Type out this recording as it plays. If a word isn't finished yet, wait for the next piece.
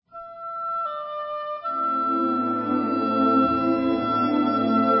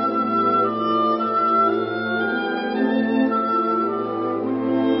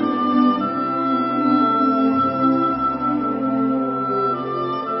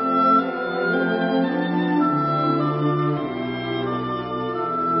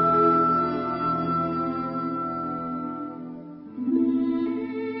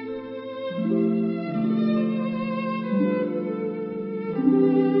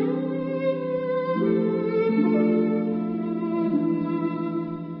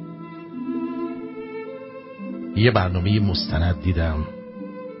یه برنامه مستند دیدم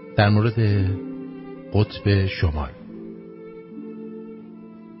در مورد قطب شمال.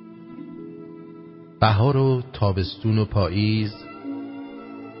 بهار و تابستون و پاییز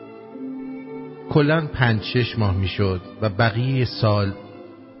کلاً 5-6 ماه میشد و بقیه سال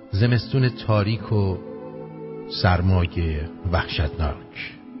زمستون تاریک و سرمای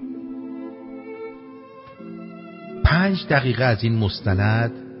وحشتناک. 5 دقیقه از این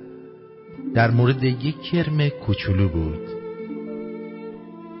مستند در مورد یک کرم کوچولو بود.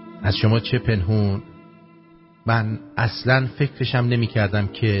 از شما چه پنهون، من اصلاً فکرشم نمی کردم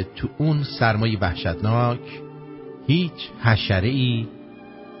که تو اون سرمای وحشتناک هیچ حشره‌ای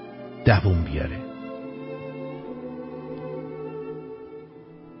دووم بیاره.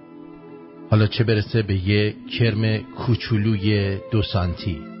 حالا چه برسه به یه کرم کوچولوی 2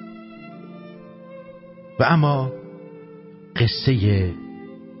 سانتی. و اما قصه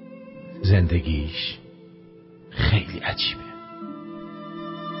زندگیش خیلی عجیبه.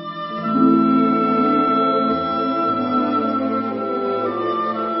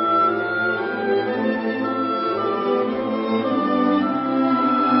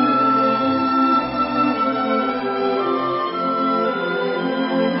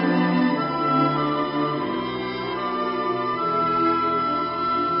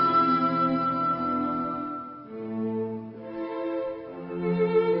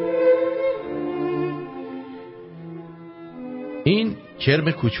 این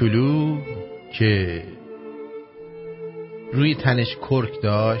کرم کوچولو که روی تنش کرک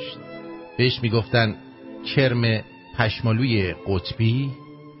داشت بهش میگفتن کرم پشمالوی قطبی،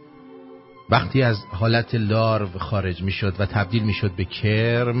 وقتی از حالت لارو خارج میشد و تبدیل میشد به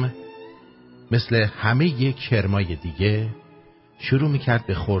کرم، مثل همه کرمای دیگه شروع میکرد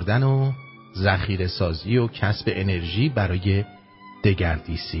به خوردن و ذخیره سازی و کسب انرژی برای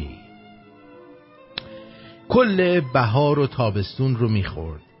دگردیسی. کل بهار و تابستون رو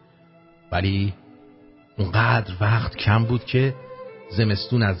میخورد، ولی اونقدر وقت کم بود که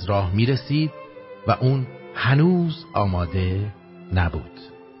زمستون از راه میرسید و اون هنوز آماده نبود.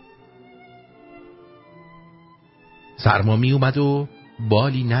 سرما می اومد و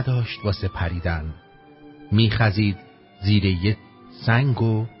بالی نداشت واسه پریدن، میخزید زیر یه سنگ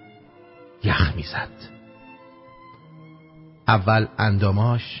و یخ میزد. اول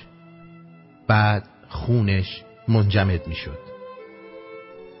انداماش، بعد خونش منجمد میشد.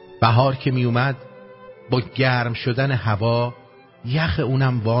 بهار که می اومد با گرم شدن هوا یخ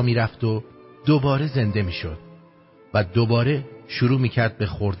اونم وا میرفت و دوباره زنده میشد و دوباره شروع میکرد به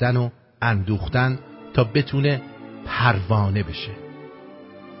خوردن و اندوختن تا بتونه پروانه بشه.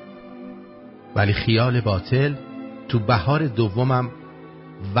 ولی خیال باطل تو بهار دومم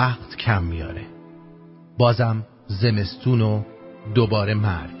وقت کم میاره. بازم زمستون و دوباره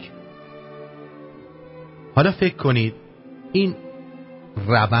مرگ. حالا فکر کنید این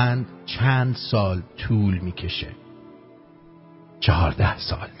روند چند سال طول میکشه. 14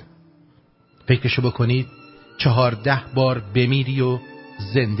 سال. فکرشو بکنید 14 بار بمیری و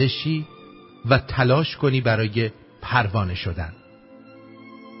زنده شی و تلاش کنی برای پروانه شدن.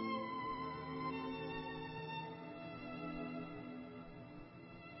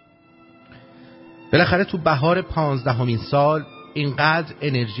 بالاخره تو بهار 15مین سال اینقدر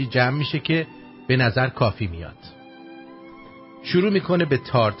انرژی جمع میشه که به نظر کافی میاد. شروع میکنه به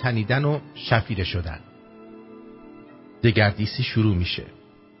تار تنیدن و شفیره شدن. دگردیسی شروع میشه.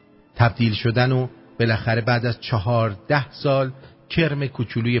 تبدیل شدن و بالاخره بعد از 14 سال کرم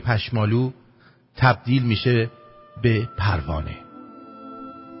کوچولوی پشمالو تبدیل میشه به پروانه.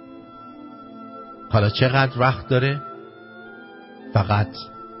 حالا چقدر وقت داره؟ فقط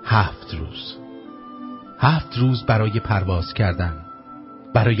 7 روز. 7 روز برای پرواز کردن،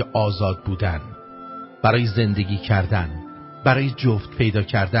 برای آزاد بودن، برای زندگی کردن، برای جفت پیدا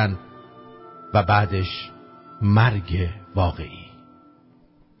کردن و بعدش مرگ واقعی.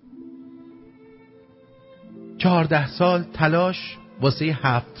 14 سال تلاش واسه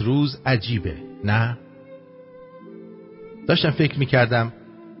 7 روز عجیبه، نه؟ داشتم فکر میکردم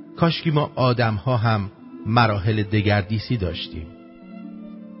کاشکی ما آدم ها هم مراحل دگردیسی داشتیم.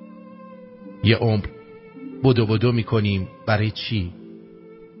 یه عمر بدو میکنیم برای چی؟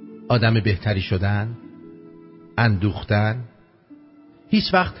 آدم بهتری شدن؟ اندوختن؟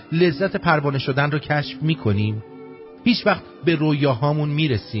 هیچ وقت لذت پروانه شدن رو کشف میکنیم؟ هیچ وقت به رویاهامون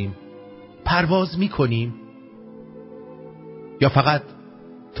میرسیم؟ پرواز میکنیم؟ یا فقط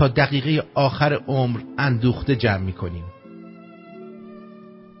تا دقیقه آخر عمر اندوخته جمع میکنیم؟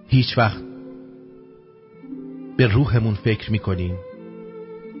 هیچ وقت به روحمون فکر میکنیم؟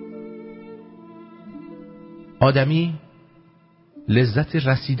 آدمی لذت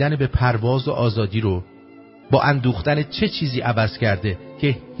رسیدن به پرواز و آزادی رو با اندوختن چه چیزی عوض کرده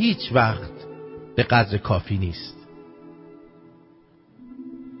که هیچ وقت به قدر کافی نیست.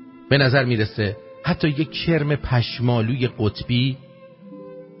 به نظر میرسه حتی یک کرم پشمالوی قطبی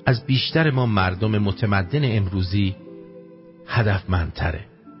از بیشتر ما مردم متمدن امروزی هدفمندتره.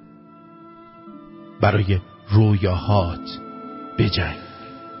 برای رویاهات بجنگ.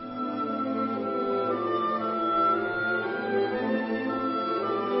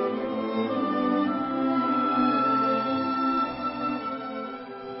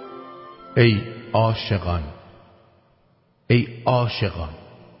 ای عاشقان، ای عاشقان،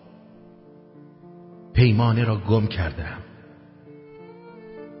 پیمانه را گم کردم.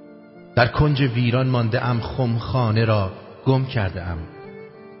 در کنج ویران مانده ام، خمخانه را گم کردم.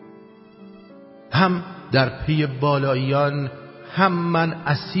 هم در پی بالاییان، هم من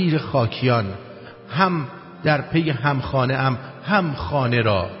اسیر خاکیان. هم در پی همخانه ام، هم خانه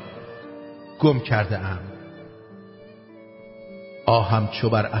را گم کردم. آهم چو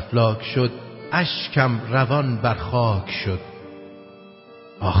بر افلاک شد، اشکم روان بر خاک شد.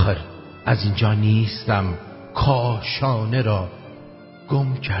 آخر از اینجا نیستم، کاشانه را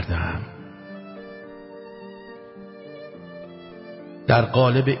گم کردم. در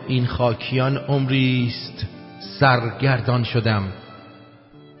قالب این خاکیان عمریست سرگردان شدم.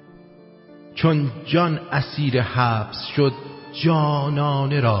 چون جان اسیر حبس شد،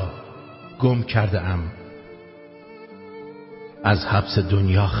 جانانه را گم کردم. از حبس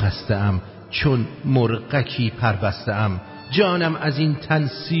دنیا خسته‌ام، چون مرغکی پربسته‌ام. جانم از این تن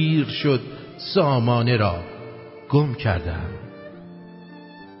سیر شد، سامانه را گم کردم.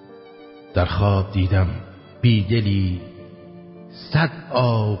 در خواب دیدم بیدلی 100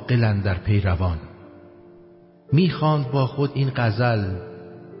 عاقل اندر پی روان. میخواند با خود این غزل،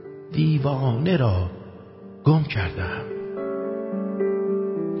 دیوانه را گم کردم.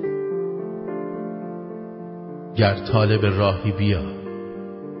 گر طالب راهی بیا،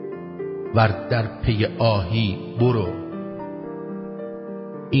 ور در پی آهی برو.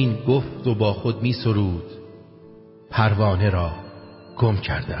 این گفت و با خود می سرود، پروانه را گم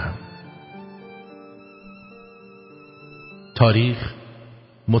کردم. تاریخ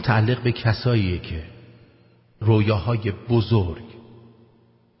متعلق به کساییه که رویاهای بزرگ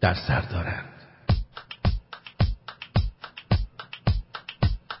در سر دارند.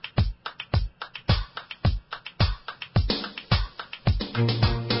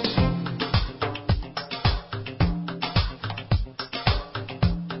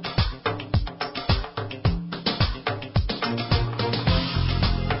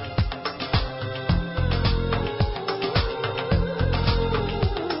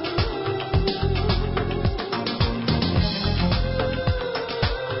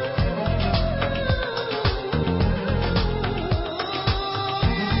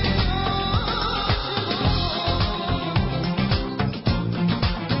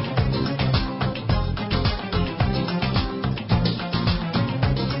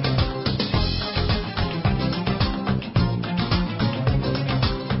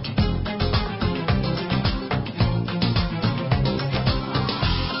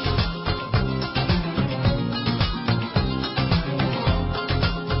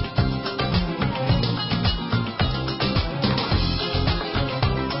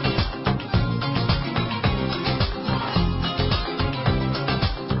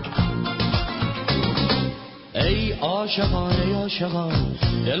 عاشقان ای عاشقان،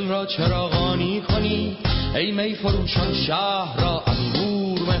 دل را چراغانی کنی. ای می فروشان شهر را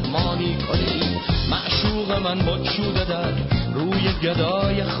انگور مهمانی کنی. معشوق من بگشوده در روی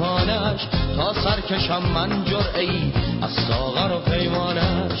گدای خانش، تا سرکشم من جرعه‌ای از ساغر و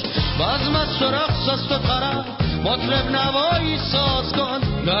پیمانش. بزم است و رقص است و طرب، مطرب نوایی ساز کن.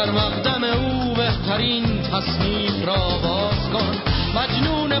 در مقدم او بهترین تصنیف را باز کن.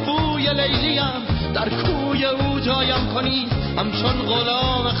 مجنون بوی لیلیم، در کوی او جایم کنی. همچون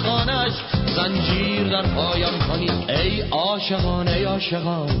غلام خانش زنجیر در پایم کنی. ای عاشقان ای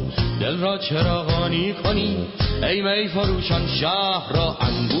عاشقان، دل را چراغانی کنی. ای می فروشان شهر را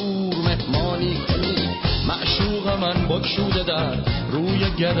انگور مهمانی کنی. معشوق من بگشوده در روی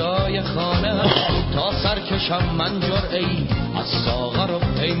گدای خانه، تا سرکشم من جرعه‌ای از ساغر و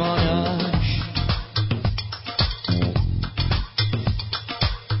پیمانش.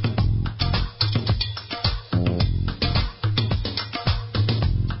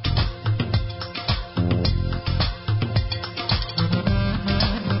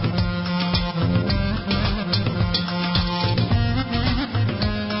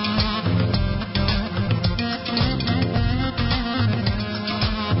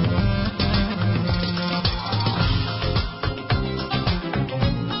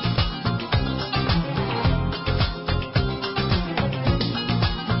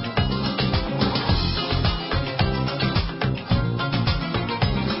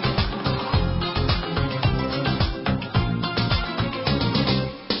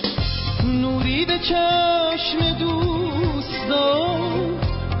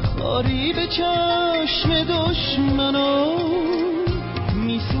 چشم دشمنان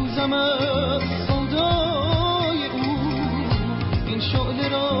میسوزم از سودای او، این شعله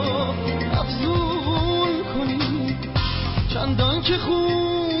را افزون کنی چندان که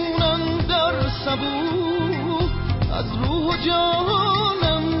خونم در سبو از روح و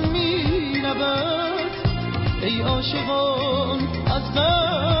جانم میرود. ای عاشقان از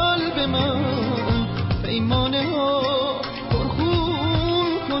قلب من پیمانه ها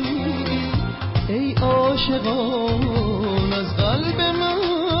پرخون کنید. ای عاشقان از قلب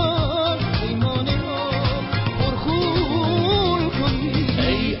من پیمانه ها پرخون کنید.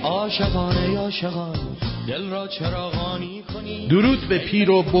 ای عاشقان ای عاشقان دل را چراغانی کنید. درود به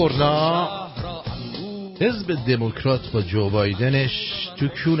پیر و برنا. حزب دموکرات با جو بایدنش تو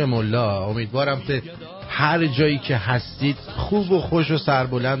کون ملا. امیدوارم که هر جایی که هستید خوب و خوش و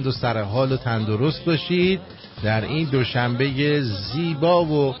سربلند و سرحال و تندرست باشید در این دوشنبه زیبا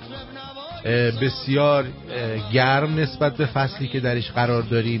و بسیار گرم نسبت به فصلی که درش قرار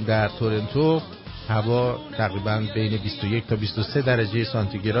داریم در تورنتو. هوا تقریبا بین 21 تا 23 درجه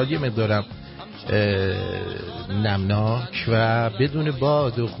سانتیگراد، یه مقدارم نمناک و بدون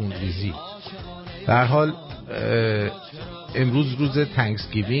باد و خونریزی. در حال امروز روز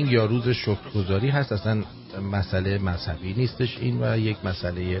تانکسگیوینگ یا روز شکرگزاری هست. اصلا مسئله مذهبی نیستش این و یک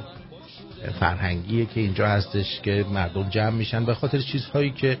مسئله فرهنگیه که اینجا هستش که مردم جمع میشن به خاطر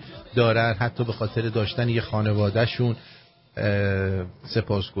چیزهایی که دارن، حتی به خاطر داشتن یه خانوادهشون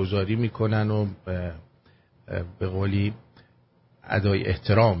سپاسگزاری میکنن و به قولی ادای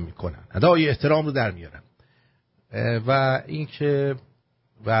احترام میکنن، ادای احترام رو در میارن. و این که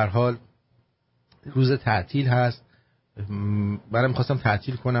به هر حال روز تعطیل هست. منم می‌خواستم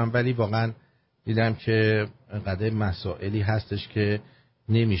تعطیل کنم ولی واقعا دیدم که قدر مسائلی هستش که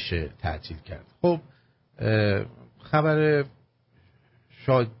نمیشه تعطیل کرد. خب خبر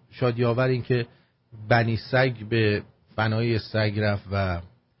شادی‌آور این که بنی سگ به فنای سگ رفت و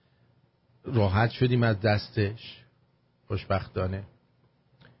راحت شدیم از دستش.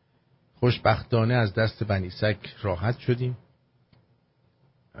 خوشبختانه از دست بنی سگ راحت شدیم.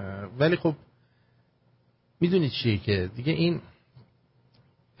 ولی خب میدونید چیه که دیگه این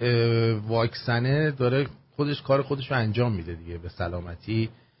واکسنه داره کار خودش رو انجام میده دیگه به سلامتی.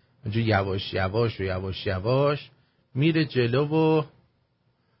 اونجا یواش یواش میره جلو و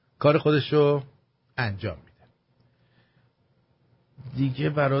کار خودش رو انجام میده. دیگه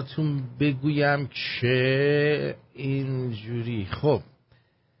براتون بگویم که اینجوری خب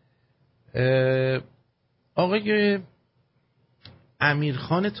آقای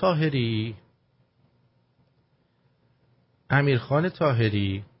امیرخان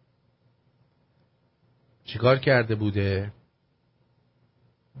طاهری چیکار کرده بوده؟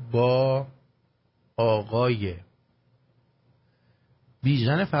 با آقای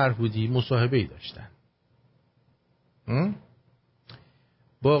بیژن فرهودی مصاحبه‌ای داشتن.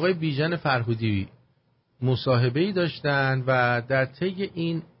 با آقای بیژن فرهودی مصاحبه‌ای داشتن و در طی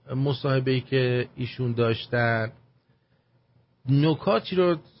این مصاحبه‌ای که ایشون داشتن نکاتی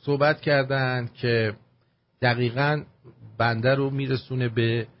رو صحبت کردن که دقیقاً بنده رو میرسونه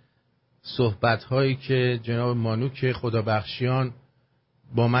به صحبت‌هایی که جناب مانوک خدابخشیان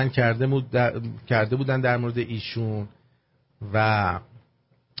با من کرده بودن در مورد ایشون و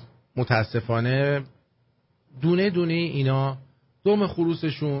متاسفانه دونه دونه اینا دم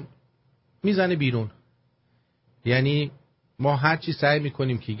خروسشون میزنه بیرون. یعنی ما هر چی سعی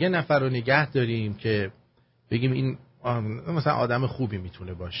میکنیم که یه نفر رو نگه داریم که بگیم این مثلا آدم خوبی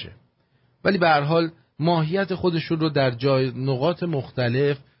میتونه باشه، ولی به هر حال ماهیت خودشون رو در جای نقاط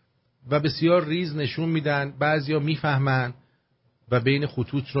مختلف و بسیار ریز نشون میدن. بعضیا میفهمن و بین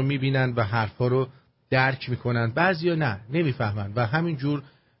خطوط رو میبینن و حرفا رو درک میکنن، بعضیا نه نمیفهمن و همینجور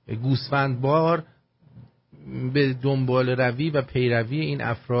گوسفندبار به دنبال روی و پیروی این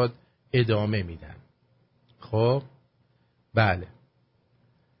افراد ادامه میدن. خب بله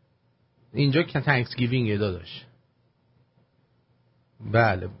اینجا که تانکسگیوینگ داداش.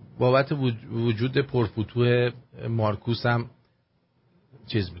 بله بابت وجود پرفتوه مارکوس هم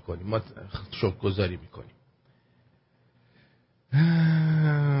چیز میکنیم، ما شکرگزاری میکنیم.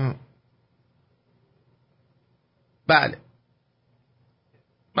 بله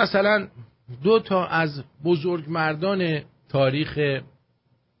مثلا 2 تا از بزرگمردان تاریخ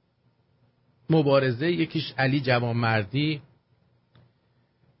مبارزه، یکیش علی جوانمردی،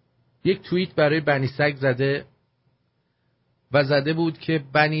 یک توییت برای بنی سگ زده بود که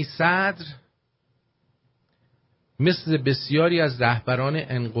بنی صدر مثل بسیاری از رهبران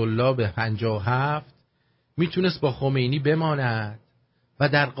انقلاب 57 میتونست با خمینی بماند و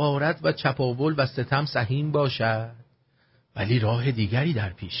در غارت و چپاول و ستم سهیم باشد، ولی راه دیگری در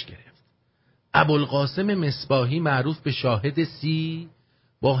پیش گرفت ابوالقاسم مصباحی معروف به شاهد سی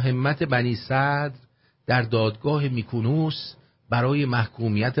با همت بنی صدر در دادگاه میکونوس برای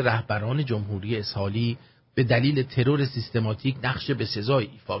محکومیت رهبران جمهوری اسحاقی به دلیل ترور سیستماتیک نقش بسزایی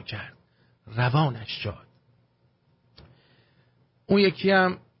ایفا کرد. روانش شاد. اون یکی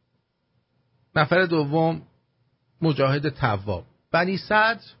هم نفر دوم مجاهد تواب بنی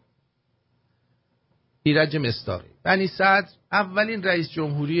صدر ایرج مستاقی. بنی صدر اولین رئیس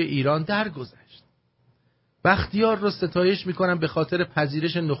جمهوری ایران درگذشت. بختیار را ستایش میکنم به خاطر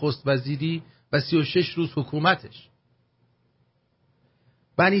پذیرش نخست وزیری و 36 روز حکومتش.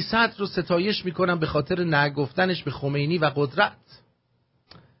 بنی صدر رو ستایش میکنم به خاطر نگفتنش به خمینی و قدرت.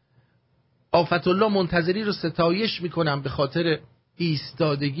 آفت الله منتظری رو ستایش میکنم به خاطر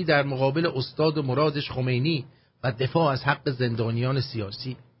ایستادگی در مقابل استاد و مرادش خمینی و دفاع از حق زندانیان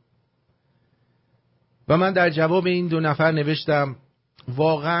سیاسی. و من در جواب این دو نفر نوشتم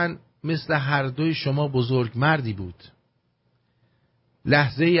واقعا مثل هر دوی شما بزرگ مردی بود.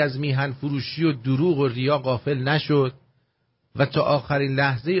 لحظه ای از میهن فروشی و دروغ و ریا غافل نشد و تا آخرین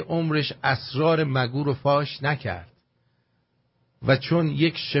لحظه عمرش اسرار مگو رو فاش نکرد و چون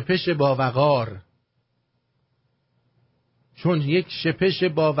یک شپش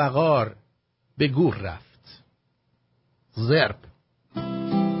باوقار به گور رفت. ضرب.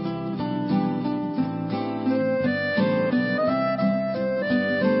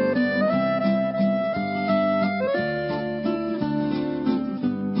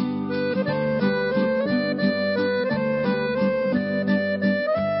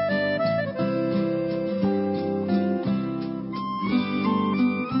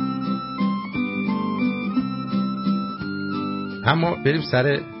 اما بریم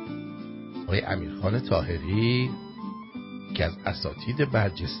سر آقای امیرخان طاهری که از اساتید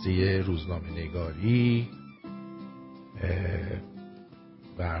برجسته روزنامه نگاری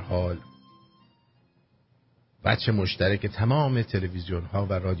به هر حال بچه مشترک تمام تلویزیون ها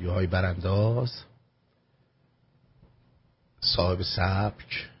و رادیوهای برانداز، صاحب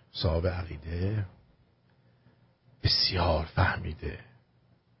سبک، صاحب عقیده، بسیار فهمیده،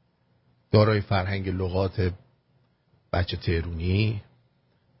 دارای فرهنگ لغات بچه تهرونی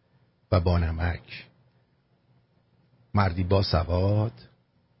و بانمک، مردی با سواد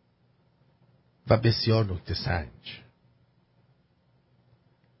و بسیار نکته سنج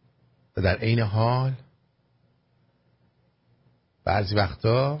و در عین حال بعضی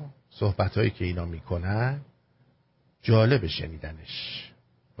وقتا صحبتایی که اینا میکنن جالب شنیدنش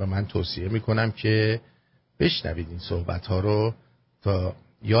و من توصیه میکنم که بشنوید این صحبتها رو تا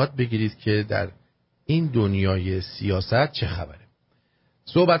یاد بگیرید که در این دنیای سیاست چه خبره.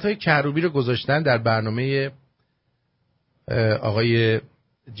 صحبت‌های کروبی رو گذاشتن در برنامه آقای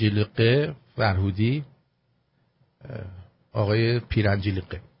جلیقه فرهودی، آقای پیرن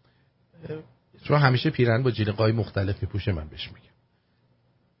جلیقه، چون همیشه پیرن با جلیقه‌های مختلف میپوشه، من بهش میگم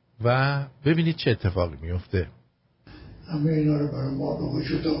و ببینید چه اتفاقی میفته. همه اینا رو برای ما به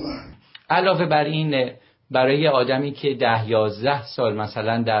وجود آورد. علاوه بر این، برای آدمی که 10-11 سال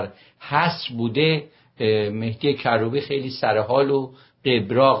مثلا در حصر بوده، مهدی کروبی خیلی سرحال و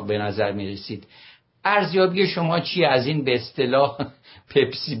قبراق به نظر می رسید. ارزیابی شما چیه از این به اصطلاح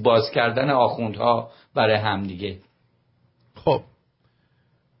پپسی باز کردن آخوندها برای همدیگه؟ خب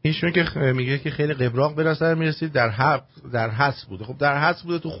ایشون که میگه که خیلی قبراق به نظر می رسید، در حصر بوده. خب در حصر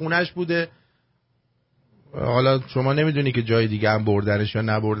بوده، تو خونش بوده. حالا شما نمیدونی که جای دیگه هم بردنش یا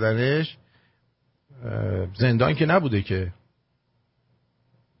نبردنش، زندان که نبوده که،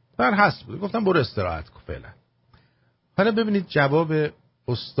 در حصر بوده. گفتم برو استراحت کن فعلا. حالا ببینید جواب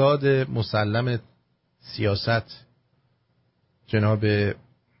استاد مسلم سیاست جناب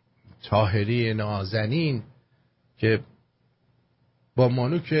طاهری نازنین که با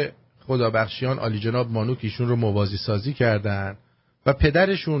مانوک خدابخشیان عالی جناب مانوک ایشون رو موازی سازی کردن و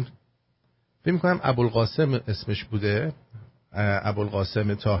پدرشون فکر می‌کنم ابوالقاسم اسمش بوده،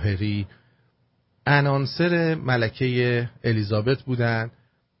 ابوالقاسم طاهری، انانسر ملکه الیزابت بودن.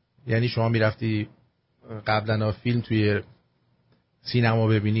 یعنی شما میرفتی قبلا فیلم توی سینما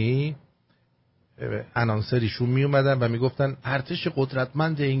ببینی، انانسریشون می اومدن و میگفتن ارتش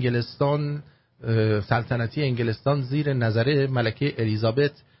قدرتمند انگلستان، سلطنتی انگلستان زیر نظر ملکه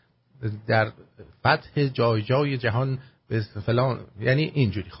الیزابت در فتح جای جای جهان به فلان، یعنی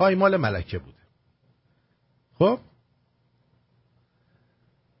اینجوری خایمال ملکه بوده. خب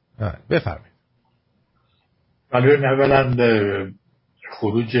بفرمایید. ولی اولا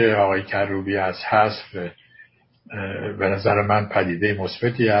خروج آقای کروبی از حذف به نظر من پدیده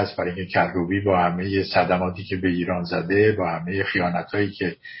مثبتی است، برای اینکه کروبی با همه صدماتی که به ایران زده، با همه خیانتایی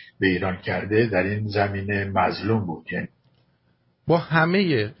که به ایران کرده، در این زمینه مظلوم بود. یعنی با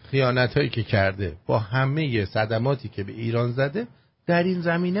همه خیانت‌هایی که کرده، با همه صدماتی که به ایران زده، در این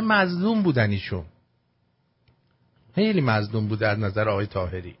زمینه مظلوم بودن ایشون. خیلی مظلوم بود از نظر آقای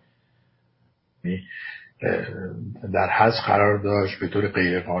طاهری. در حبس قرار داشت به طور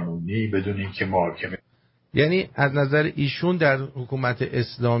غیرقانونی بدون اینکه محاکمه. یعنی از نظر ایشون در حکومت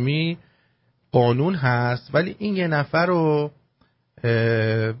اسلامی قانون هست، ولی این یه نفر رو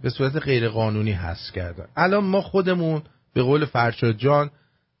به صورت غیرقانونی حبس کردن. الان ما خودمون به قول فرشاد جان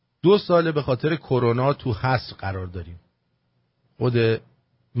 2 ساله به خاطر کرونا تو حبس قرار داریم. خود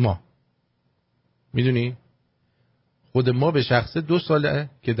ما میدونی؟ خود ما به شخصه 2 ساله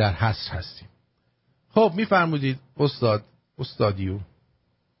که در حبس هستیم. خب میفرمودید استادیو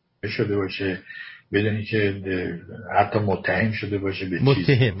شده باشه بدونی که حتی متهم شده باشه به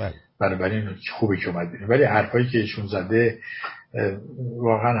چیز. بنابراین خوبه که اومد. ولی حرفایی که ایشون زده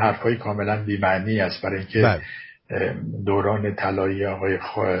واقعا حرفای کاملا بی‌معنی است، برای اینکه دوران طلایی آقای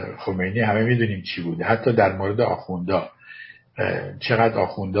خمینی همه میدونیم چی بوده. حتی در مورد آخوندا، چقدر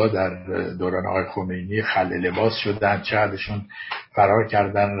آخوندا در دوران آقای خمینی خلع لباس شدن، چقدرشون فرار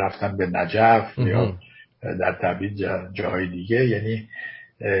کردن رفتن به نجف یا در تبعید جاهای دیگه. یعنی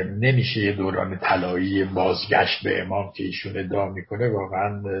نمیشه یه دوران طلایی بازگشت به امام که ایشون ادعا میکنه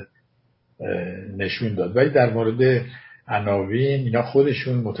واقعا نشون داد. ولی در مورد عناوین اینا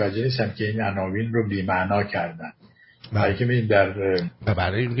خودشون متوجه نیستن که این عناوین رو بی‌معنا کردن. برای که می‌بینید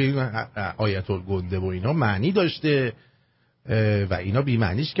برای اینکه آیت الگنده و اینا معنی داشته و اینا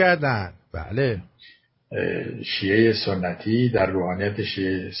بی‌معنیش کردن. بله، شیعه سنتی در روحانیت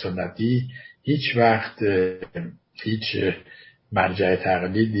شیعه سنتی هیچ وقت هیچ مرجع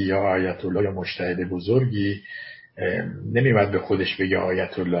تقلیدی یا آیت الله یا مجتهد بزرگی نمیومد به خودش بگه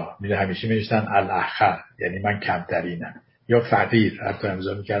آیت الله. همیشه می‌نوشتن الاخر، یعنی من کمترینم، یا فقیر، حتی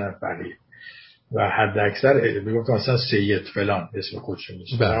امضا می‌کردن فقیر، و حد اکثر میگفتن مثلا سید فلان اسم خودشون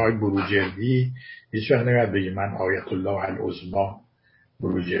میشه. آقای بروجردی هیچ وقت نمیاد بگه من آیت الله العظما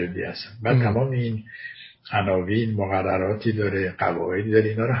بروجردی هستم. بعد تمام این عناوین مقرراتی داره، قواعدی داره،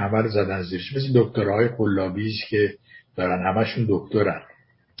 اینا رو همه رو زدن زیرش. مثل دکترهای قلابی که دارن، همشون دکترن.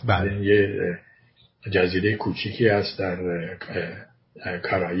 بله. یه جزیره کوچیکی هست در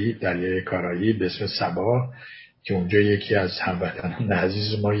کارائیب، دریای کارائیب به اسم سبا، که اونجا یکی از هموطنان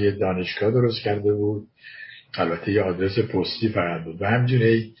عزیز ما یه دانشگاه درست کرده بود. البته یه آدرس پستی فقط بود و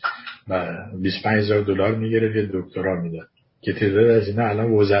همجوری $25,000 میگرفت یه دکترا میداد که تعداد از اینا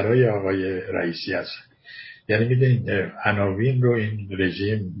الان وزرای آقای رئیسی هست. یعنی میدونید عناوین رو این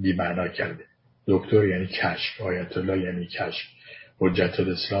رژیم بی‌معنا کرده. دکتر یعنی کشف، آیت الله یعنی کشف، حجت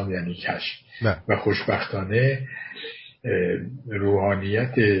الاسلام یعنی کشف. و خوشبختانه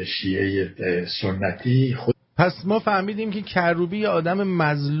روحانیت شیعه سنتی پس ما فهمیدیم که کروبی یه آدم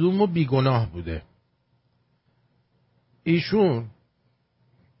مظلوم و بیگناه بوده. ایشون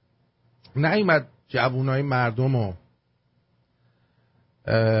نیامد جوانای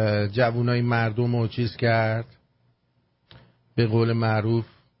مردم رو چیز کرد، به قول معروف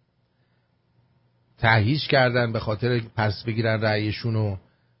تهییج کردن به خاطر پس بگیرن رأیشون و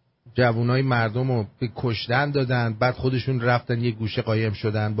جوانای مردم رو به کشتن دادن. بعد خودشون رفتن یه گوشه قایم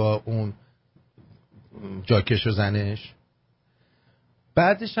شدن با اون جاکش و زنش.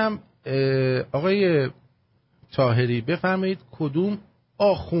 بعدش هم آقای طاهری بفرمایید کدوم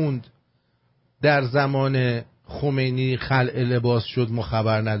آخوند در زمان خمینی خلع لباس شد ما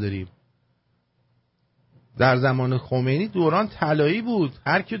خبر نداریم؟ در زمان خمینی دوران طلایی بود،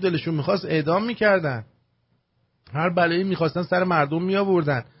 هر کی دلشون میخواست اعدام میکردن، هر بلایی میخواستن سر مردم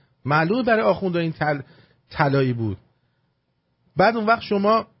میآوردن. معلومه برای آخوندها این طلایی بود. بعد اون وقت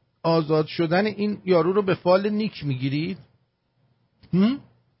شما آزاد شدن این یارو رو به فال نیک میگیرید؟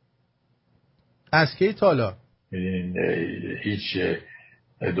 از کی تالا؟ هیچ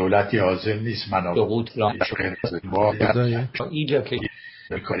دولتی حاضر نیست منابع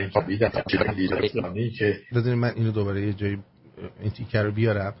بذارید من اینو دوباره یه جایی این تیکر رو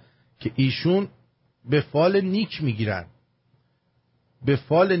بیارم که ایشون به فال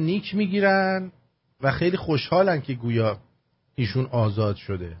نیک میگیرن و خیلی خوشحالن که گویا ایشون آزاد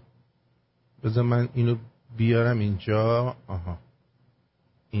شده. بذار من اینو بیارم اینجا. آها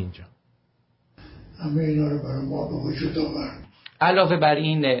اینجا همه اینا رو برای ما به وجود آورد. علاوه بر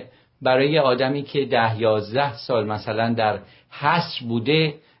این، برای آدمی که 10-11 سال مثلا در حبس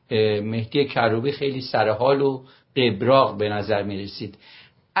بوده، مهدی کروبی خیلی سرحال و قبراق به نظر می رسید.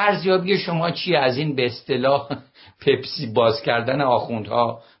 ارزیابی شما چیه از این به اصطلاح پپسی باز کردن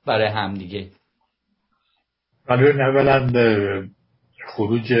آخوندها برای همدیگه؟ اولا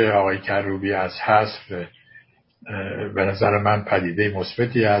خروج آقای کروبی از حبس به نظر من پدیده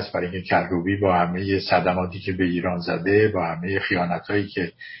مثبتی است، برای اینکه کروبی با همه صدماتی که به ایران زده، با همه خیانتایی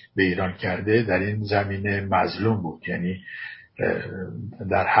که به ایران کرده، در این زمینه مظلوم بود. یعنی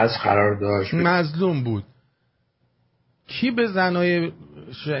در حظ قرار داشت. مظلوم بود. کی به زنای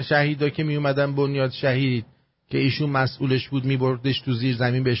شهیدا که می اومدن بنیاد شهید که ایشون مسئولش بود میبردش تو زیر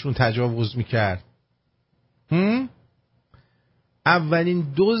زمین بهشون تجاوز میکرد؟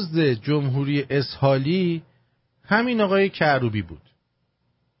 اولین دزد جمهوری اسحالی همین آقای کروبی بود.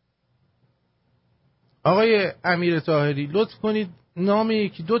 آقای امیر طاهری لطف کنید نام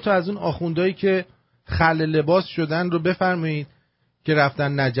یکی دو تا از اون آخوندایی که خل لباس شدن رو بفرمایید که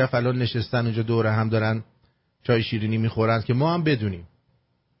رفتن نجف الان نشستن اونجا دوره هم دارن چای شیرینی میخورن که ما هم بدونیم.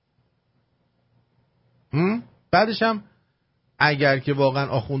 بعدش هم اگر که واقعا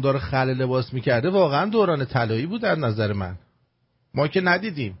آخوندا رو خل لباس میکرده واقعا دوران طلایی بود در نظر من، ما که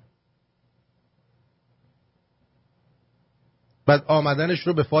ندیدیم. بعد آمدنش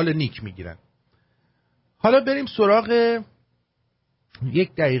رو به فال نیک میگیرن. حالا بریم سراغ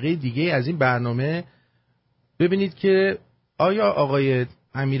یک دقیقه دیگه از این برنامه. ببینید که آیا آقای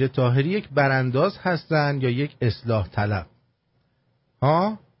امیر طاهری یک برانداز هستن یا یک اصلاح طلب؟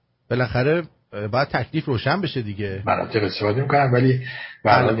 بالاخره باید تکلیف روشن بشه دیگه. مناطق استفاده میکنن، ولی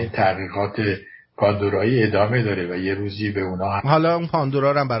برای این تحقیقات پاندورایی ادامه داره و یه روزی به اونا حالا اون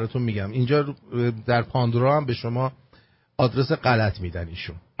پاندورا رو هم براتون میگم. اینجا در پاندورا هم به شما آدرس غلط میدن،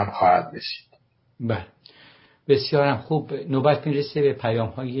 ایشون هم خواهد رسید. بله بسیارم خوب. نوبت میرسه به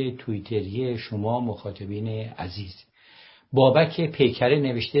پیام‌های توییتری شما مخاطبین عزیز. بابک پیکره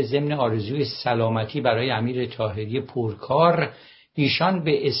نوشته ضمن آرزوی سلامتی برای امیر طاهری پرکار، ایشان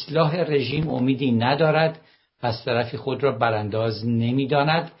به اصلاح رژیم امیدی ندارد، از طرف خود را برانداز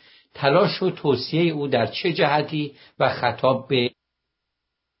نمی‌داند. تلاش و توصیه او در چه جهتی و خطاب به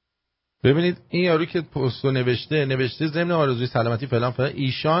ببینید این یارو که پستو نوشته ضمن آرزوی سلامتی فلان فلان،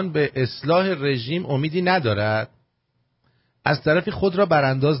 ایشان به اصلاح رژیم امیدی ندارد، از طرف خود را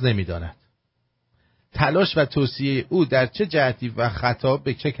برانداز نمی‌داند. تلاش و توصیه او در چه جهتی و خطاب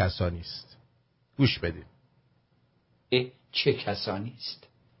به چه کسانی است؟ گوش بدید. چه کسانی است؟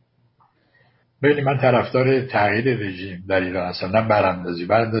 ببینید من طرفدار تغییر رژیم در ایران هستم، نه براندازی.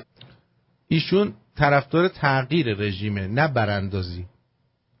 ایشون طرفدار تغییر رژیمه نه براندازی.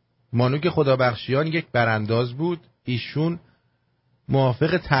 مانوک خدابخشیان یک برانداز بود، ایشون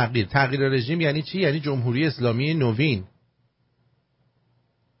موافق تغییر رژیم. یعنی چی؟ یعنی جمهوری اسلامی نوین.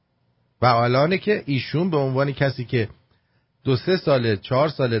 و الانه که ایشون به عنوان کسی که 2-3 ساله 4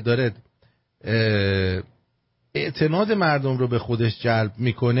 ساله داره اعتماد مردم رو به خودش جلب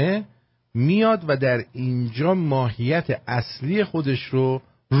میکنه، میاد و در اینجا ماهیت اصلی خودش رو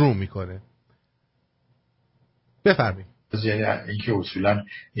میکنه. بفرمایید. یعنی اینکه اصولا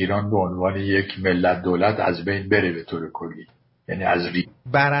ایران به عنوان یک ملت دولت از بین بره به طور کلی، یعنی از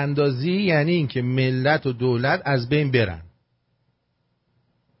براندازی یعنی اینکه ملت و دولت از بین برن.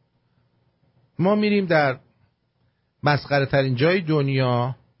 ما میریم در مسخره ترین جای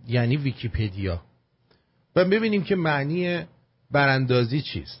دنیا یعنی ویکی‌پدیا و ببینیم که معنی براندازی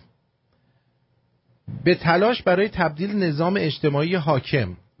چیست. به تلاش برای تبدیل نظام اجتماعی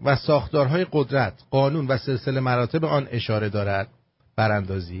حاکم و ساختارهای قدرت، قانون و سلسله مراتب آن اشاره دارد.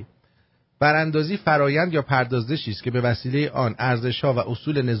 براندازی فرایند یا پردازشی است که به وسیله آن ارزش‌ها و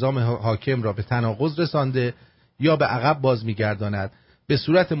اصول نظام حاکم را به تناقض رسانده یا به عقب باز می‌گرداند. به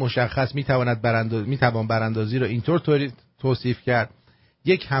صورت مشخص میتوان براندازی را اینطور توصیف کرد: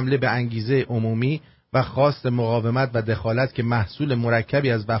 یک حمله به انگیزه عمومی و خواست مقاومت و دخالت که محصول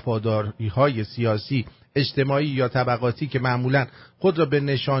مرکبی از وفاداری‌های سیاسی، اجتماعی یا طبقاتی که معمولاً خود را به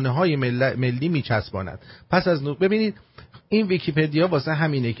نشانه‌های ملی میچسباند. پس از ببینید این ویکی‌پدیا واسه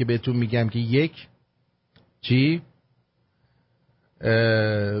همینه که بهتون میگم که یک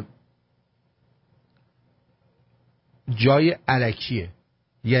جای الکیه.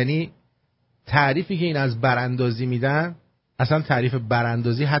 یعنی تعریفی که این از براندازی میدن اصلا تعریف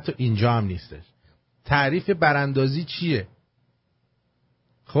براندازی حتی اینجا هم نیستش. تعریف براندازی چیه؟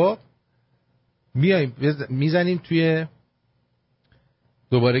 خب میایم میزنیم توی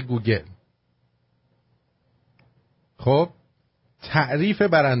دوباره گوگل. خب تعریف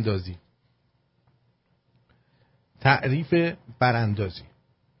براندازی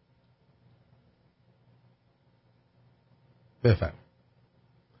بفرم.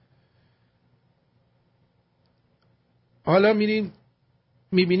 حالا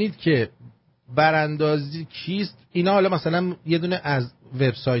میبینید که براندازی چیست. اینا حالا مثلا یه دونه از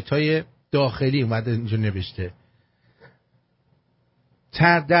وبسایت‌های داخلی اومده اینجا نوشته: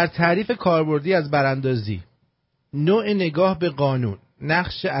 در تعریف کاربردی از براندازی، نوع نگاه به قانون،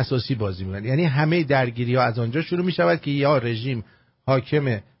 نقش اساسی بازی میکنن. یعنی همه درگیری ها از آنجا شروع می شود که یا رژیم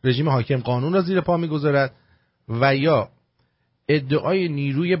حاکم قانون را زیر پا میگذارد و یا ادعای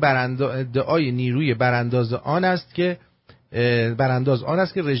نیروی برانداز آن است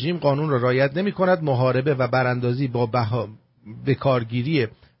که رژیم قانون را رعایت نمی کند. محاربه و براندازی با به کارگیری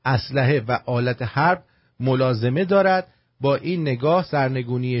اسلحه و آلت حرب ملازمه دارد. با این نگاه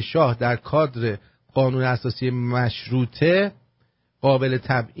سرنگونی شاه در کادر قانون اساسی مشروطه قابل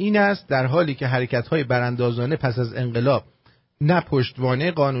تبیین است، در حالی که حرکت‌های براندازانه پس از انقلاب نه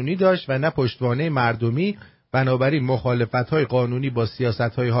پشتوانه قانونی داشت و نه پشتوانه مردمی. بنابراین مخالفت‌های قانونی با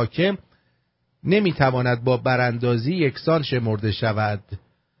سیاست‌های حاکم نمی‌تواند با براندازی یکسان شمرده شود.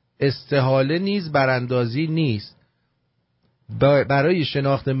 استحاله نیز براندازی نیست. برای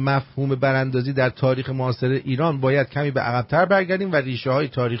شناخت مفهوم براندازی در تاریخ معاصر ایران باید کمی به عقب‌تر برگردیم و ریشه‌های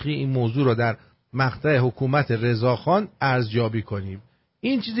تاریخی این موضوع را در مقطع حکومت رضاخان ارزیابی کنیم.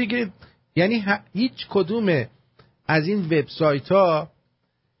 این چیزی که یعنی هیچ کدوم از این وبسایت‌ها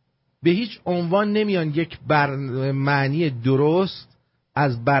به هیچ عنوان نمیان یک معنی درست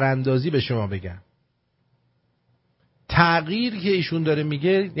از براندازی به شما بگن. تغییر که ایشون داره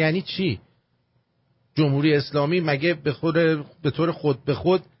میگه یعنی چی؟ جمهوری اسلامی مگه به طور خود به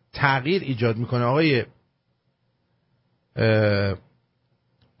خود تغییر ایجاد میکنه؟ آقای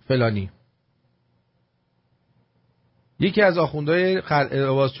فلانی، یکی از آخوندهای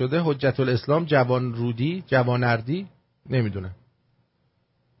آواز شده حجت الاسلام جوانردی نمیدونم،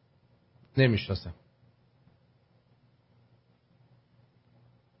 نمیشناسم،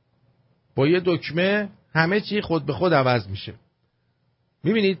 با یه دکمه همه چی خود به خود عوض میشه.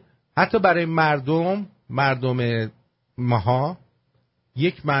 میبینید حتی برای مردم ماها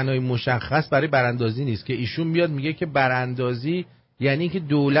یک معنای مشخص برای براندازی نیست که ایشون میاد میگه که براندازی یعنی که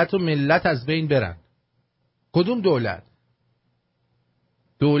دولت و ملت از بین برن. کدوم دولت؟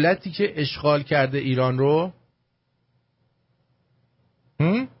 دولتی که اشغال کرده ایران رو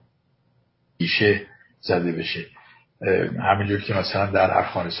ایشه زده بشه. همینجور که مثلا در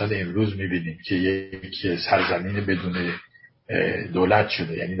افغانستان امروز میبینیم که یک سرزمین بدون دولت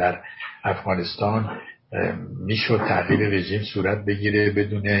شده. یعنی در افغانستان میشد تغییر رژیم صورت بگیره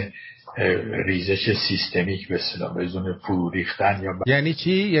بدون ریزش سیستمیک، به اصطلاح بدون فرو ریختن. یعنی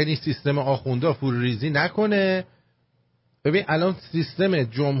چی؟ یعنی سیستم آخونده فرو ریزی نکنه. ببین الان سیستم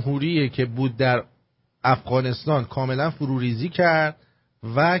جمهوریه که بود در افغانستان کاملا فرو ریزی کرد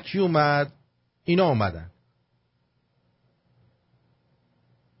و کی اومد؟ اینا اومدن.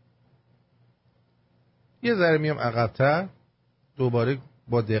 یه ذره میام عقب‌تر، دوباره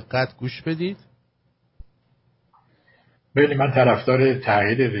با دقت گوش بدید. ببینید من طرفدار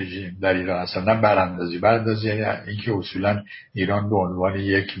تغییر رژیم در ایران هستم، نه براندازی. یعنی اینکه اصولا ایران به عنوان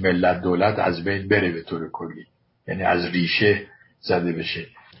یک ملت دولت از بین بره به طور کلی، یعنی از ریشه زده بشه.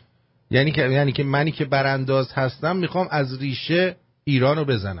 یعنی که منی که برانداز هستم میخوام از ریشه ایرانو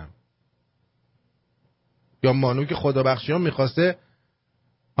بزنم. یا مانو که خدا بخشیان میخواسته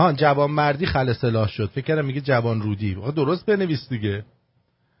جوان مردی خل سلاح شد، فکر کردم میگه جوان رودی. درست بنویس دیگه.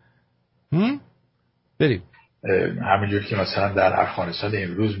 بریم. همینجور که مثلا در افغانستان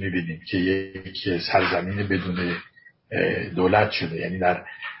امروز میبینیم که یک سرزمین بدون دولت شده. یعنی در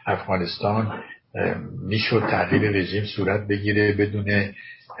افغانستان میشد تغییر رژیم صورت بگیره بدون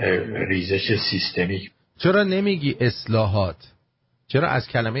ریزش سیستمیک. چرا نمیگی اصلاحات؟ چرا از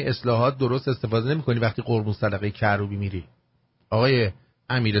کلمه اصلاحات درست استفاده نمی کنی وقتی قربون صدقه کروبی میری؟ آقای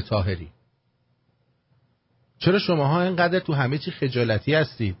امیر طاهری، چرا شماها اینقدر تو همه چی خجالتی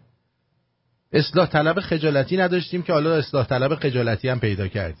هستید؟ اصلاح طلب خجالتی نداشتیم که حالا اصلاح طلب خجالتی هم پیدا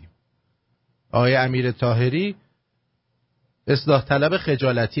کردیم. آقای امیر طاهری اصلاح طلب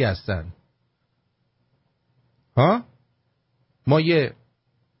خجالتی هستن. ما یه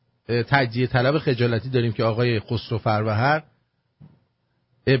تجزیه طلب خجالتی داریم که آقای خسرو فروهر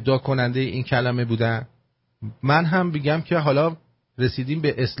ابداع کننده این کلمه بودن. من هم بگم که حالا رسیدیم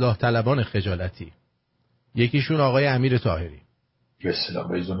به اصلاح طلبان خجالتی. یکیشون آقای امیر طاهری. به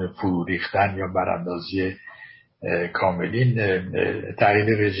اصطلاح بدون فرو ریختن یا براندازی کاملین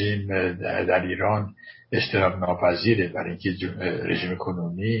تغییر رژیم در ایران اشتراک ناپذیره، برای اینکه رژیم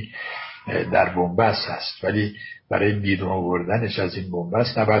کنونی در بنبست هست، ولی برای بیرون آوردنش از این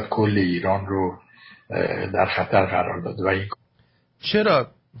بنبست نباید کل ایران رو در خطر قرار داد. و این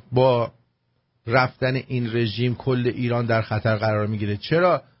چرا با رفتن این رژیم کل ایران در خطر قرار میگیره؟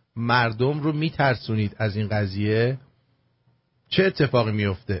 چرا مردم رو میترسونید از این قضیه؟ چه اتفاقی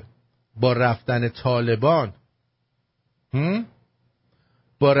میفته با رفتن طالبان؟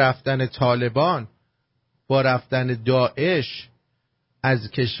 با رفتن طالبان، با رفتن داعش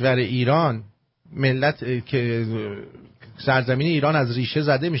از کشور ایران ملت که سرزمین ایران از ریشه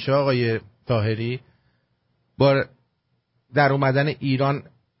زده میشه آقای طاهری، با در اومدن ایران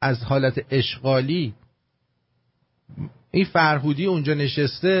از حالت اشغالی. این فرهودی اونجا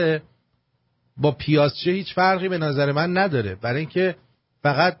نشسته با پیازچه هیچ فرقی به نظر من نداره، برای اینکه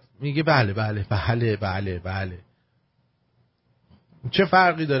فقط میگه بله بله بله بله بله. چه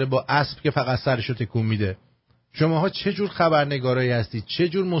فرقی داره با اسب که فقط سرشو تکون میده؟ شماها چه جور خبرنگارایی هستید؟ چه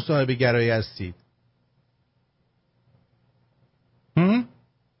جور مصاحبه گرایی هستید؟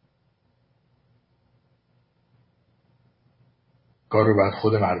 کار رو باید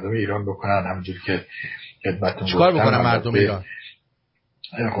خود مردم ایران بکنن، همونجور که خدمتتون گفتم. چیکار بکنن مردم ایران؟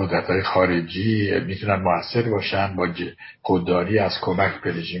 قدرت‌های خارجی میتونن موثر باشن با خودداری از کمک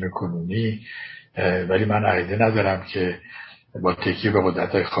به رژیم کنونی، ولی من عقیده ندارم که با تکیه به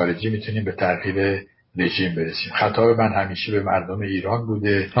قدرت‌های خارجی میتونیم به تغییر رژیم برسیم. خطاب من همیشه به مردم ایران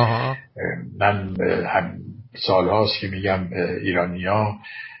بوده. من سالهاست که میگم ایرانی‌ها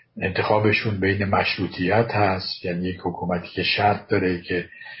انتخابشون بین مشروطیت هست، یعنی یک حکومتی که شرط داره که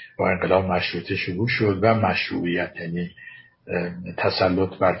با انقلاب مشروطه شروع شد، و مشروعیت یعنی تسلط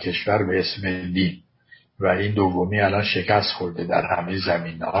بر کشور به اسم دین، و این دومی الان شکست خورده در همه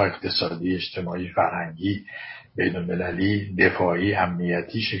زمینه‌ها، اقتصادی، اجتماعی، فرهنگی، بین المللی، دفاعی،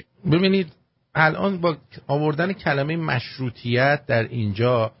 امنیتی. ببینید الان با آوردن کلمه مشروطیت در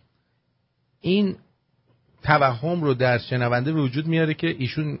اینجا این توهم رو در شنونده وجود میاره که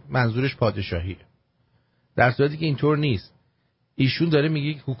ایشون منظورش پادشاهیه، در صورتی که اینطور نیست. ایشون داره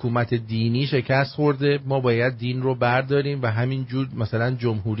میگه حکومت دینی شکست خورده، ما باید دین رو برداریم و همین جور مثلا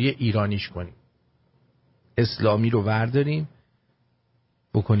جمهوری ایرانیش کنیم، اسلامی رو برداریم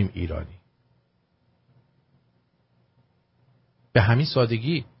بکنیم ایرانی. به همین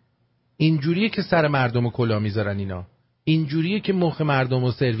سادگی. اینجوریه که سر مردم رو کلا میذارن اینا، اینجوریه که مخ مردم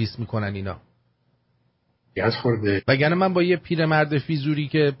رو سرویس میکنن اینا. وگرنه من با یه پیرمرد فیزوری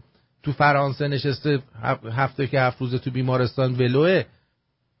که تو فرانسه نشسته هفت روزه تو بیمارستان ولوه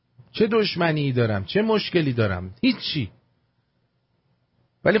چه دشمنی دارم؟ چه مشکلی دارم؟ هیچی.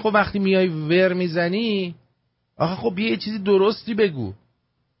 ولی خب وقتی میای ور میزنی، آخه خب یه چیزی درستی بگو.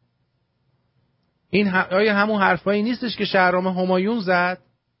 این آیا همون حرفایی نیستش که شهرام همایون زد؟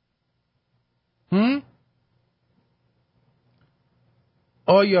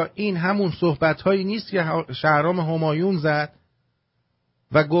 آیا این همون صحبت‌هایی نیست که شهرام همایون زد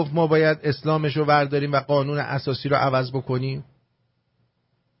و گفت ما باید اسلامش رو برداریم و قانون اساسی رو عوض بکنیم؟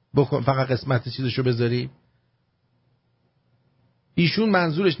 فقط قسمت چیزش رو بذاریم؟ ایشون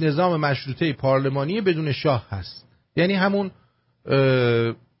منظورش نظام مشروطه پارلمانی بدون شاه هست، یعنی همون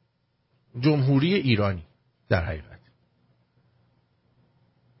جمهوری ایرانی در حقیقت.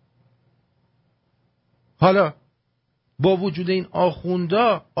 حالا با وجود این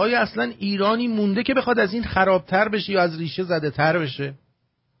آخوندا آیا اصلا ایرانی مونده که بخواد از این خرابتر بشه یا از ریشه زده تر بشه؟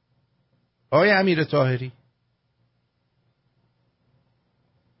 آیا امیر طاهری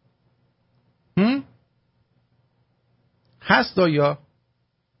هست؟ آیا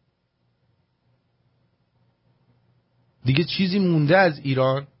دیگه چیزی مونده از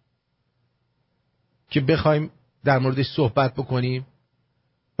ایران که بخوایم در موردش صحبت بکنیم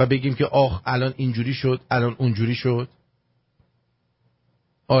و بگیم که آخ الان اینجوری شد الان اونجوری شد؟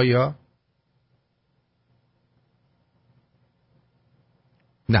 آیا؟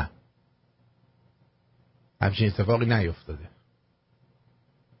 نه، همچین اتفاقی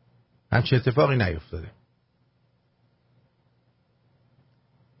نیفتاده.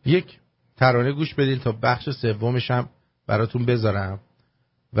 یک ترانه گوش بدین تا بخش سومش هم براتون بذارم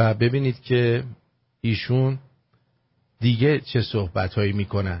و ببینید که ایشون دیگه چه صحبت‌هایی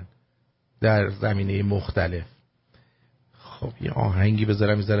میکنن در زمینه مختلف. خب یه آهنگی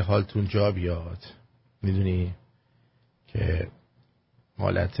بذارم یه ذره حالتون جا بیاد، میدونی که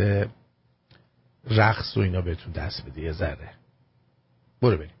حالت رقص و اینا بهتون دست بده یه ذره.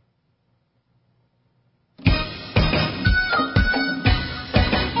 برو بریم.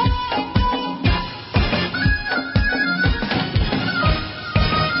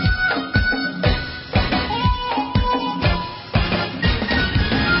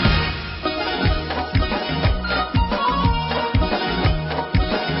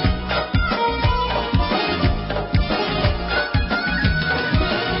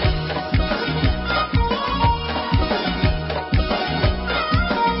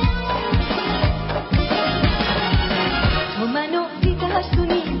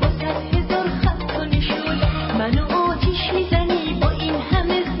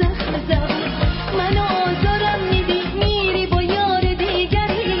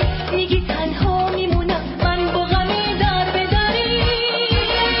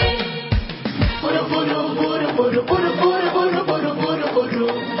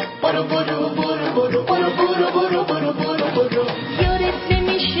 برو برو برو برو برو برو برو برو برو برو یارت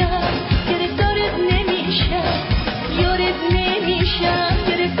نمیشم گرفتارت نمیشم یارت نمیشم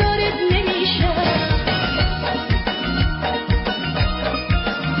گرفتارت نمیشم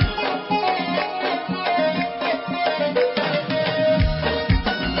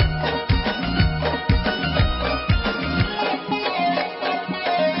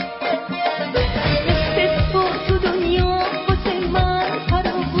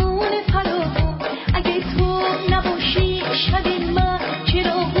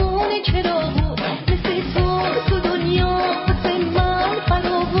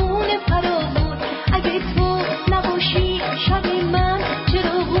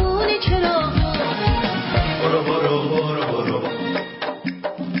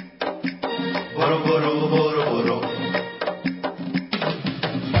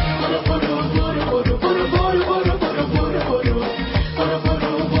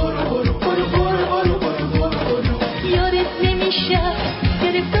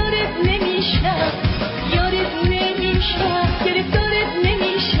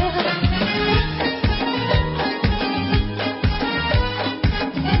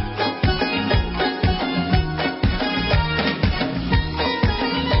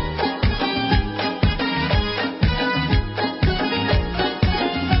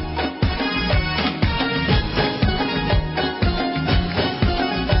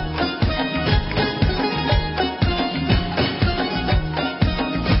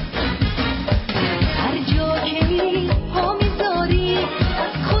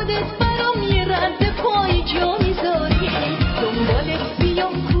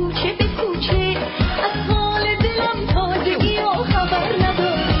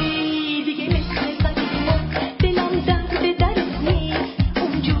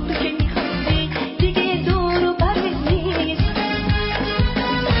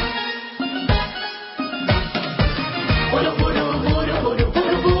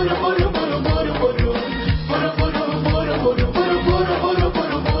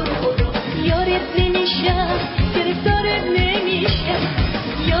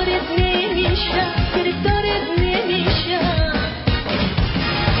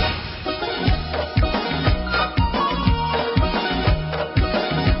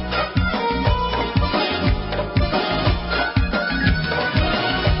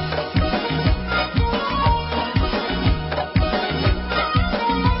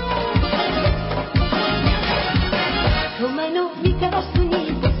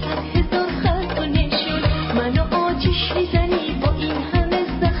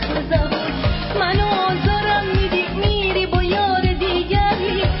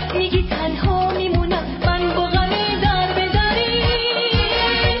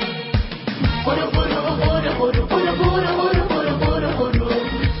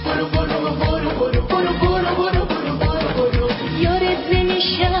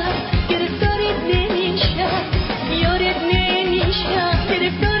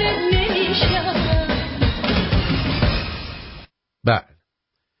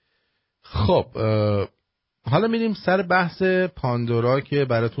حالا میریم سر بحث پاندورا که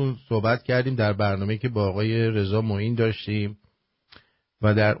براتون صحبت کردیم در برنامه که با آقای رضا معین داشتیم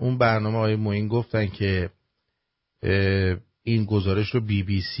و در اون برنامه آقای معین گفتن که این گزارش رو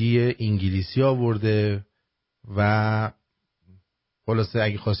BBC انگلیسی آورده و خلاصه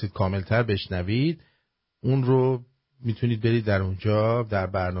اگه خواستید کاملتر بشنوید اون رو میتونید برید در اونجا در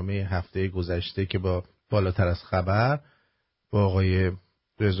برنامه هفته گذشته که با بالاتر از خبر با آقای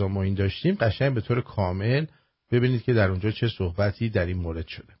رضا معین داشتیم قشنگ به طور کامل ببینید که در اونجا چه صحبتی در این مورد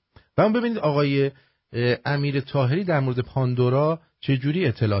شده و اون ببینید آقای امیر طاهری در مورد پاندورا چه جوری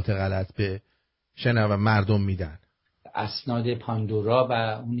اطلاعات غلط به شنوا مردم میدن. اسناد پاندورا و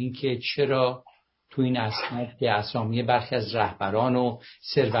اون اینکه چرا تو این اسناد که اسامی برخی از رهبران و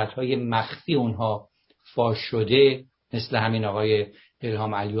ثروت‌های مخفی اونها فاش شده، مثل همین آقای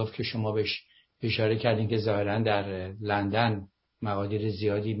الهام علیوف که شما بهش اشاره کردین که ظاهراً در لندن مقادیر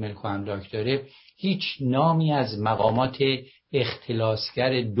زیادی ملک و املاک داره، هیچ نامی از مقامات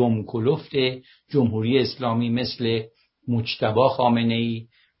اختلاسگر دمکلفت جمهوری اسلامی مثل مجتبی خامنه‌ای،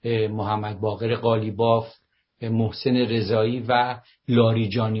 محمد باقر قالیباف، محسن رضایی و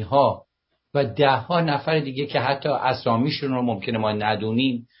لاریجانی ها و 10 نفر دیگه که حتی اسامیشون رو ممکنه ما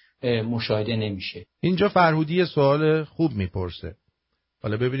ندونیم مشاهده نمیشه. اینجا فرهودی سوال خوب میپرسه.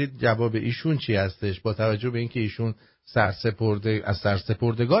 حالا ببینید جواب ایشون چی هستش با توجه به اینکه ایشون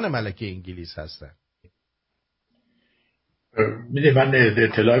سرسپردگان ملکه انگلیس هستن. میدونی من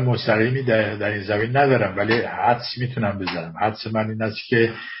اطلاع مستقیمی در این زمین ندارم ولی حدس میتونم بزنم. حدس من این است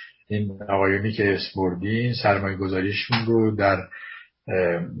که این آقایونی که اسم بردین سرمایه گذاریشون رو در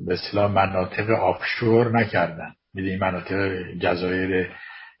به اصطلاح مناطق آفشور نکردن. میدونی مناطق جزایر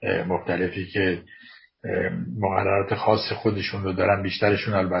مختلفی که مقررات خاص خودشون رو دارن،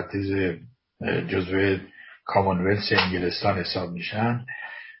 بیشترشون البته جزو کامنولث انگلستان حساب میشن،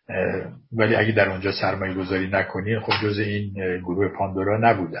 ولی اگه در اونجا سرمایه گذاری نکنی خب جز این گروه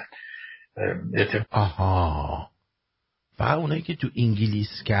پاندورا نبودن. آها، و اونایی که تو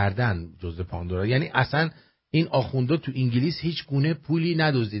انگلیس کردن جز پاندورا، یعنی اصلا این آخوندا تو انگلیس هیچ گونه پولی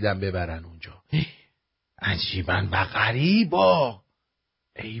ندزدیدن ببرن اونجا. عجیبا و غریبا.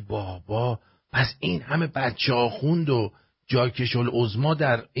 ای بابا، پس این همه بچه آخوند و جاکش العظما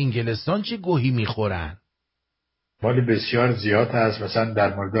در انگلستان چه گوهی میخورن؟ مال بسیار زیاد هست. مثلا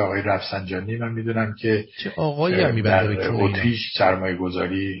در مورد آقای رفسنجانی من میدونم که چه آقایی هم در اتریش سرمایه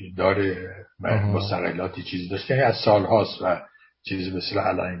گذاری داره، مستقلاتی چیزی داشته، یعنی از سال هاست و چیزی به اصطلاح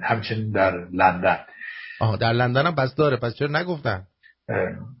الان. همچنین در لندن. در لندن هم بس داره، پس چرا نگفتن؟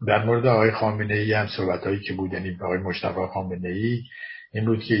 در مورد آقای خامنه‌ای هم صحبتایی که بود، یعنی آقای مصطفی خامنه‌ای، این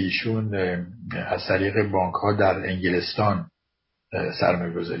بود که ایشون از طریق بانک ها در انگلستان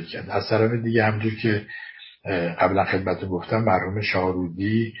سرمایه گذاری کرد. از طرف دیگه همونجور که قبلا خدمتتون گفتم، مرحوم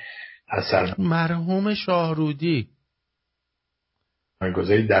شاهرودی از مرحوم شاهرودی سرمایه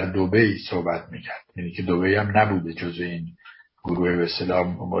گذاری در دبی صحبت میکرد، یعنی که دبی هم نبوده جزو این گروه به اصطلاح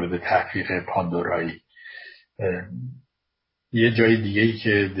مورد تحقیق پاندورایی. یه جای دیگه‌ای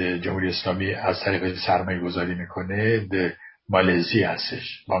که جمهوری اسلامی از طریق سرمایه گذاری میکنه مالزی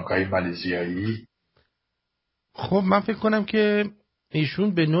هستش، بانک‌های مالزیایی. خب من فکر کنم که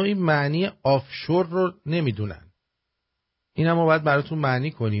ایشون به نوعی معنی آفشور رو نمیدونن. این هم ما باید براتون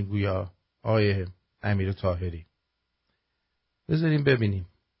معنی کنیم گویا آقای امیر طاهری. بذاریم ببینیم.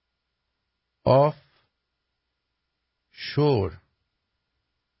 آف شور،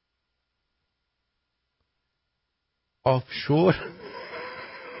 آفشور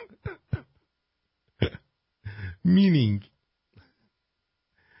meaning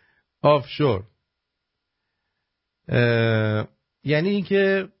آفشور یعنی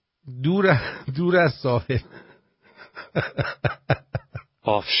اینکه دور از ساحل.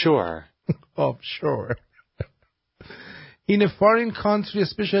 Offshore. Offshore. In a foreign country,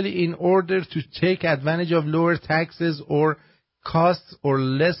 especially in order to take advantage of lower taxes or costs or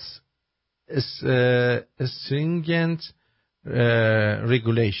less stringent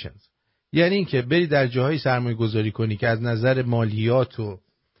regulations. یعنی اینکه بری در جاهای سرمایه گذاری کنی که از نظر مالیات و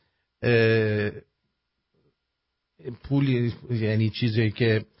پولی، یعنی چیزی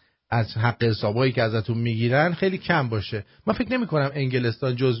که از حق حسابایی که ازتون میگیرن خیلی کم باشه. من فکر نمی کنم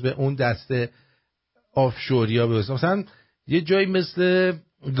انگلستان جزو اون دسته آفشوریا باشه. مثلا یه جایی مثل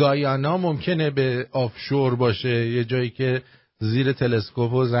گایانا ممکنه به آفشور باشه، یه جایی که زیر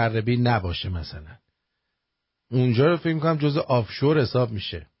تلسکوپ و ذره‌بین نباشه مثلا. اونجا رو فکر می‌کنم جزو آفشور حساب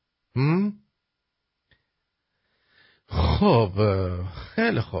میشه. خب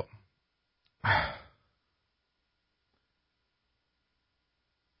خیلی خوب.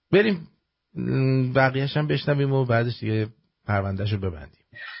 بریم بقیه‌اش هم بشنویم و بعدش دیگه پروندهشو ببندیم.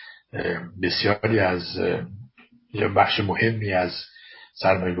 بسیاری از یا بخش مهمی از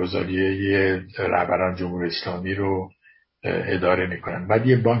سرمایه‌گذاری رهبران جمهوری اسلامی رو اداره میکنن. بعد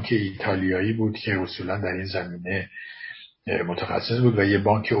یه بانک ایتالیایی بود که اصولا در این زمینه متخصص بود و یه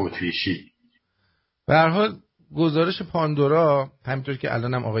بانک اتریشی. به هر حال گزارش پاندورا همینطور که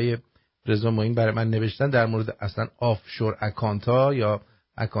الان هم آقای رضا معین برای من نوشتن در مورد اصلا آفشور اکانت‌ها یا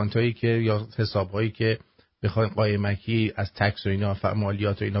اکانت‌هایی که یا حساب‌هایی که بخواین قایمکی از تکس و اینا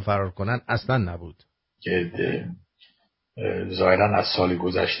مالیات و اینا فرار کنن اصلا نبود. که ظاهرا از سال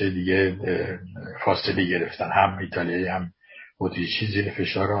گذشته دیگه فاصله گرفتن، هم ایتالیایی هم اتریشی زیر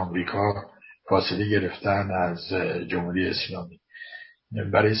فشار آمریکا فاصله گرفتن از جمهوری اسلامی.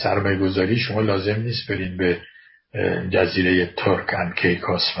 برای سرمایه گذاری شما لازم نیست برین به جزیره ترک اند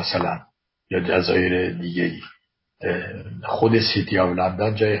کیکوس مثلا یا جزایر دیگه‌ای. خود سیتی آف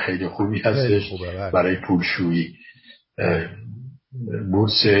لندن جای خیلی خوبی هستش برای پولشویی.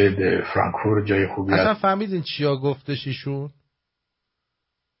 بورس فرانکفورت جای خوبی هست. اصلا فهمیدین چیا گفتش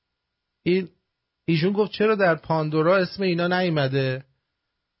ایشون گفت چرا در پاندورا اسم اینا نیومده.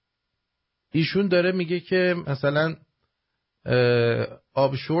 ایشون داره میگه که مثلا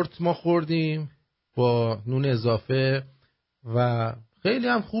آب شورت ما خوردیم با نون اضافه و خیلی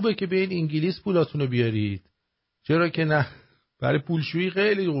هم خوبه که بیاین انگلیس پولاتونو بیارید، چرا که نه، برای پولشویی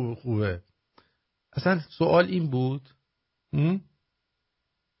خیلی خوبه. اصلا سوال این بود،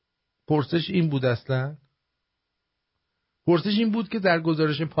 پرسش این بود، اصلا پرسش این بود که در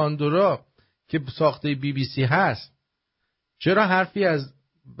گزارش پاندورا که ساخته BBC هست چرا حرفی از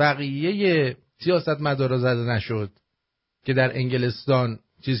بقیه سیاستمدارا زده نشد؟ که در انگلستان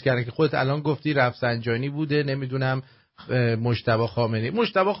چیز کردن که خودت الان گفتی رفسنجانی بوده، نمیدونم مجتبی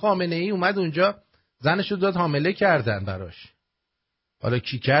خامنه ای اومد اونجا زنشو داد حامله کردن براش. حالا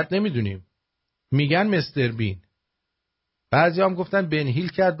کی کرد نمیدونیم، میگن مستر بین، بعضی هم گفتن بن هیل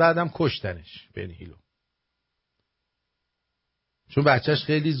کرد بعدم کشتنش بن هیلو، چون بچهش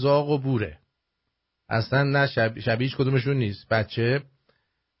خیلی زاغ و بوره اصلا، نه شبیه هیچ کدومشون نیست. بچه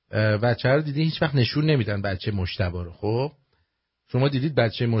رو دیدی هیچ وقت نشون نمیدن بچه مجتبی رو. خب شما دیدید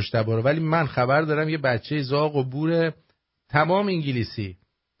بچه مجتبی رو، ولی من خبر دارم یه بچه زاغ و بوره تمام انگلیسی.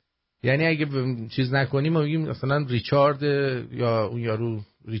 یعنی اگه چیز نکنیم ما میگیم مثلا ریچارد یا اون یارو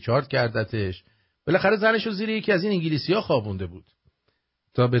ریچارد کردتش، بالاخره زنشو زیر یکی از این انگلیسی‌ها خوابونده بود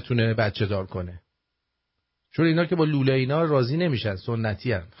تا بتونه بچه دار کنه. چون اینا که با لوله اینا راضی نمیشن،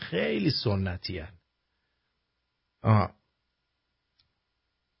 سنتی هن. خیلی سنتی هن.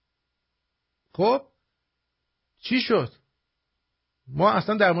 خب چی شد؟ ما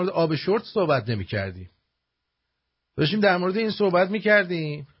اصلا در مورد آب شورت صحبت نمی کردیم، داشتیم در مورد این صحبت می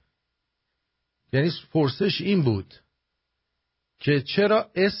کردیم. یعنی پرسش این بود که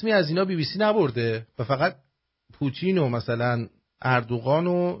چرا اسمی از اینا BBC نبرده و فقط پوتین و مثلا اردوغان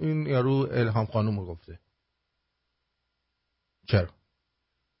و این یارو الهام خانوم رو گفته؟ چرا؟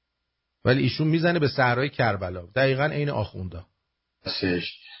 ولی ایشون میزنه به صحرای کربلا، دقیقاً عین آخوندا.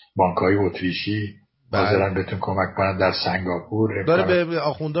 بانک‌های اتریشی حاضرن بهتون کمک کنن در سنگاپور. داره به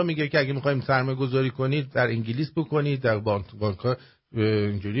آخوندا میگه که اگه میخوایم سرمایه گذاری کنید در انگلیس بکنید، در بانک‌ها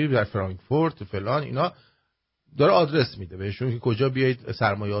اینجوری، در فرانکفورت فلان اینا، داره آدرس میده بهشون که کجا بیایید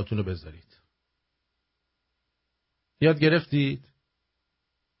سرمایه‌هاتون رو بذارید. یاد گرفتید؟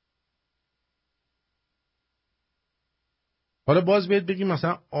 حالا باز بیاید بگیم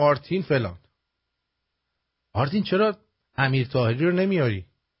مثلا آرتین فلان. آرتین چرا امیر طاهری رو نمیاری؟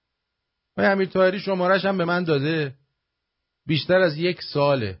 امیر طاهری شمارش هم به من داده، بیشتر از 1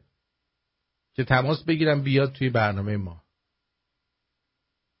 ساله که تماس بگیرم بیاد توی برنامه ما،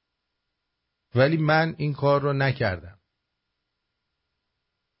 ولی من این کار رو نکردم.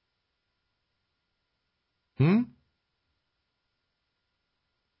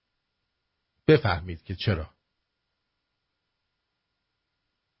 بفهمید که چرا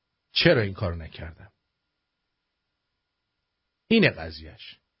این کار رو نکردم. اینه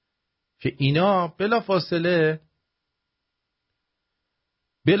قضیهش، که اینا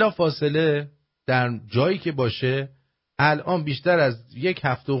بلافاصله در جایی که باشه، الان بیشتر از 1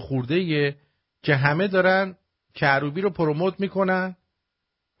 هفته و خورده‌ایه که همه دارن کروبی رو پروموت میکنن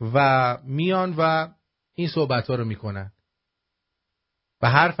و میان و این صحبت‌ها رو میکنن و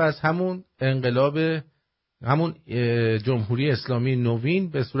حرف از همون انقلاب، همون جمهوری اسلامی نوین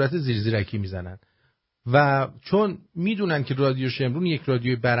به صورت زیرزیرکی میزنن. و چون میدونن که رادیو شمرون یک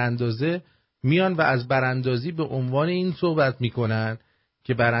رادیوی براندازه، میان و از براندازی به عنوان این صحبت میکنن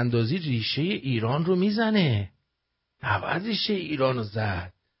که براندازی ریشه ایران رو میزنه. نباید ریشه ایران رو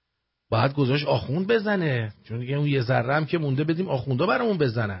زد، باید گذاشت آخوند بزنه، چون دیگه اون یه ذره هم که مونده بدیم آخوندا برامون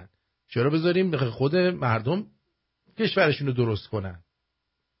بزنن. چرا بذاریم خود مردم کشورشون رو درست کنن؟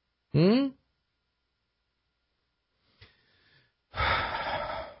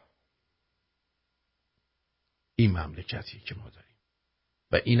 این مملکتی که ما داریم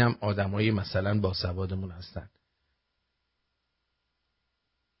و اینم آدمای مثلا با سوادمون هستن.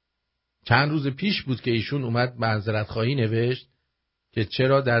 چند روز پیش بود که ایشون اومد معذرت خواهی نوشت که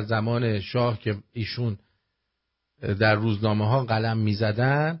چرا در زمان شاه که ایشون در روزنامه ها قلم می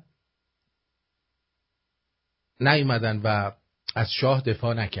زدن نیومدن و از شاه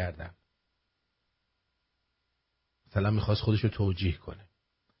دفاع نکردن. مثلا میخواست خودش رو توجیه کنه.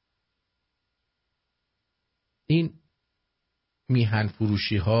 این میهن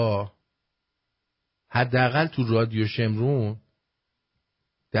فروشی ها حداقل تو رادیو شمرون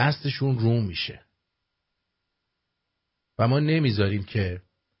دستشون رو میشه و ما نمیذاریم که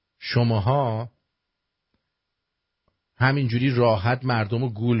شماها همینجوری راحت مردم رو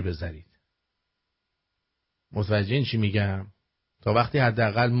گول بزنید. متوجه این چی میگم؟ تا وقتی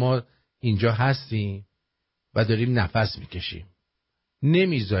حداقل ما اینجا هستیم و داریم نفس میکشیم،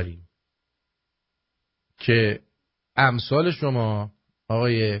 نمیذاریم که امثال شما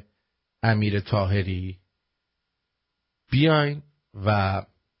آقای امیر طاهری بیاین و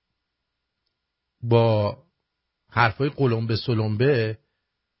با حرفای قلمبه سلمبه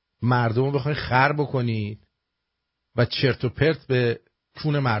مردم رو بخواین خر بکنید و چرت و پرت به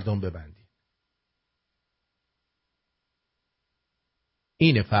کون مردم ببندید.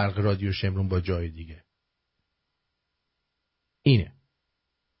 اینه فرق رادیو شمرون با جای دیگه. اینه،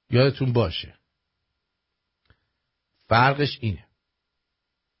 یادتون باشه فرقش اینه.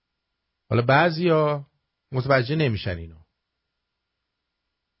 حالا بعضیا متوجه نمیشن اینو،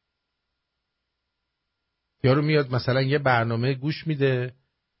 یارو میاد مثلا یه برنامه گوش میده،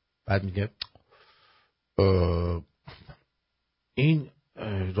 بعد میگه این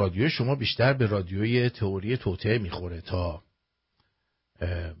رادیو شما بیشتر به رادیوی تئوری توطئه میخوره تا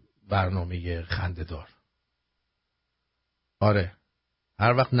برنامه خنده‌دار. آره،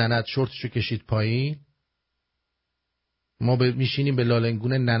 هر وقت ننت شورتشو کشید پایین ما میشینیم به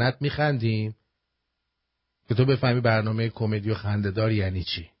لالنگون ننت میخندیم که تو بفهمی برنامه کمدی و خنده‌دار یعنی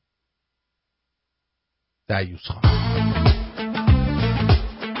چی. دیوس خان.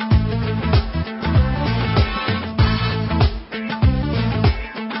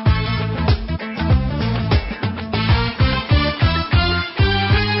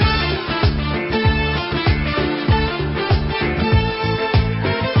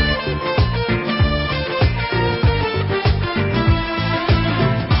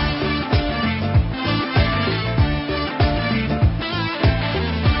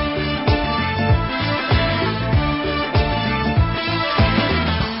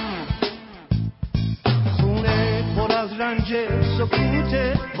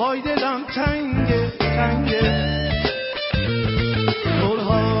 وای دلم تنگه تنگه،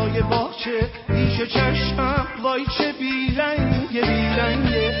 گلهای باغچه پیش چشمم وای چه بیرنگه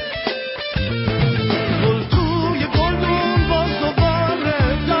بیرنگه، گل توی گلدون باز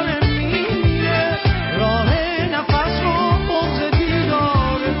دوباره داره میره، راه نفس رو بغض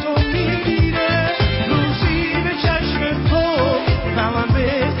دیدار تو میگیره، روزی به چشم تو من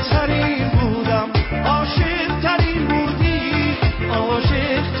بهترین بودم، عاشق ترین بودی،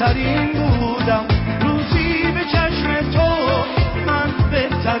 عاشق ترین بودم، روزی به چشم تو من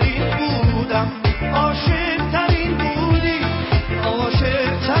بهترین بودم، عاشق ترین بودی،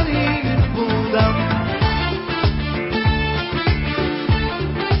 عاشق ترین بودم.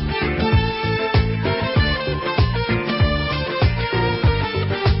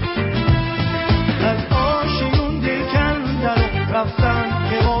 از آشیون دل کندن رفتن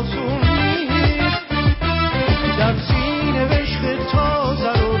که آسون نیست، در سینه عشق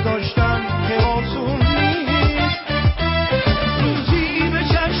تازه رو داشتن که آسون نیست، روزی به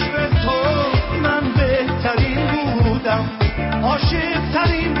چشم تو من بهترین بودم، عاشق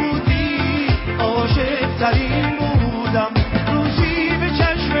ترین بودی، عاشق ترین بودم، روزی به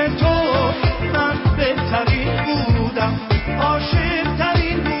چشم تو من بهترین بودم، عاشق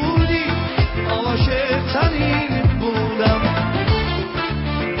ترین بودی، عاشق ترین بودم.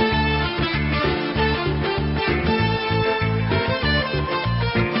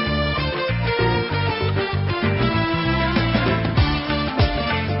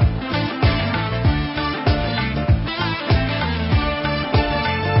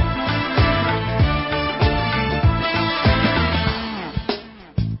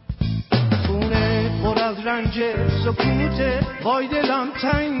 خونه پر از رنج سکوته، وای دلم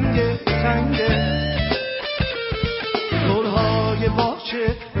تنگه تنگه، گلهای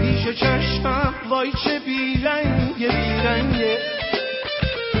باغچه پیش چشمم وای چه بیرنگه بیرنگه،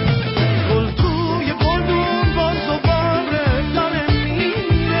 گل توی گلدون باز دوباره داره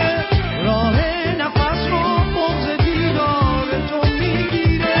میره، راه نفس رو بغض دیدار تو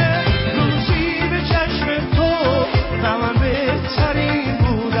میگیره، روزی به چشم تو من بهترین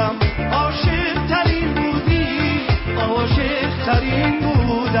بودم، عاشق ترین بودی، عاشق ترین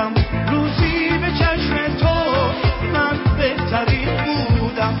بودم، روزی به چشم تو من بهترین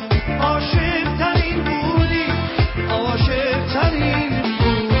بودم، عاشق ترین بودی، عاشق ترین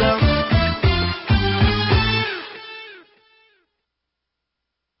بودم.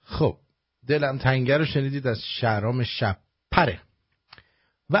 خب دلم تنگه رو شنیدید از شهرام شب پره.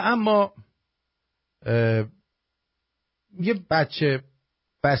 و اما یه بچه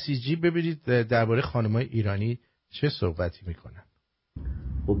بسیجی ببینید درباره خانم‌های ایرانی چه صحبتی میکنن.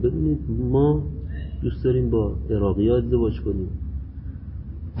 خب ببینید ما دوست داریم با عراقی‌ها ازدواج کنیم،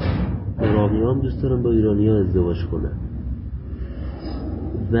 عراقی‌ها هم دوست دارن با ایرانی‌ها ازدواج کنن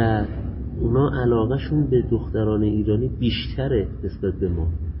و اونا علاقهشون به دختران ایرانی بیشتره نسبت به ما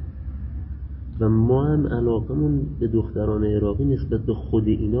و ما هم علاقمون به دختران عراقی نسبت به خود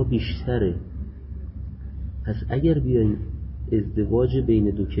اینا بیشتره. پس اگر بیایم ازدواج بین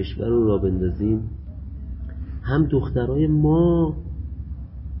دو کشور رو راه بندازیم، هم دخترای ما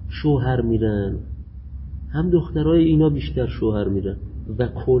شوهر میرن هم دخترای اینا بیشتر شوهر میرن و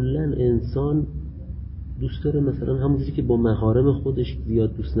کلن انسان دوست داره مثلا همونجوری که با محارم خودش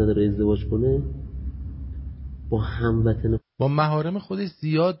زیاد دوست نداره ازدواج کنه، با محارم خودش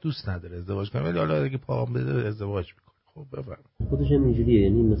زیاد دوست نداره ازدواج کنه، ولی حالا اگه پاهم بده ازدواج میکنه. خب بفرمایید. خودش هم اینجوریه،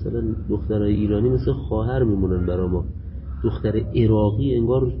 یعنی مثلا دخترای ایرانی مثل خواهر میمونن برا ما، دختر عراقی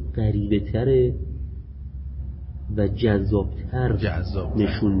انگار غریبه تره و جذابتر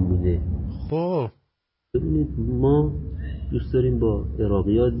نشون میده. خب ببینید ما دوست داریم با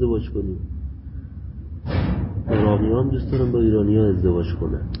عراقی‌ها ازدواج کنیم، عراقی‌ها هم دوست دارن با ایرانی‌ها ازدواج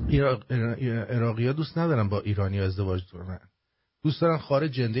کنن. عراقی‌ها دوست ندارن با ایرانی‌ها ازدواج کنن، دوست دارن خار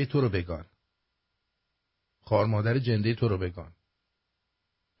جنده تو رو بگان، خار مادر جنده تو رو بگان.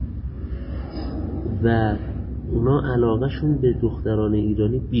 و اونا علاقهشون به دختران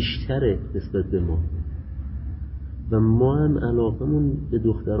ایرانی بیشتره نسبت به ما و ما هم علاقمون به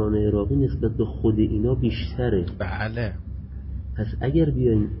دختران عراقی نسبت به خود اینا بیشتره. بله. پس اگر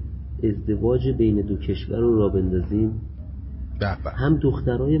بیایم ازدواج بین دو کشور رو را بندازیم، هم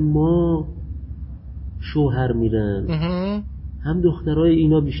دخترای ما شوهر میرن هم دخترای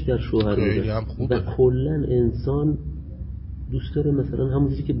اینا بیشتر شوهر میرن و کلن انسان دوست داره مثلا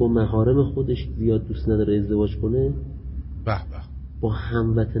همونجوری که با محارم خودش زیاد دوست نداره ازدواج کنه، با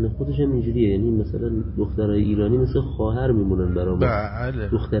هموطن خودش هم اینجوریه. یعنی مثلا دخترای ایرانی مثل خواهر میمونن برای ما،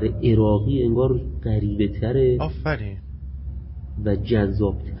 دختر عراقی انگار غریبه تره. آفرین. و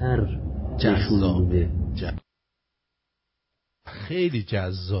جذابتر نشون میده. خیلی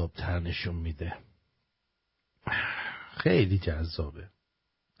جذابتر نشون میده، خیلی جذابه.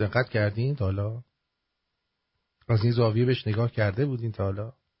 دقت کردین تا حالا؟ از این زاویه بهش نگاه کرده بودین تا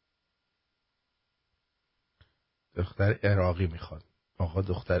حالا؟ دختر عراقی میخواد، آقا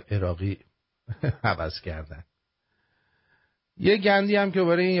دختر عراقی عوض کردن. یه گندی هم که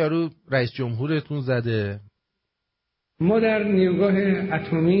برای این یارو رئیس جمهورتون زده. ما در نیروگاه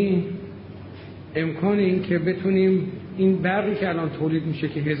اتمی امکان این که بتونیم این برقی که الان تولید میشه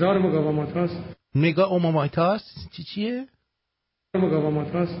که 1000 مگاوات هست، مگاوات هست چیه؟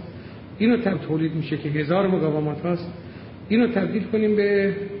 مگاوات هست، اینو تولید میشه که 1000 مگاوات هست، اینو تبدیل کنیم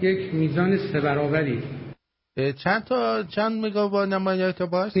به یک میزان 3 برابری. چند مگاوات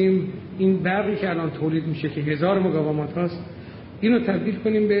هست؟ این برقی که الان تولید میشه که 1000 مگاوات هست، اینو تبدیل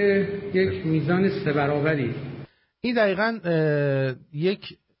کنیم به یک میزان 3 برابری. این دقیقاً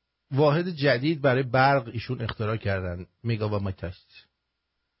یک واحد جدید برای برق ایشون اختراع کردن، مگاوات هست.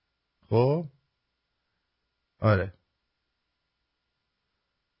 خب آره.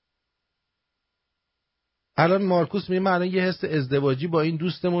 الان مارکوس میگه من الان یه حس ازدواجی با این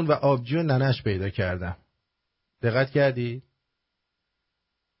دوستمون و آبجی و ننش پیدا کردم. دقت کردی؟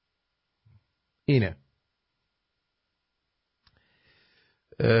 اینه.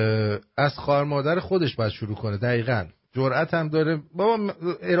 از خواهر مادر خودش باید شروع کنه. دقیقاً. جرأت هم داره. بابا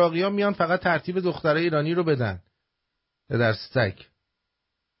عراقی‌ها میان فقط ترتیب دخترای ایرانی رو بدن. پدر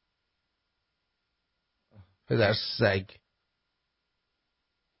سگ.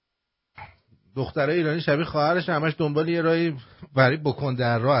 دخترای ایرانی شبیه خواهرش همش دنبال یه راهی برای بکن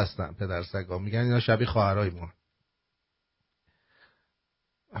در راه هستن. پدر سگا میگن اینا شبیه خواهرای ما.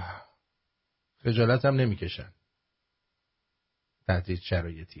 خجالت هم نمیکشن تحت هیچ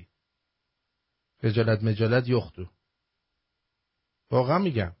شرایطی. خجالت یختو. واقعا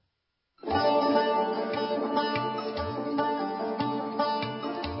میگم.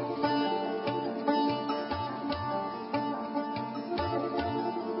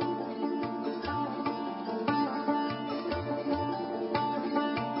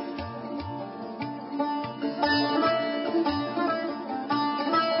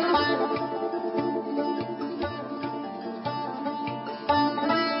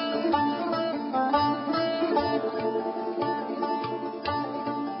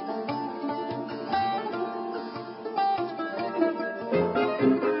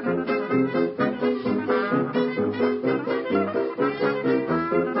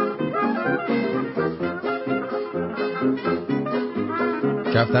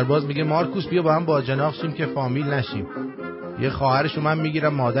 کفترباز میگه مارکوس بیا با هم باجناق شیم که فامیل نشیم. یه خواهرشو من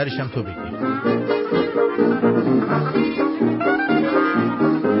میگیرم مادرشم تو بگیر.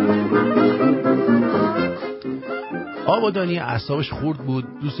 آبادانی اعصابش خورد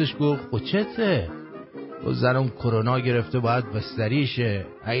بود. دوستش گفت خب چته؟ و زنم کرونا گرفته باید بستریشه،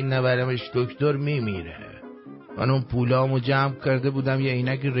 این نبرمش دکتر میمیره. من اون پولامو جمع کرده بودم یه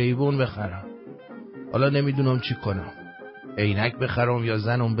عینک ریبون بخرم، حالا نمیدونم چی کنم، عینک بخرم یا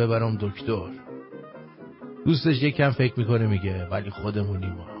زنم ببرم دکتر. دوستش یکم فکر میکنه میگه ولی خودمونی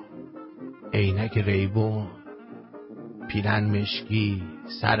ما، عینک ریبون، پیرن مشکی،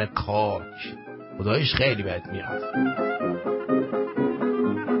 سر خاک، خدایش خیلی بد میاد.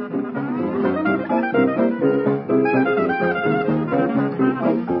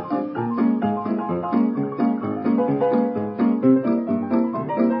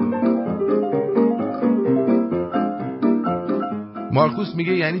 مارکوس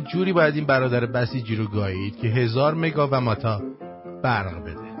میگه یعنی جوری باید این برادر بسیجی رو گایید که 1000 مگاوات برق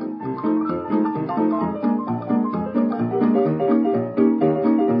بده.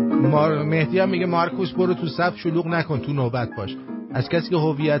 مهدی هم میگه مارکوس برو تو صف شلوغ نکن، تو نوبت باش. از کسی که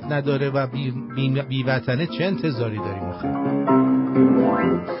هویت نداره و بی وطنه چه انتظاری داریم آخه؟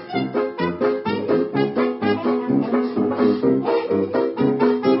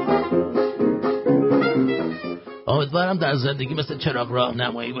 امیدوارم در زندگی مثل چراغ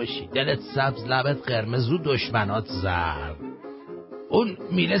راهنمایی باشی، دلت سبز، لبت قرمز، رو دشمنات زرد، اون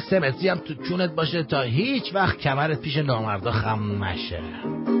میله سمتری هم تو چونت باشه تا هیچ وقت کمرت پیش نامردا خم نشه.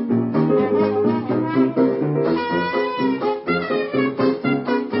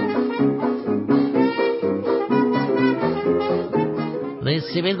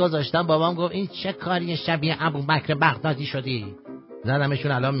 سیبیل گذاشتم، بابام گفت این چه کاری شبیه ابوبکر بغدادی شدی؟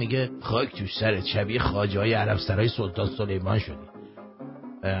 زدمشون، الان میگه خاک تو سرت شبیه خواجه‌های عرب سرای سلطان سلیمان شدی.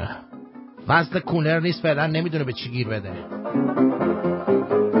 فصل کولر نیست فعلا، نمیدونه به چی گیر بده.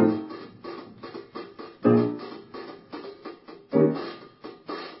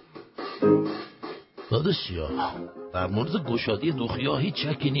 داداشیا در مورد گشادی دوخیا هیچ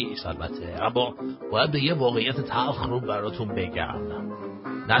شکی نیست البته، اما باید به یه واقعیت تلخ رو براتون بگم.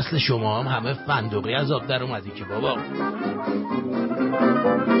 نسل شما هم همه فندقی از آب در اومدی که بابا.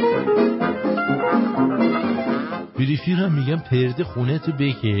 رفیقم میگم پرده خونه تو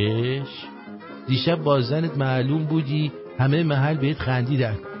بکش، دیشب با زنت معلوم بودی همه محل بهت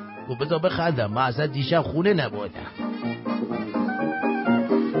خندیدن. خب بذار بخندم، من اصلا دیشب خونه نبودم.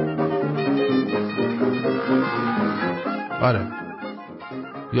 آره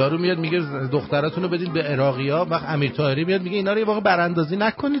یارو میاد میگه دختراتونو بدین به عراقی‌ها، وقت امیر طاهری میاد میگه اینا رو یه واقع براندازی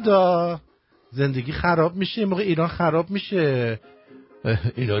نکنید، زندگی خراب میشه، موقع ایران خراب میشه،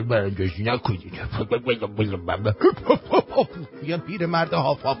 اینا رو براندازی نکنید. میگن پیر مرد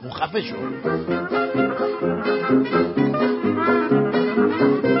هافافو خفه شو.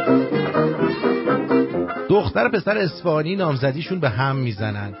 دختر پسر اصفهانی نامزدیشون به هم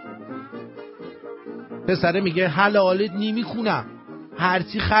میزنن. پسره میگه حلالت نمیخونم،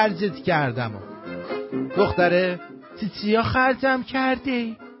 هرچی خرجت کردم. دختره چیا خرجم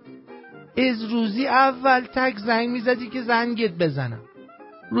کرده؟ از روزی اول تک زنگ میزدی که زنگت بزنم،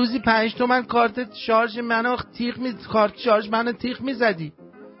 روزی 5 تومن کارت شارژ منو کارت شارژ منو تیغ میزدی،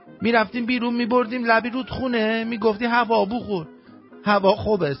 میرفتیم بیرون میبردیم لبی رود خونه، میگفتی هوا بخور، هوا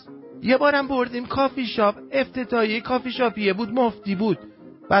خوب است. یه بارم بردیم کافی شاپ، افتتاحیه کافی شاپیه بود، مفتی بود،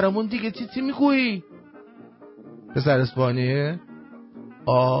 برامون دیگه چی میگویی؟ پسر اصفهانیه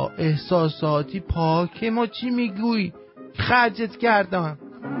احساساتی پاکه، ما چی میگویی؟ خرجت کردم.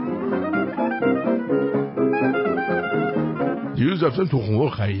 دیروز رفتم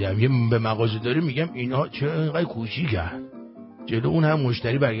تخم‌مرغ خریدم، یه به مغازه داری میگم اینا چرا اینقدر کوچیکن؟ جلو اون هم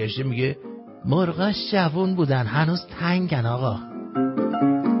مشتری برگشته میگه مرغا جوون بودن هنوز تنگن آقا.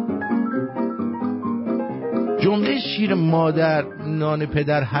 جمله شیر مادر نان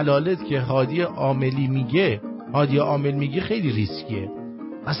پدر حلالت که هادی عامل میگه خیلی ریسکیه.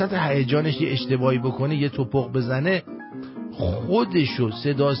 وسط هیجانش یه اشتباهی بکنه، یه توپق بزنه، خودشو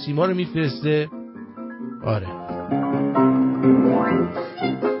صدا سیما رو میفرسته. آره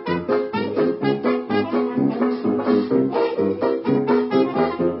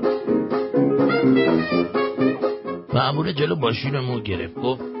مأمور جلو ماشینمو گرفت،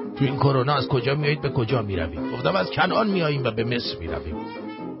 گفت تو این کرونا از کجا میایید به کجا میروید؟ گفتم از کنعان میاییم و به مصر میرویم.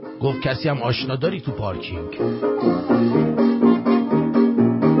 گفت کسی هم آشنا داری تو پارکینگ؟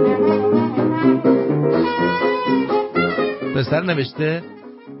 پسر نوشته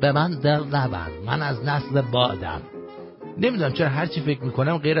به من دل نبند، من از نسل بادم. نمیدونم چرا هرچی فکر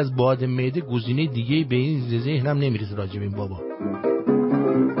میکنم غیر از باد معده گزینه دیگه به این ذهنم نمیرسه راجع به این بابا.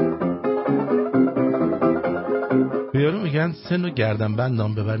 یارو میگن سن و گردن بند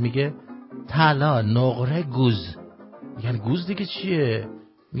نام ببر، میگه طلا نقره گوز. میگن گوز دیگه چیه؟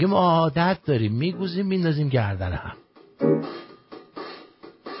 میگه ما عادت داریم میگوزیم میندازیم گردن هم.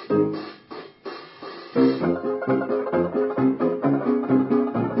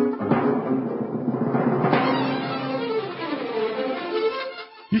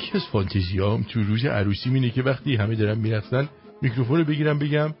 یکی از فانتزیام تو روز عروسیم اینه که وقتی همه دارن میرفتن میکروفون رو بگیرم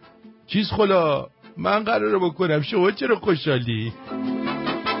بگم چیز خلا من قراره بکنم، شما چرا خوشحالی؟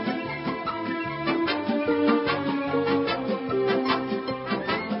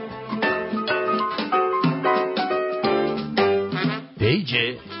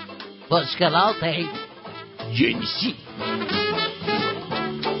 پیجه مشکلات جنسی.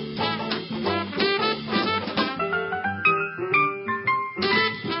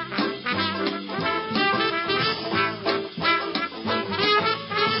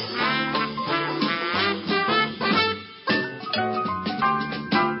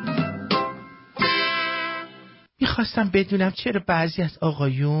 میخواستم بدونم چرا بعضی از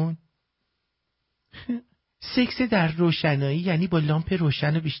آقایون سکس در روشنایی یعنی با لامپ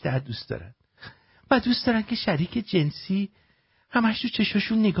روشن بیشتر دوست دارن و دوست دارن که شریک جنسی همش تو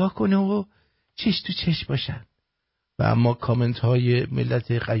چشاشون نگاه کنه و چش تو چش باشن. و اما کامنت های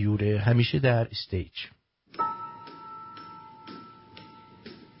ملت غیوره همیشه در استیج.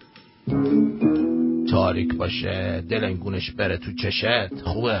 تاریک باشه دلنگونش بره تو چشت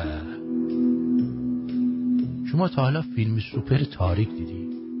خوبه. شما تا حالا فیلم سوپر تاریک دیدی؟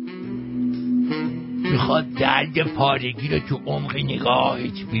 میخواد درد پارگی رو تو عمق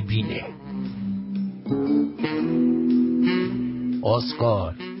نگاهت ببینه.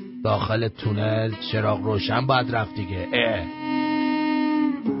 اسکار داخل تونل چراغ روشن باید رفت دیگه.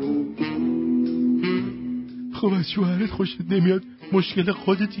 خب از شوهرت خوشت نمیاد مشکل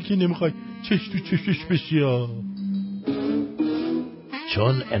خودتی که نمیخوای چش تو چشش بشی ها.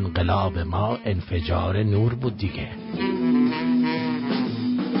 چون انقلاب ما انفجار نور بود دیگه.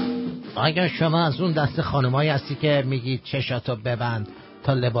 اگر شما از اون دست خانمایی هستی که میگی چشاتو ببند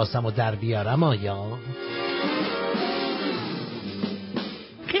تا لباسمو در بیارم آیا؟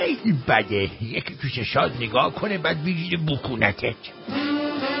 خیلی بده یکی تو چشات نگاه کنه بعد بگیره بکونتت.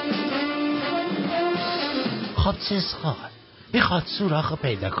 خب چسخال میخواد سوراخو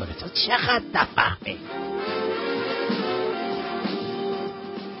پیدا کنه تو چقدر نفهمی.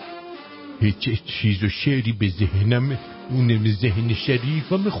 هیچ چیز و شعری به ذهنم اونم ذهن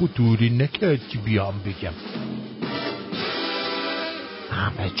شریفم خطوری نکرد که بیام بگم.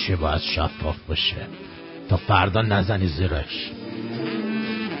 همه چه باید شفاف باشه تا فردا نزنی زیرش.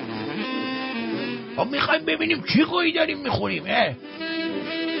 خب میخوایم ببینیم چی گویی داریم میخوریم.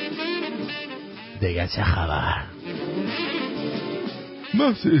 دیگه چه خبر؟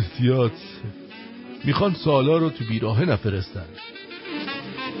 محض احتیاط میخوان سالا رو تو بیراه نفرستن.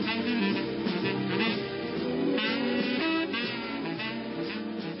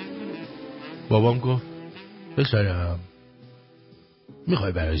 بابام گفت بسرم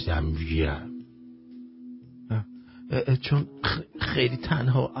میخوای براش دم بگیرم چون خیلی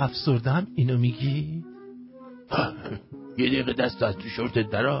تنها و افسردم اینو میگی؟ یه دقیقه دست از تو شورتت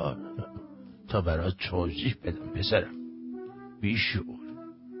درار تا برات توضیح بدم پسرم. بیشعور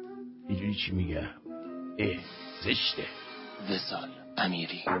میدونی چی میگه؟ زشته. وصال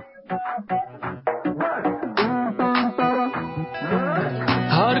امیری.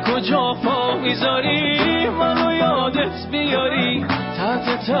 هر کجا پا میذاری منو یادت بیاری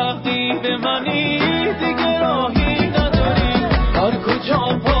تحت تعقیب منی دیگه راهی نداری. هر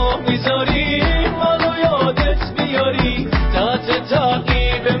کجا پا میذاری منو یادت بیاری تحت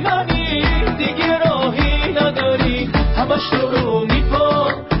تعقیب منی دیگه راهی نداری. همش تو رو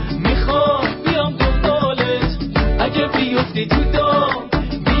میخوام بیام دنبالت اگه بیفتی تو دام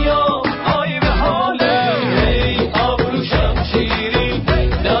بیام آی به حالت. آبرو شمشیری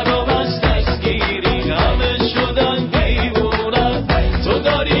درو بس دستگیری همه شدن دیوونن تو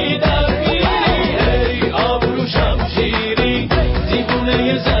داری در میری. آبرو شمشیری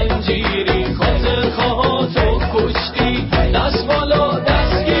دیوونه زنجیری خاطر خواهاتو کشتی دست بالا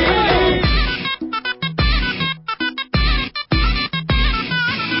دستگیری.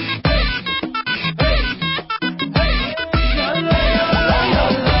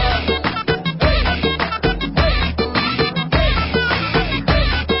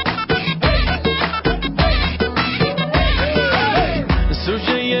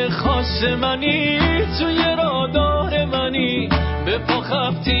 سوژه خاص منی توی رادار منی به پا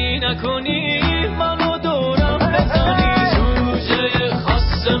خبتی نکنی منو دورم بزنی. سوژه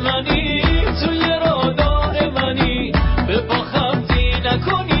خاص منی توی رادار منی به پا خبتی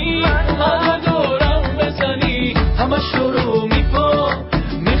نکنی منو دورم بزنی. همش تو رو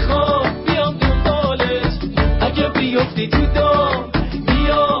میخوام بیام دنبالت اگه بیفتی تو دام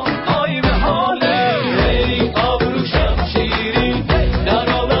بیام آی به حالت. آبرو شمشیری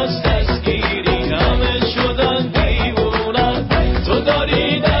درو بس دستگیری همه شدن دیوونن تو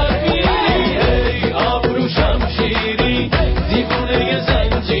داری در میری.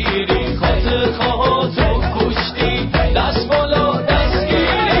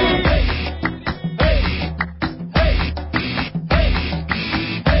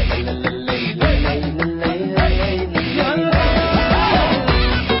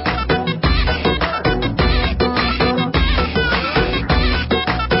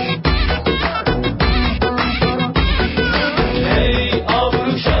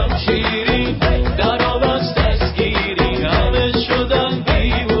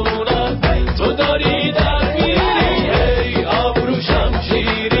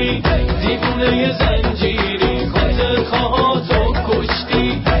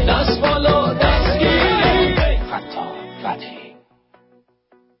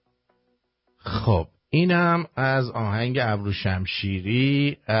 خب اینم از آهنگ ابرو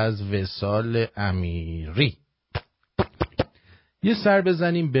شمشیری از وصال امیری. یه سر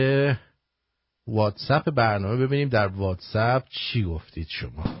بزنیم به واتساپ برنامه ببینیم در واتساپ چی گفتید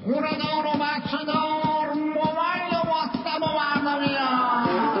شما. موردار و بچه دار موبایل واتساپ و برداریم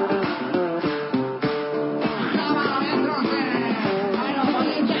خبرهای تازه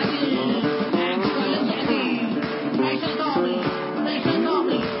پیام‌های جدید عکس‌های جدید میشه داری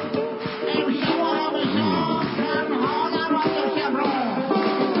امشب و همیشه تنها در رادیو شمرون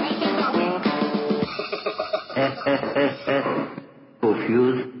میشه داری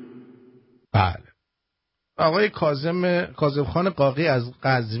بله آقای کاظم خان قاقی از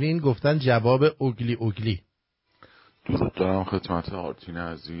قزوین گفتن جواب اوگلی اوگلی. درود دارم خدمت آرتین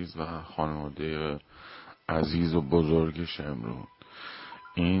عزیز و خانواده عزیز و بزرگ شمرون.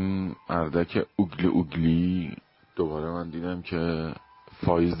 این اردک اوگلی اوگلی دوباره من دیدم که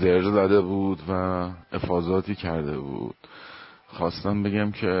فایزر زده بود و افاضاتی کرده بود. خواستم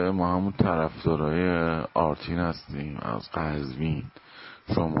بگم که ما همون طرفدارای آرتین هستیم از قزوین.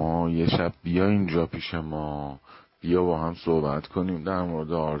 شما یه شب بیا اینجا پیش ما، بیا با هم صحبت کنیم در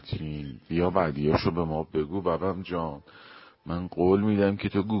مورد آرتین، بیا بعدیاشو به ما بگو بابام جان. من قول میدم که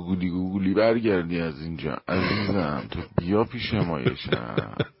تو گوگولی برگردی از اینجا عزیزم. تو بیا پیش ما یه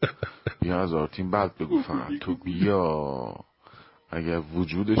شب، بیا از آرتین بعد بگو، فقط تو بیا. اگر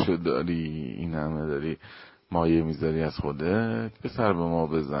وجودشو داری این همه داری مایه میذاری از خودت، به سر به ما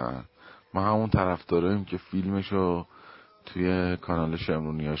بزن. ما همون طرفداریم که فیلمشو توی کانال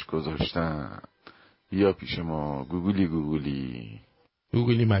شمرونیاش گذاشتن. بیا پیش ما گوگولی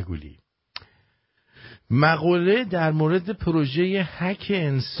مگولی. مقاله در مورد پروژه هک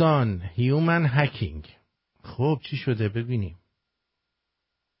انسان هیومن هکینگ. خب چی شده ببینیم.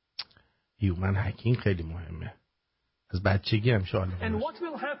 هیومن هکینگ خیلی مهمه، از بچگی هم شاید. And what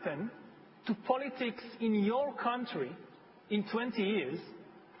will happen to politics in your country in 20 years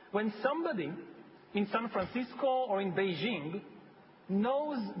when somebody in San Francisco or in Beijing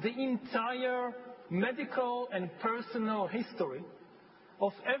knows the entire medical and personal history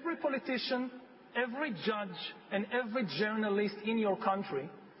of every politician, every judge, and every journalist in your country,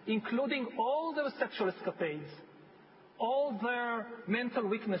 including all their sexual escapades, all their mental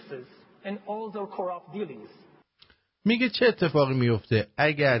weaknesses, and all their corrupt dealings. میگه چه اتفاقی میفته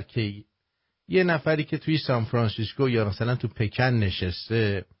اگر که یه نفری که توی سان فرانسیسکو یا مثلا تو پکن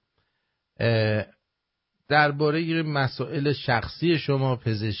نشسته درباره مسائل شخصی شما،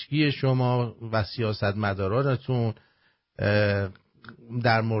 پزشکی شما و سیاستمدارانتون،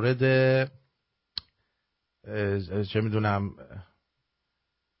 در مورد چه میدونم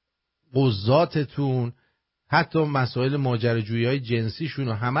قضاتتون، حتی مسائل ماجراجویی‌های جنسیشون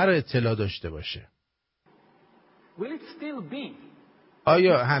و همه رو اطلاع داشته باشه.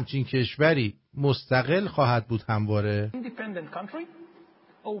 آیا همچین کشوری مستقل خواهد بود همواره؟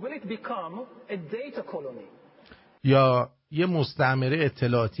 یا یه مستعمره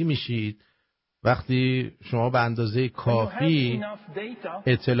اطلاعاتی میشید وقتی شما به اندازه کافی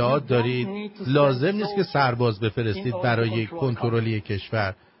اطلاعات دارید لازم نیست که سرباز بفرستید برای کنترل یک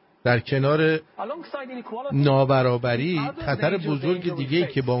کشور. در کنار نابرابری خطر بزرگ دیگه‌ای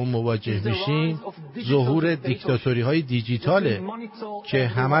که با اون مواجه میشین ظهور دیکتاتوری های دیجیتاله که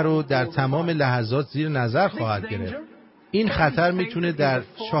همه رو در تمام لحظات زیر نظر خواهد گرفت. این خطر میتونه در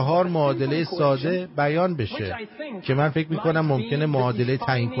 4 معادله ساده بیان بشه که من فکر میکنم ممکنه معادله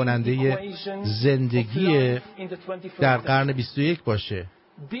تعیین کننده زندگی در قرن 21 باشه.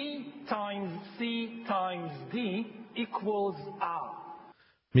 B times C times D equals R.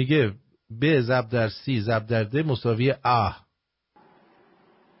 میگه B ضرب در C ضرب در D مساوی A.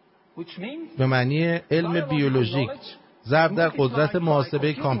 به معنی علم بیولوژیک ضرب در قدرت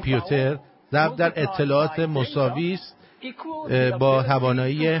محاسبه کامپیوتر ضرب در اطلاعات مساوی است با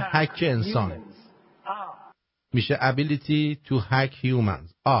توانایی هک انسان. میشه ability to hack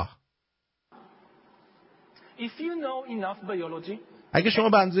humans. اگه شما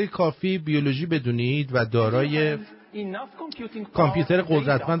به اندازه کافی بیولوژی بدونید و دارای کامپیوتر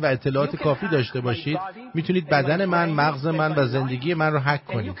قدرتمند و اطلاعات کافی داشته باشید، میتونید بدن من، مغز من و زندگی من رو هک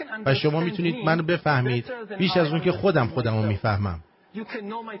کنید و شما میتونید منو بفهمید بیش از اون که خودم رو میفهمم.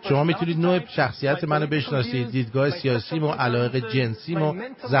 شما میتونید نوع شخصیت منو بشناسید، دیدگاه سیاسیمو، علایق جنسیمو،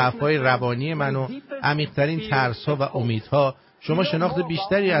 ضعف‌های روانی منو، عمیق‌ترین ترس‌ها و امیدها. شما شناخت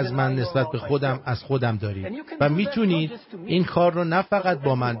بیشتری از من نسبت به از خودم دارید و میتونید این کار رو نه فقط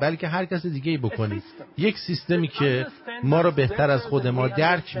با من بلکه هر کس دیگه‌ای بکنید. یک سیستمی که ما رو بهتر از خود ما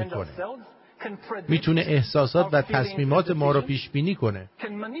درک میکنه. میتونه احساسات و تصمیمات ما رو پیش بینی کنه،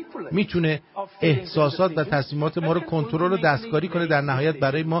 میتونه احساسات و تصمیمات ما رو کنترل و دستکاری کنه، در نهایت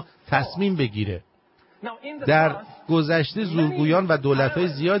برای ما تصمیم بگیره. در گذشته زورگویان و دولت‌های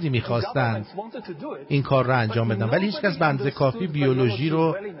زیادی می‌خواستند این کار رو انجام بدن، ولی هیچکس به اندازه کافی بیولوژی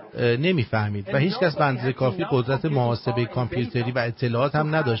رو نمی‌فهمید و هیچکس به اندازه کافی قدرت محاسبه کامپیوتری و اطلاعات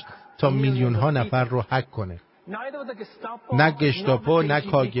هم نداشت تا میلیون‌ها نفر رو هک کنه. نه گشتاپو نه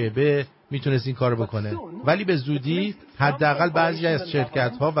کاگبه میتونست این کارو بکنه، ولی به زودی حداقل بعضی از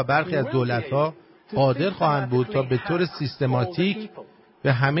شرکت‌ها و برخی از دولت‌ها قادر خواهند بود تا به طور سیستماتیک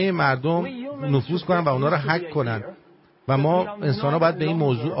به همه مردم نفوذ کنن و اونا رو هک کنن و ما انسان‌ها باید به این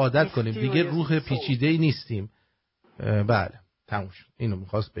موضوع عادت کنیم. دیگه روح پیچیده‌ای نیستیم. بله تموم شد. اینو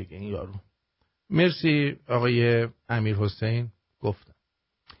می‌خواست بگه این یارو. مرسی آقای امیر حسین. گفتم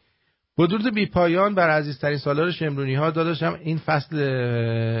با درود بی پایان بر عزیزترین سالار شمرونی‌ها. داداشم این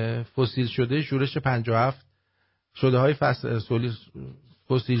فصل فسیل شده شورش 57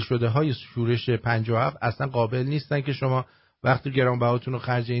 فسیل شده های شورش 57 اصلا قابل نیستن که شما وقتی گرانبهاتون رو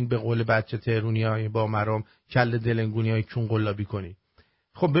خرج این به قول بچه تهرونی‌های با مرام کله دلنگونی‌های کون قلابی کنید.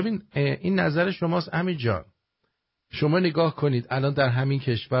 خب ببین این نظر شماست امیر جان. شما نگاه کنید الان در همین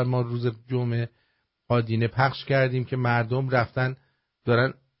کشور ما روز جمعه آدینه پخش کردیم که مردم رفتن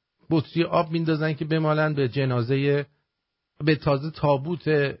دارن بطری آب میندازن که بمالن به جنازه، به تازه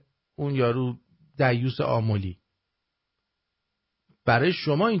تابوت اون یارو دیوس آملی. برای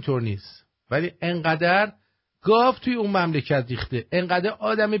شما اینطور نیست، ولی انقدر گاو توی اون مملکت ریخته، انقدر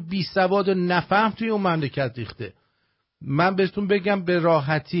آدم بی سواد و نفهم توی اون مملکت ریخته. من بهتون بگم به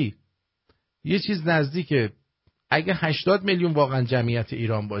راحتی یه چیز نزدیک اگه 80 میلیون واقعا جمعیت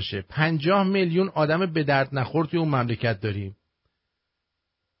ایران باشه 50 میلیون آدم به درد نخور توی اون مملکت داریم.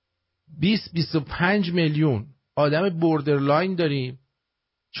 20-25 میلیون آدم بوردرلاین داریم.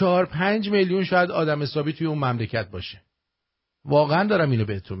 4-5 میلیون شاید آدم حسابی توی اون مملکت باشه. واقعا دارم اینو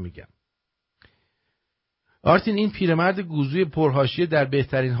بهتون میگم. آرتین این پیرمرد گوزوی پرحاشیه در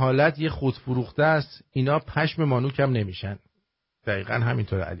بهترین حالت یه خودفروخته است. اینا پشم مانوک هم نمیشن. دقیقا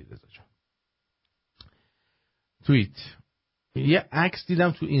همینطور علیرضا جان. توییت یه عکس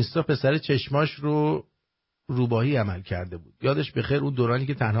دیدم تو اینستا پسر چشماش رو روباهی عمل کرده بود. یادش بخیر اون دورانی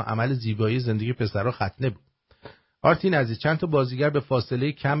که تنها عمل زیبایی زندگی پسرها ختنه بود. آرتین عزیز چند تا بازیگر به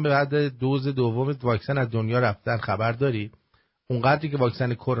فاصله کم بعد دوز دوم واکسن از دنیا رفتن خبر داری؟ اونقدری که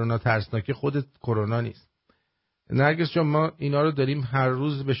واکسن کرونا ترسناکه خودت کرونا نیست. نرگس جان ما اینا رو داریم هر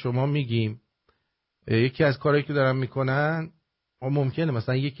روز به شما میگیم. یکی از کارهایی که دارن میکنن ممکنه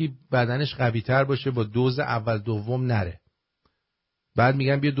مثلا یکی بدنش قوی تر باشه با دوز اول دوم نره، بعد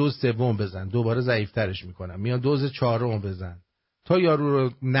میگن بیا دوز سوم بزن، دوباره ضعیفترش میکنن، میان دوز چهارم بزن تا یارو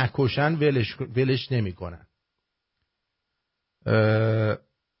رو نکشن ولش نمیکنن.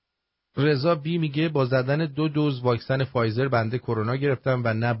 رضا بی میگه با زدن 2 دوز واکسن فایزر بنده کرونا گرفتم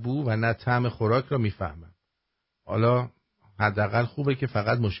و نه بو و نه طعم خوراک رو میفهمم. حالا حداقل خوبه که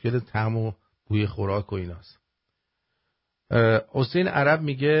فقط مشکل طعم و بوی خوراک و ایناست. حسین عرب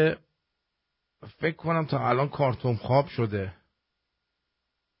میگه فکر کنم تا الان کارتون خواب شده.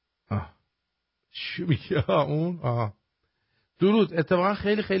 چی میگه اون؟ درود. اتفاقا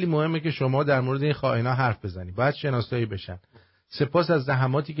خیلی خیلی مهمه که شما در مورد این خائنا حرف بزنی، باید شناسایی بشن. سپاس از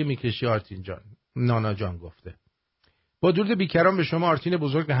زحماتی که میکشی آرتین جان. نانا جان گفته با درود بیکران به شما آرتین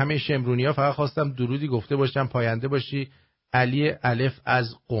بزرگ و همه شمرونی‌ها. فقط خواستم درودی گفته باشم پاینده باشی. علی الف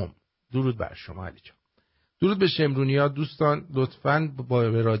از قم. درود بر شما علی جان. درود به شمرونی‌ها. دوستان لطفاً با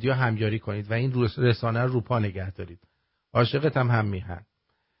رادیو همیاری کنید و این رسانه رو پا نگه دارید. عاشقت هم میهن.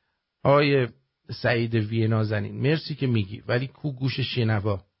 آقای سعید وی نازنین مرسی که میگی ولی کو گوش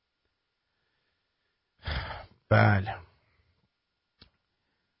شنوا. بله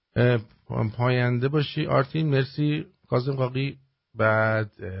پاینده باشی آرتین. مرسی کاظم قاقی.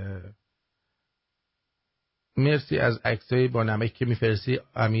 بعد مرسی از عکسای با نمک که میفرستی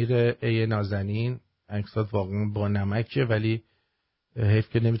امیر ای نازنین. عکسات واقعا با نمکه ولی حیف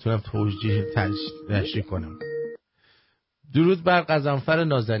که نمیتونم توجیه تشریح کنم. درود بر قزنفر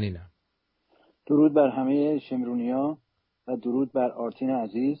نازنینم. درود بر همه شمرونی‌ها و درود بر آرتین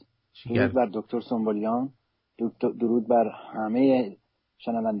عزیز. درود بر دکتر سنبولیان. درود بر همه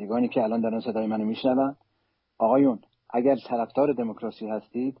شنوندگانی که الان دارن صدای منو میشنون. آقایون اگر طرفدار دموکراسی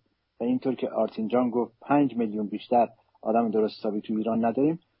هستید و اینطور که آرتین جان گفت 5 میلیون بیشتر آدم درست حسابی تو ایران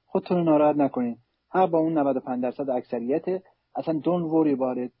نداریم، خودتون رو ناراحت نکنین. هر با اون 95% اکثریت اصلا دون وری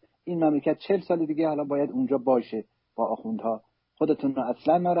بارد. این مملکت 40 سال دیگه حالا باید اونجا باشه با آخوندها. خودتون رو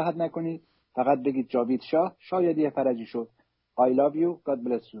اصلا ناراحت نکنید. فقط بگید جاوید شاه شاید یه فرجی شد. I love you. God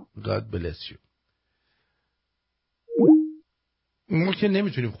bless you. God bless you. ما که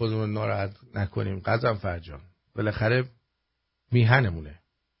نمیتونیم خودمون ناراحت نکنیم قزنفر جان، بالاخره میهنمونه.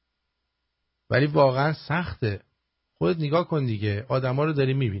 ولی واقعا سخته. خودت نگاه کن دیگه، آدما رو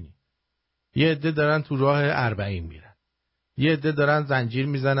داری میبینی، یه عده دارن تو راه 40 میرن، یه عده دارن زنجیر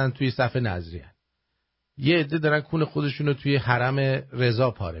میزنن توی صف نظریه، یه عده دارن کون خودشون رو توی حرم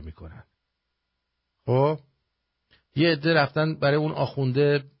رضا پاره میکنن. خب یه عده رفتن برای اون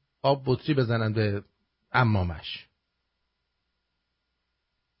آخونده آب بطری بزنن به عمامش.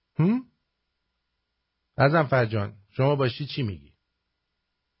 غضنفر جان شما باشی چی میگی؟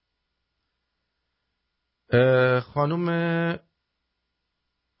 خانوم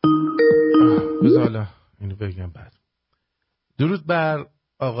بذار اینو بگم بعد. درود بر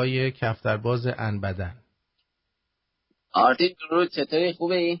آقای کفترباز انبدن. آرتین درود، چطوری؟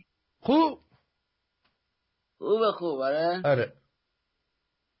 خوبه ای؟ خوب آره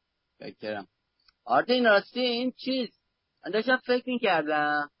فکرم. آرتین راستی این چیز من داشتم فکر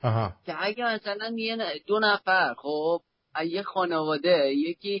میکردم که اگه مثلا دو نفر خب یه خانواده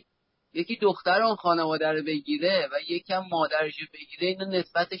یکی دختر اون خانواده رو بگیره و یکم مادرش رو بگیره، اینا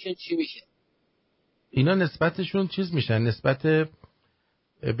نسبتشون چی میشه؟ اینا نسبتشون چیز میشن، نسبت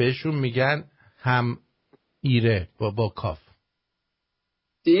بهشون میگن هم ایره با کاف.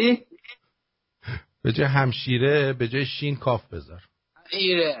 چی؟ به جای همشیره به جای شین کاف بذار.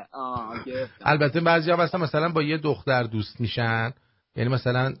 ایره. البته بعضی ها مثلا با یه دختر دوست میشن، یعنی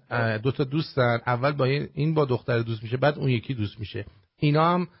مثلا 2 تا دوستن، اول با این با دختر دوست میشه، بعد اون یکی دوست میشه،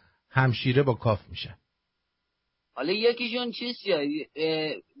 اینا هم همشیره با کاف میشن. حالا یکیشون چیزیه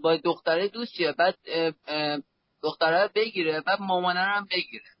با دختره دوست چیه، بعد دختره بگیره بعد مامانه هم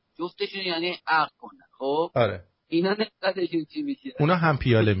بگیره، جفتشون یعنی عقد کنن. خب آره اینا نسبتشون چی میشه؟ اونا هم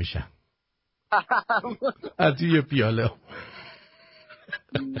پیاله میشن. از یه پیاله.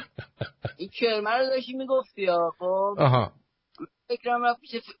 این کرمه رو داشتی میگفتی ها. خب فکرم رفت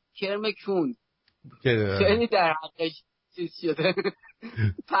میشه کرم کون، خیلی در حقش چیز شده.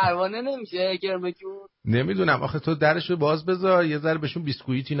 پروانه نمیشه کرم کون؟ نمیدونم آخه، تو درشو باز بذار یه ذره بهشون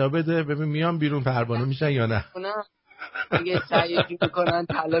بیسکویت اینا بده ببین میان بیرون پروانه میشن یا نه. اگه سعیشی میکنن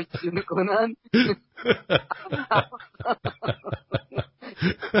تلاشی میکنن.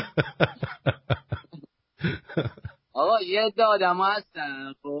 آقا یه عده آدم ها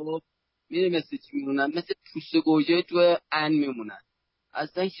هستن خب میره مثل چی میمونن، مثل پوست گوجه تو ان میمونن،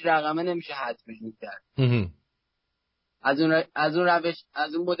 اصلا هیچ رقمه نمیشه حدفشون کرد. از اون روش،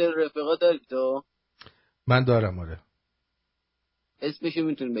 از اون مدل رفقا داری تو؟ من دارم آره. اسمشو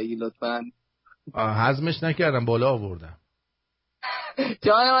میتونی بگی لطفا؟ هضمش نکردم بالا آوردم.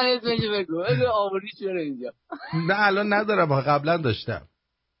 جان من اسمشو بگو آوردی چرا اینجا؟ نه الان ندارم، قبلا داشتم.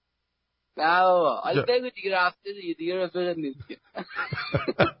 نه بابا حالا بگو دیگه، رفته دیگه رفقت نیست که.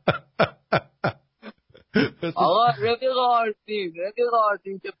 آقا رفیق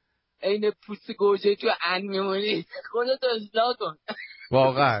آرتین که این پوست گوجه تو ان میمونی، خودت اصلاح کن.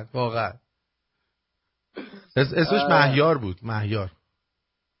 واقعا اسمش مهیار بود.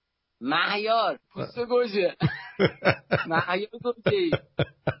 مهیار پوست گوجه. مهیار گوجه.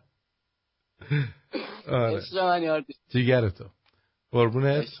 عشق من آرتین، جیگر تو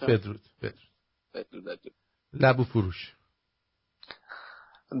قربونت. بدرود. لبو فروش.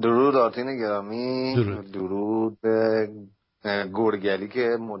 درود آرتین گرامی. درود به گورگلی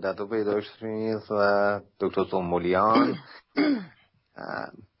که مدت‌ها پیداش نیست و دکتر سنبولیان.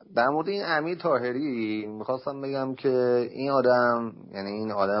 در مورد این امیر طاهری میخواستم بگم که این آدم، یعنی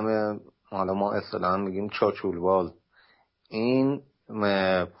این آدم حالا ما اصطلاحاً میگیم چاچولباز، این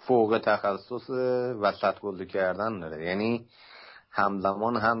فوق تخصص وسط گل کردن داره. یعنی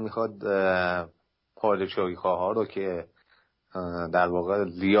همزمان هم میخواد پادشاهی خواه رو که در واقع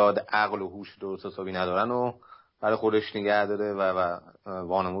زیاد عقل و هوش درست حسابی ندارن و برای خودش نگه داره و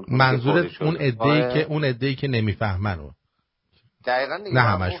وانمود کنه. منظورت اون عده‌ای که نمیفهمن رو؟ دقیقاً دیگه. نه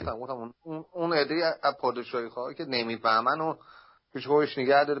همشون. اون عده‌ای از پادشاهی خواه که نمیفهمن و پیش خودش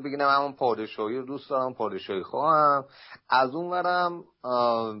نگه داره، بگینم همون پادشاهی رو دوست دارم، پادشاهی خواهم. از اون ورم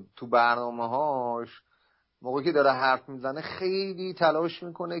تو برنامه‌هاش موقعی که داره حرف میزنه خیلی تلاش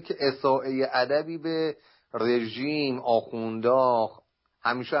میکنه که اساءه ادبی به رژیم، آخوندا،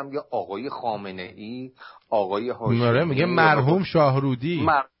 همیشه هم میگه آقای خامنه‌ای، آقای هاشمی، میگه مرحوم شاهرودی.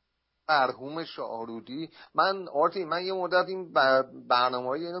 مرحوم شاهرودی. من یه مدت این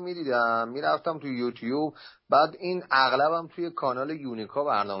برنامه‌های اینو میدیدم، میرفتم تو یوتیوب، بعد این اغلبم توی کانال یونیکا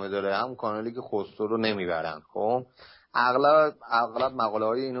برنامه داره، هم کانالی که خسرو رو نمیبرن. خب اغلب مقاله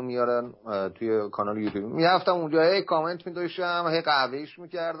های اینو میارن توی کانال یوتیوب. میرفتم اونجا هی کامنت می‌داشتم، هی قهوه‌ایش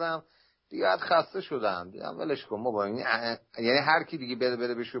می‌کردم، دیگه خسته شدم. دیدم ولش کن با این، یعنی هر کی دیگه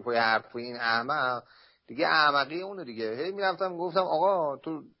بره بشه پای حرف این احمق دیگه احمقی اونه دیگه. هی میرفتم گفتم آقا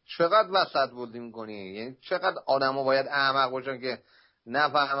تو چقدر وسط بازی میکنی؟ یعنی چقدر آدما باید احمق باشن که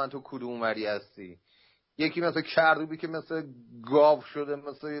نفهمن تو کدوم وری هستی. یکی مثلا کردوبی که مثلا گاو شده،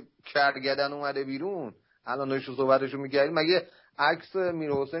 مثلا کرگدن اومده بیرون، الان داشت صحبتشو میکردیم، مگه عکس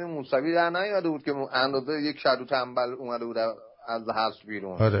میرحسین موسوی در نیومده بود که اندازه یک کدو تنبل اومده بود از حبس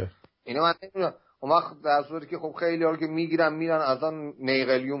بیرون؟ آره. اینا من نمیدونم. اون وقت در صورتی که خب خیلی ها که میگیرن میرن اصلا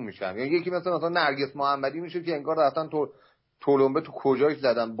نیقلیون میشن. یعنی یکی مثلا نرگس محمدی میشه که انگار اصلا تولنبه تو کجاش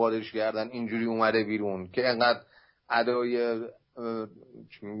زدن بادش کردن اینجوری اومده بیرون که انقدر ادای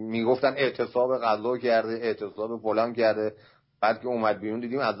میگفتن اعتصاب غذا کرده، اعتصاب فلان کرده، بعد که اومد بیرون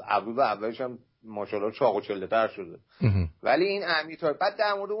دیدیم از ابروز اولش هم ماشاءالله چاق و چله تر شده. ولی این امیتار بعد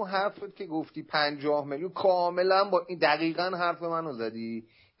در مورد اون حرفت که گفتی 50 میلیون کاملا با این دقیقاً حرف منو زدی.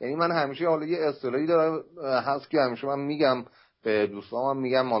 یعنی من همیشه حالا یه اصطلاحی داره هست که همیشه من میگم به دوستام،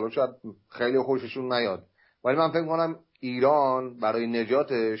 میگم حالا شاید خیلی خوششون نیاد، ولی من فکر کنم ایران برای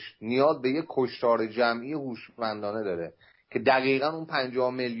نجاتش نیاز به یه کشتار جمعی هوشمندانه داره که دقیقاً اون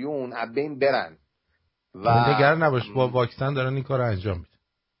 50 میلیون از بین برن. و نگران نباش، با واکسن دارن این کارو انجام میدن.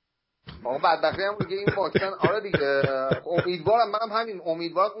 آقا بدبختی هم دیگه این واکسن، آره دیگه امیدوارم، منم همین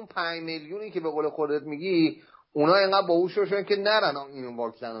امیدوارم اون 5 میلیونی که به قول خودت میگی اونا اینقدر باهوش باشن که نرن این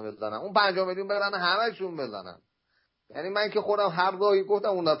واکسن رو بزنن، اون 50 میلیون برن همه‌شون بزنن. یعنی من که خودم هر راهی گفتم،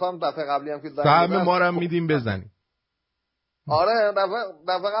 اون دفعه قبلی هم که سهم ما رو میدیم بزنیم. آره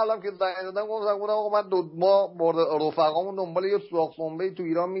دفعه قبلم که زنگ زدم گفتم آقا من ما رفقامون دنبال یه سوراخ سنبه‌ای تو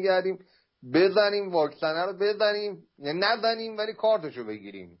ایران میگردیم، بزنیم واکسن رو بزنیم، یعنی نزنیم ولی کارتشو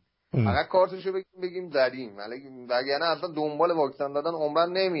بگیریم. فقط کارتشو بگیم زدیم، وگرنه اصلا دنبال واکسن دادن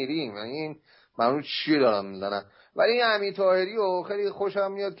عمرن نمیریم. یعنی این منو چی دارن میزنن. ولی این امین طاهری و خیلی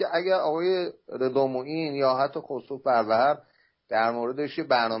خوشم میاد که اگر آقای رضا معین یا حتی خسرو پرور در موردش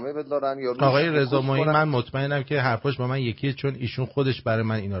برنامه بذارن یا آقای رضا معین، من مطمئنم که حرفاش با من یکیه، چون ایشون خودش برای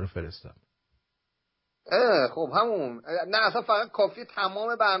من اینا رو فرستاد. خب همون، نه اصلا فقط کافیه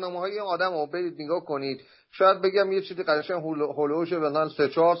تمام برنامه‌های این آدمو برید نگاه کنید. شاید بگم یه چیزی قشنگ هولوشه بزنن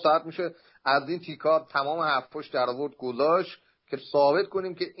 3-4 ساعت میشه از این تیکات تمام حرفاش در آورد گذاشت که ثابت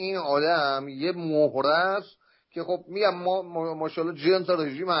کنیم که این آدم یه مهره است که خب میگم ما ماشاءالله جنس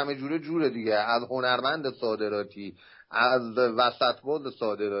رژیم همه جوره دیگه، از هنرمند صادراتی، از وسط‌باز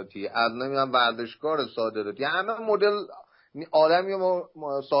صادراتی، از نمیدونم ورزشکار صادراتی، همه مدل آدمی ما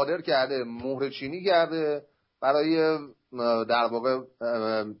صادر کرده، مهره چینی کرده برای در واقع.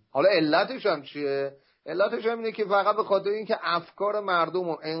 حالا علتش هم چیه؟ علتش هم اینه که فقط به خاطر اینکه افکار مردم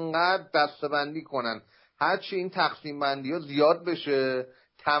رو انقدر دسته‌بندی کنن، هرچی این تقسیم بندی ها زیاد بشه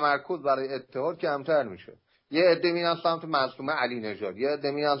تمرکز برای اتحاد کمتر میشه. یه عده میرن سمت معصومه علی نژاد، یه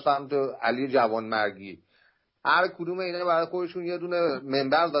عده میرن سمت علی جوانمرگی، هر کدوم اینا برای خودشون یه دونه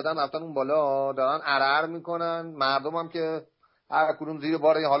منبر زدن رفتن اون بالا دارن عرعر میکنن. مردم هم که هر کدوم زیر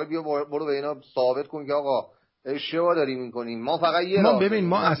بار حالا بیا برو به اینا ثابت کن که آقا اشتباه داریم میکنین. ما فقط یه ما ببین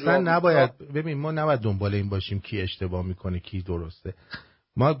ما اصلا نباید ما نباید دنبال این باشیم کی اشتباه میکنه کی درسته.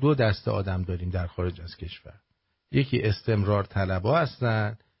 ما دو دسته آدم داریم در خارج از کشور، یکی استمرار طلبا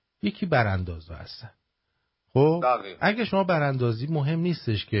هستن، یکی براندازا هستن. خب اگه شما براندازی مهم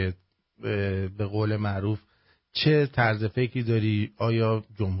نیستش که به قول معروف چه طرز فکری داری، آیا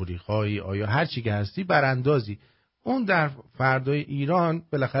جمهوری خواهی، آیا هر چی که هستی براندازی، اون در فردای ایران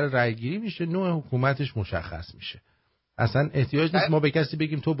بالاخره رأی گیری میشه، نوع حکومتش مشخص میشه. اصلا احتیاج نیست ما به کسی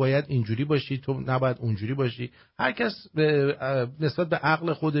بگیم تو باید اینجوری باشی، تو نباید اونجوری باشی. هر کس نسبت به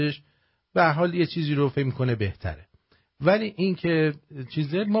عقل خودش به هر حال یه چیزی رو فکر میکنه بهتره. ولی این که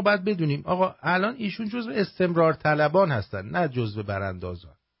چیزه ما باید بدونیم آقا الان ایشون جزو استمرار طلبان هستن، نه جزو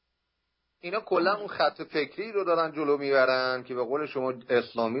براندازان. اینا کلا اون خط فکری رو دارن جلو میبرن که به قول شما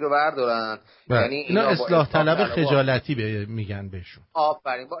اسلامی رو بردارن. یعنی اینا اصلاح طلب خجالتی میگن بهشون.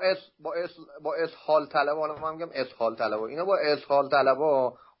 آفرین. با اسحال طلب، حالا من میگم اسحال طلبا، اینا با اسحال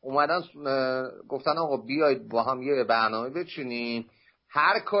طلبا اومدن گفتن آقا بیاید با هم یه برنامه بچینیم،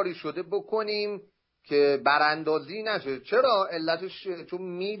 هر کاری شده بکنیم که براندازی نشه. چرا؟ علتش چون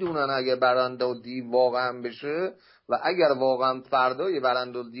میدونن اگه براندازی واقعا بشه و اگر واقعا فردای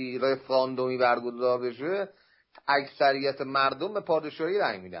براندازی رفراندومی برگزار بشه اکثریت مردم به پادشاهی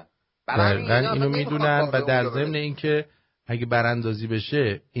رأی میدن. برای اینو میدونن و در ضمن اینکه اگه براندازی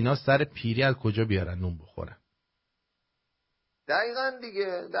بشه اینا سر پیری از کجا بیارن نون بخورن. دقیقاً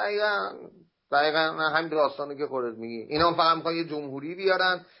دیگه، دقیقاً همین داستانی که خودت میگی. اینا فقط میخوان یه جمهوری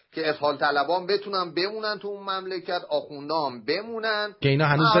بیارن که اسحال طلبان بتونن بمونن تو اون مملکت، آخوندام بمونن که اینا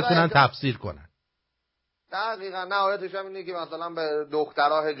هنوز بتونن تفسیر کنن. دقیقاً نهایتش هم اینه که مثلا به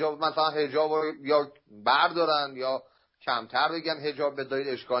دخترها حجاب رو یا بردارن یا کمتر بگم حجاب بذارید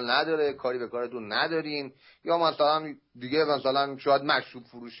اشکال نداره، کاری به کارتون نداریم، یا مثلا دیگه مثلا شاید مشروب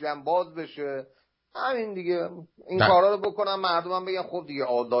فروشی هم باز بشه، همین دیگه این کارا رو بکنم، مردم هم بگن خب دیگه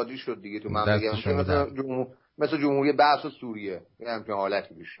آزادی شد دیگه. تو من بگم مثل جمهوری بحث سوریه یه همچین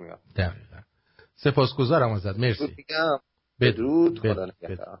حالتی پیش میاد. دقیقاً. سپاسگزارم ازت، مرسی. بدرود، خدا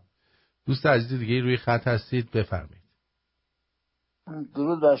نگهدار. دوست عزیز دیگه روی خط هستید، بفرمایید.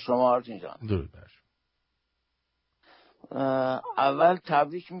 درود بر شما آرتین جان. درود بر شما. اول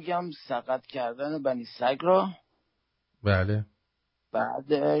تبریک میگم سقط کردن بنی سگ را. بله.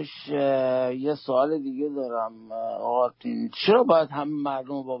 بعدش یه سوال دیگه دارم آرتین، چرا باید همه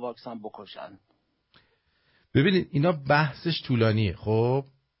مردم با واکسن بکشن؟ ببینید اینا بحثش طولانیه. خب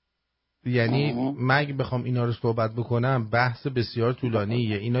یعنی من اگه بخوام اینا رو صحبت بکنم بحث بسیار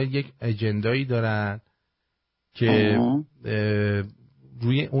طولانیه. اینا یک اجندایی دارن که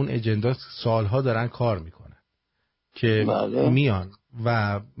روی اون اجندا سالها دارن کار میکنن که میان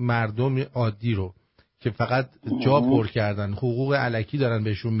و مردم عادی رو که فقط جا پر کردن، حقوق الکی دارن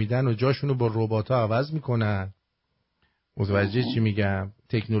بهشون میدن و جاشونو با ربات‌ها عوض میکنن. متوجه چی میگم؟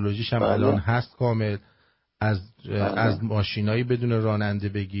 تکنولوژیش هم الان هست کامل. از ماشینایی بدون راننده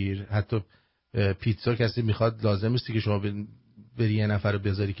بگیر، حتی پیتزا کسی میخواد لازم نیست که شما بری یه نفر رو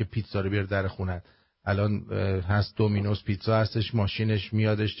بذاری که پیتزا رو بیاره در خونه. الان هست دومینوز پیتزا هستش، ماشینش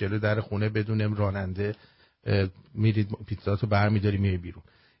میادش جلو در خونه بدون راننده، میرید پیتزاتو برمیداری میای بیرون.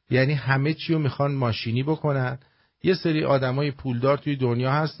 یعنی همه چی رو میخوان ماشینی بکنن. یه سری آدمای پولدار توی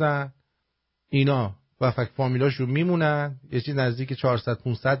دنیا هستن، اینا و فامیلاشون میمونن، یه چیز نزدیک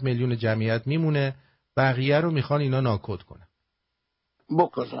 400-500 میلیون جمعیت میمونه، بقیه رو میخوان اینا ناکود کنن،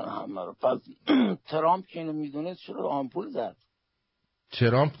 بکشن همه رو. پس ترامپ که اینو میدونست چرا آمپول زد؟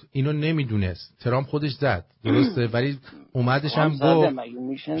 ترامپ اینو نمیدونست، ترامپ خودش زد درسته، ولی اومدش هم گفت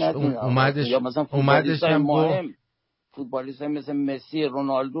اومدش هم گفت فوتبالیست مثل مسی،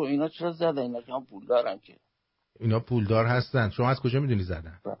 رونالدو اینا چرا زدن؟ اینا که هم پولدارن، که اینا پولدار هستن. شما از کجا میدونی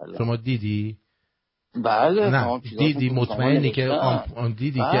زدن؟ شما دیدی؟ بله. نه دیدی؟ مطمئنی که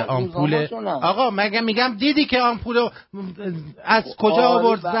دیدی که آمپول آقا میگم دیدی که آمپول از کجا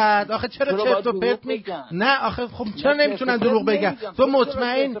آورد زد؟ آخه چرا چرت و پرت میگی؟ نه آخه خب چرا نمیتونن دروغ بگن؟ تو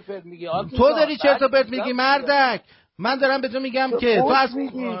مطمئن تو داری چرت و پرت میگی مردک؟ من دارم به تو میگم که تو از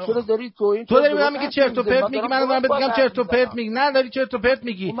تو داری به من میگی چرت و پرت میگی، من دارم بهت میگم چرت و پرت میگی. نه داری چرت و پرت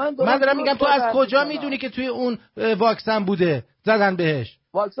میگی. من دارم میگم تو از کجا میدونی که توی اون واکسن بوده زدن بهش؟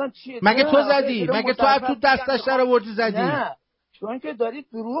 واکسن چیه؟ مگه تو زدی؟ مگه تو از تو دستش در آوردی زدی؟ نه چون که داری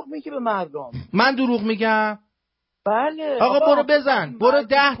دروغ میگی به مردم. من دروغ میگم؟ بله. آقا برو بزن، برو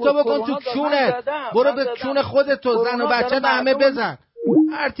 10 تا بکن تو چونت، برو به چون خودت تو زن و بچه به همه بزن.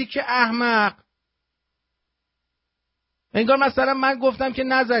 هرتی که احمق. انگار مثلا من گفتم که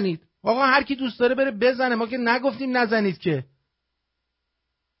نزنید. آقا هر کی دوست داره بره بزنه، ما که نگفتیم نزنید که.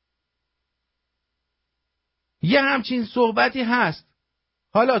 یه همچین صحبتی هست.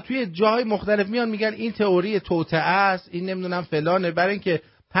 حالا توی جاهای مختلف میان میگن این تئوری توطئه است، این نمیدونم فلانه، برای اینکه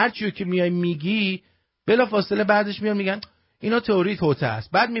هرچیو که میای میگی بلافاصله بعدش میان میگن اینا تئوری توطئه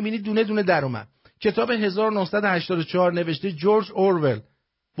است. بعد میبینی دونه دونه در اومد. کتاب 1984 نوشته جورج اورول.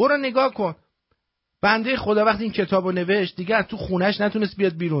 برو نگاه کن. بنده خدا وقتی این کتابو نوشت دیگه از تو خونش نتونست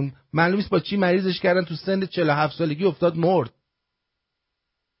بیاد بیرون. معلوم نیست با چی مریضش کردن، تو سن 47 سالگی افتاد مرد.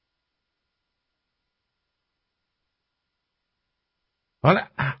 حالا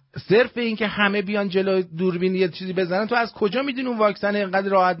صرف این که همه بیان جلوی دوربین یه چیزی بزنن، تو از کجا میدونی اون واکسن اینقدر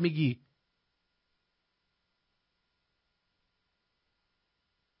راحت میگی؟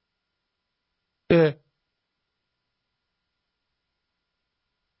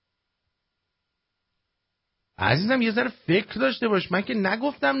 عزیزم یه ذره فکر داشته باش. من که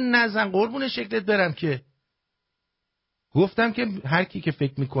نگفتم نزن قربون شکلت برم، که گفتم که هر کی که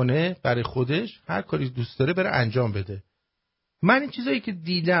فکر میکنه برای خودش هر کاری دوست داره بره انجام بده. من این چیزایی که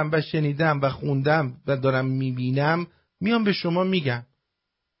دیدم و شنیدم و خوندم و دارم میبینم میام به شما میگم.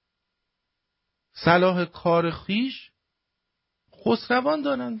 صلاح کار خویش خسروان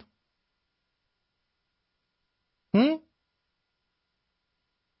دارند.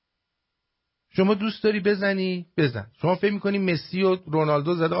 شما دوست داری بزنی بزن. شما فکر میکنی مسی و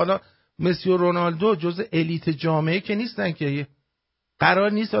رونالدو زده؟ حالا مسی و رونالدو جز الیت جامعه که نیستن، که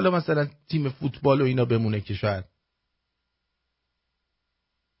قرار نیست حالا مثلا تیم فوتبال و اینا بمونه که شاید.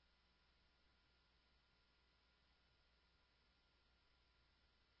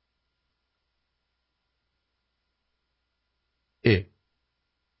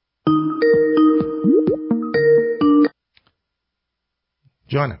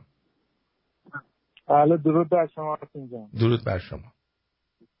 جانم. بله درود بر شما آرتین جان. درود بر شما.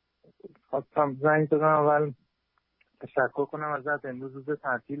 خواستم زنگ بزنم اول تشکر کنم ازت. امروز روز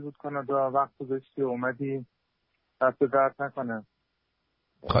تعطیل بود، کانادا وقت گذاشتی اومدی، دست درد نکنه.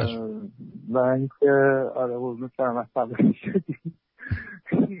 و اینکه آره قربونت برم عصبانی شدی.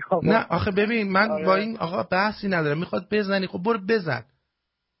 نه آخه ببین من با این آقا بحثی ندارم، میخواد بزنی خب برو بزن.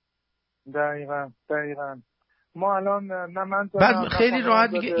 دقیقاً ما الان نه من بعد خیلی راحت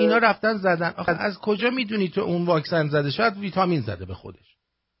میگه اینا رفتن زدن. آخه از کجا میدونی تو اون واکسن زده؟ شاید ویتامین زده به خودش.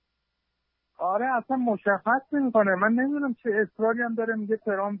 آره اصلا مشخص نمیکنه. من نمیدونم چه اصراری هم داره میگه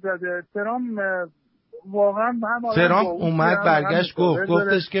ترامپ زده. ترامپ واقعا ترامپ اومد برگشت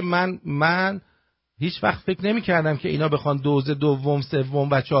گفتش که من هیچ وقت فکر نمی‌کردم که اینا بخوان دوز دوم سوم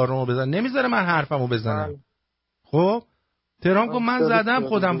و چهارم بزنن. نمیذاره من حرفمو بزنم. خب ترامپ گفت من زدم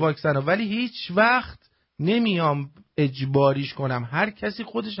خودم واکسن رو، ولی هیچ وقت نمیام اجباریش کنم. هر کسی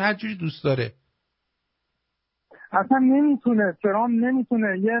خودش هر جوری دوست داره. اصلا نمیتونه. ترامپ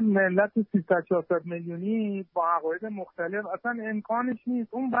نمیتونه یه ملت 300-400 میلیونی با عقاید مختلف اصلا امکانش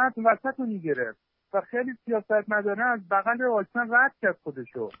نیست. اون بعد وسط رو میگرفت و خیلی سیاست مداره از بغل واکسن رد کرد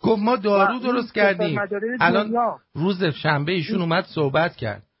خودشو. گفت ما دارو درست کردیم. الان روز شنبه ایشون اومد صحبت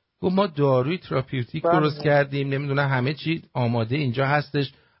کرد. گفت ما داروی تراپیوتیک درست کردیم، نمیدونم همه چی آماده اینجا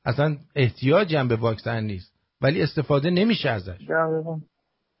هستش، اصلا احتیاجی هم به واکسن نیست ولی استفاده نمیشه ازش.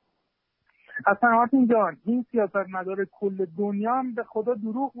 اصلا آرتین جان این سیاست مدار کل دنیا هم به خدا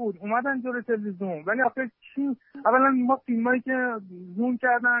دروغ بود. اومدن جلوی تلویزیون ولی آخه چی؟ اولا ما فیلمایی که زوم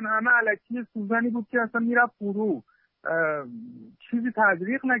کردن همه الکی سوزنی بود که اصلا میرفت فرو، چیزی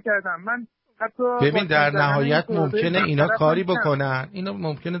تزریق نکردن. من ببین در نهایت ممکنه اینا کاری بکنن، اینا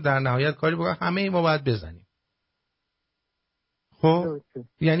ممکنه در نهایت کاری بکنن، همه ما باید بزنیم. خب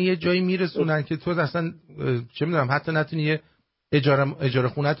یعنی یه جایی میرسونن که تو اصلا چه میدونم حتی نتونی یه اجاره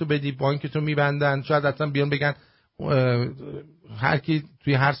خونه تو بدی، بانکتو میبندن، شاید اصلا بیان بگن هر کی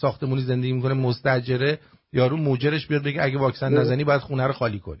توی هر ساختمونی زندگی میکنه مستاجره، یارو موجرش بیاد بگه اگه واکسن نزنی باید خونه رو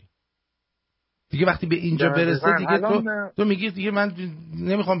خالی کنی. دیگه وقتی به اینجا برسه دیگه تو میگی دیگه من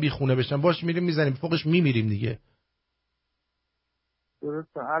نمیخوام بی خونه بشم، باش میریم میزنیم فوقش میمیریم دیگه.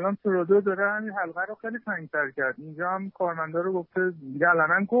 درسته. الان ترودو داره همین حلقه رو خیلی تنگ‌تر کرد. اینجا هم کارمندا رو گفته دیگه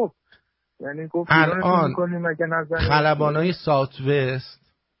علنا گفت، یعنی گفت الان خلبانای خلبانای ساوت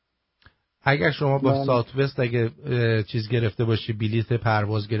وست، اگر شما با ساوت وست اگه چیز گرفته باشی، بلیت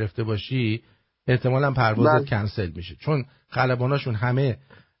پرواز گرفته باشی، احتمالاً پروازت کنسل میشه، چون خلباناشون همه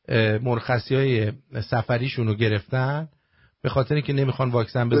مرخصی‌های سفریشون رو گرفتن به خاطر اینکه نمیخوان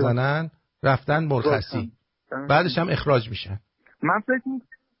واکسن بزنن، رفتن مرخصی، بعدش هم اخراج میشن.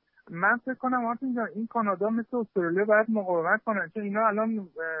 من فکر کنم آرتین جان این کانادا مثل استرالیا باید مقاومت کنن، چون اینا الان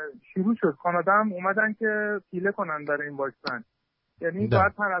شروع شد. کانادا هم اومدن که پیله کنن برای این واکسن، یعنی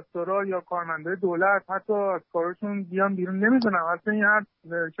باید پرستارا یا کارمندای دولت حتی از کارشون بیان بیرون. نمیدونم اصلا این حرف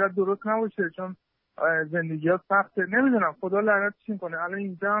شاید درست نباشه چون زندگی ها سخته، نمیدونم خدا لعنتشون کنه. الان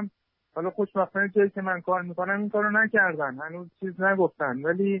اینجا هم حالا خوشبختانه جایی که من کار میکنم این کارو نکردن، هنوز چیز نگفتن،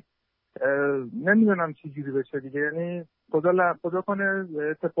 ولی نمیدونم چی جوری بشه دیگه. یعنی خدا کنه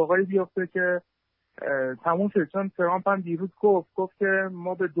اتفاقایی بیفته که تموم شد. چون ترامپ هم دیروز گفت که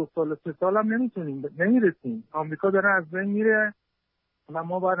ما به 2 سال 3 سال هم نمیرسیم. آمریکا داره از بین میره و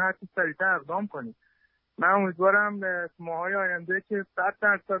ما باید هر چی سریعتر اقدام کنیم. من امیدوارم ماهای آینده که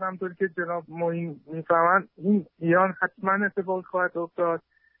 100% همطور که جناب معین میفهمن این ایران حتما اتفاقی خواهد افتاد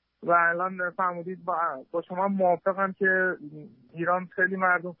و الان فرمودید با شما موافقم که ایران خیلی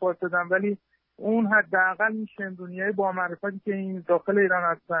مردم فاسدن، ولی اون حداقل این شمرونیای با معرفتی که این داخل ایران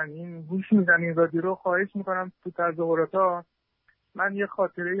هستن این گوش میدن این رادیو رو، خواهش میکنم تو تظاهرات. من یه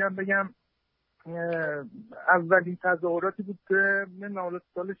خاطره هم بگم. اولین تظاهراتی بود که من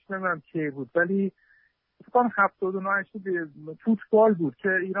سالش نمیدونم کی بود ولی فکر کنم 79 فوتبال بود که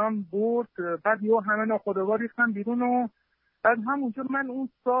ایران برد، بعد یهو همه ناخودآگاه ریختن بیرون و بعد همونجا من اون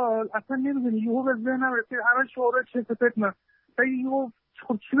سال اصلا نمیدونی یهو به ذهنم رسید همه شعارا چه سپتن یهو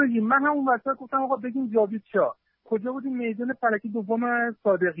خب چی بگیم. من همون وقتا گفتم آقا بگیم جاوید شاه. کجا بودیم؟ میدان فلکی دوم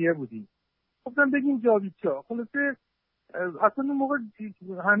صادقیه بودیم. گفتم بگیم جاوید شاه. خلاصه اصلا اون موقع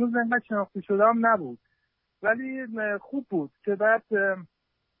هنوز انقدر شناخته شده هم نبود ولی خوب بود که بعد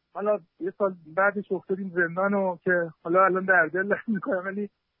حالا یه سال بعدش افتادیم زندان و که حالا الان در دل میکنم، ولی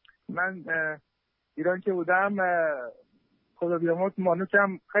من ایران که بودم خدا بیامرز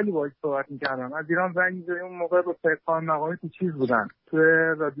مانوکم خیلی باهاش صحبت میکردم. از ایران زنگ می‌زدم، اون موقع با سرکان مقامی تو چیز بودن، تو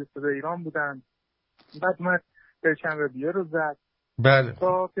رادیو صدای ایران بودن. بعد من پرشن رادیو رو زد. بله.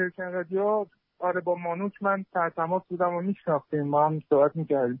 با پرشن رادیو آره با مانوک من در تماس بودم و میشناختیم، ما هم صحبت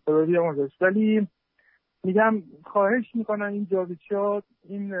میکردیم. خدا بیامرزش. ولی میگم خواهش میکنم این جاوید شاه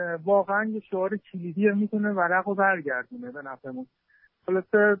این واقعا یه شعار کلیدیه، میتونه ورق رو برگردونه به نفعمون.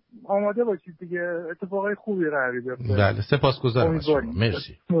 خلاصه آماده باشید دیگه، اتفاقای خوبی قراره بیفته. بله سپاسگزارم از شما.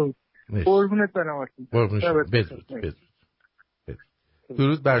 مرسی. قربونت برم. بدرود.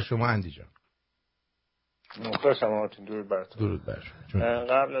 درود بر شما اندی جان. مخلصم آرتین. درود بر تو. درود بر شما.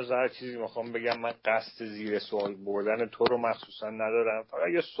 قبل از هر چیزی میخوام بگم من قصد زیر سوال بردن تو رو مخصوصا ندارم، فقط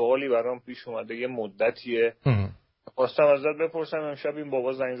یه سوالی برام پیش اومده یه مدتیه خواستم ازت بپرسم. امشب این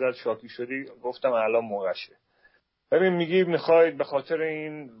بابا زنگ زد شاکی شدی، گفتم الان موقعشه. ببین میگی میخواید به خاطر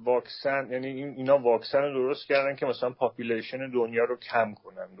این واکسن، یعنی اینا واکسن رو درست کردن که مثلا پاپولیشن دنیا رو کم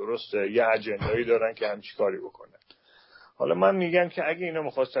کنن، درسته؟ یه اجندایی دارن که همچی کاری بکنن. حالا من میگم که اگه اینا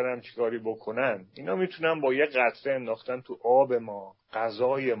میخواستن همچی کاری بکنن، اینا میتونن با یه قطره انداختن تو آب ما،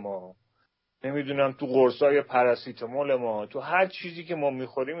 غذای ما، نمیدونم تو قرصای پاراسیتامول ما، تو هر چیزی که ما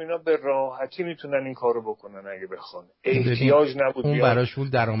میخوریم، اینا به راحتی میتونن این کارو بکنن اگه بخوان. احتیاج نبود اون براشون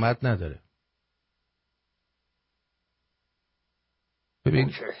درآمد نداره.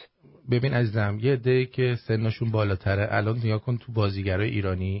 ببین عزیزم، یه عده‌ای که سنشون بالاتره الان نگاه کن تو بازیگرای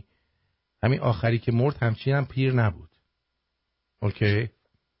ایرانی، همین آخری که مرد همچین هم پیر نبود. اوکی؟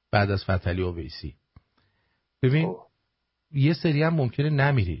 بعد از فتحعلی اویسی. ببین یه سری هم ممکنه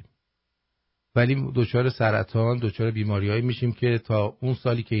نمیریم، ولی دچار سرطان، دچار بیماریایی میشیم که تا اون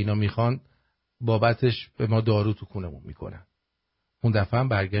سالی که اینا میخوان بابتش به ما دارو تو خونمون میکنن. اون دفعه هم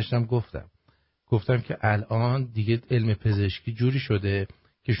برگشتم گفتم که الان دیگه علم پزشکی جوری شده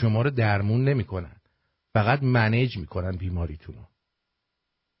که شما رو درمون نمیکنن، فقط منیج میکنن بیماریتونو.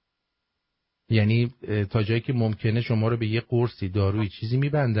 یعنی تا جایی که ممکنه شما رو به یه قرصی، دارویی، چیزی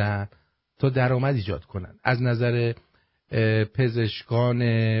میبندن تا درآمد ایجاد کنن. از نظر پزشکان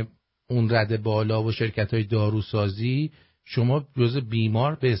اون رده بالا و شرکت‌های داروسازی شما جزء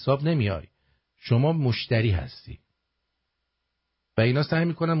بیمار به حساب نمیای، شما مشتری هستی و اینا سعی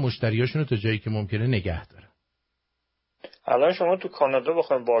میکنن مشتریاشونو تا جایی که ممکنه نگه دارن. الان شما تو کانادا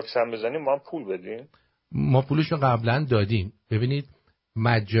بخواید واکسن بزنیم ما هم پول بدیم؟ ما پولشو قبلا دادیم. ببینید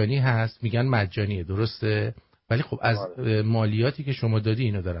مجانی هست، میگن مجانیه، درسته؟ ولی خب از مالیاتی که شما دادی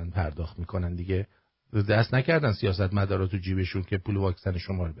اینو دارن پرداخت میکنن دیگه. دست نکردن سیاستمدارا تو جیبشون که پول واکسن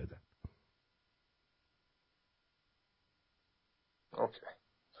شما رو بدن.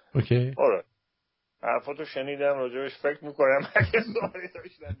 اوکی. آره. حرفاتو شنیدم، راجبش فکر میکنم. اگه سوالی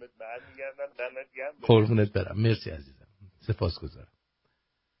داشتن بهت برمیگردم. دمت گرم. قربونت برم. مرسی عزیزم. سپاسگزارم.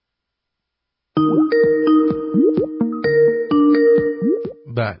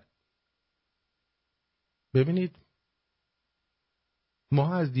 بله. ببینید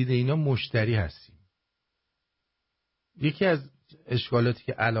ما از دید اینا مشتری هستیم. یکی از اشکالاتی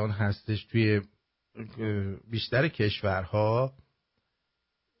که الان هستش توی بیشتر کشورها،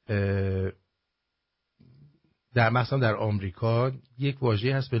 در مثلا در آمریکا، یک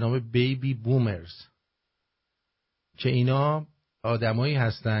واژه هست به نام بیبی بومرز که اینا آدمایی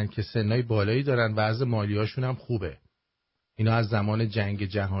هستن که سنای بالایی دارن، وضع مالیاشون هم خوبه. اینا از زمان جنگ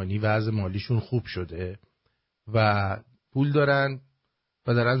جهانی وضع مالیشون خوب شده و پول دارن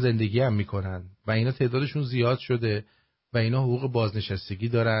و دارن زندگی هم میکنن و اینا تعدادشون زیاد شده و اینا حقوق بازنشستگی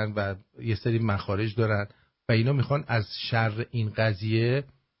دارن و یه سری مخارج دارن و اینا میخوان از شر این قضیه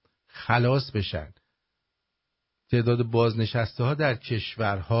خلاص بشن. تعداد بازنشسته ها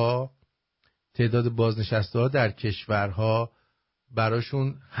در کشورها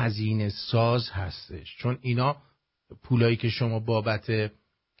براشون هزینه ساز هستش، چون اینا پولایی که شما بابت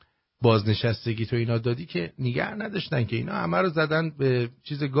بازنشستگی تو اینا دادی که نگه نداشتن، که اینا همه رو زدن به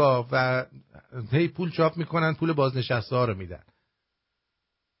چیز گاو و هی پول چاپ میکنن، پول بازنشسته ها رو میدن.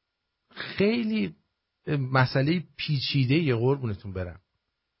 خیلی مسئله پیچیده یه قربونتون برم.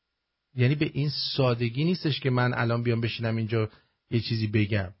 یعنی به این سادگی نیستش که من الان بیام بشینم اینجا یه چیزی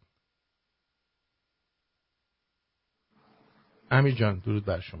بگم. امیر جان درود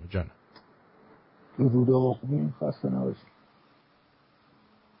بر شما جان. درود آقا خوبین، خسته نباشید.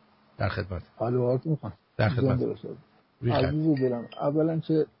 در خدمت. حالوات میخوام. در خدمت. عزیز دلم،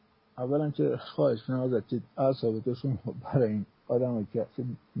 اولا که خواهش کنم ازت که اعصابتشون برای این آدمایی که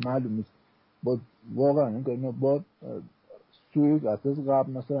معلوم نیست با واقعا اینکه با سوی از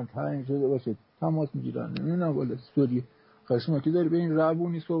قبل مثلا تعیین شده باشه تماس میگیرن، نمیدونم والا استوری خشما که داری به این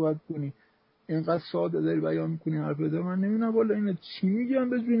روونی صحبت کنی، اینقدر ساده داری بیان میکنی حرف بده، من نمیدونم والا اینا چی میگن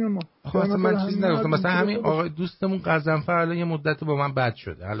به جون ما. خواستم من چیز نگفتم، مثلا همین آقای دوستمون قزنفر الان یه مدت با من بد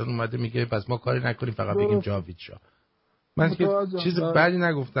شده، الان اومده میگه پس ما کاری نکنیم فقط بگیم جاوید شاه. من که چیز بدی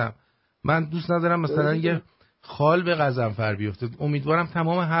نگفتم، من دوست ندارم مثلا یه خال به قزنفر بیفته. امیدوارم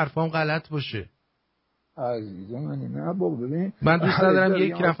تمام حرفام غلط باشه عزیز من. نه بابا ببین من دوست ندارم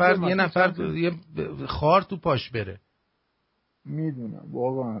یک نفر یه خار تو پاش بره. میدونم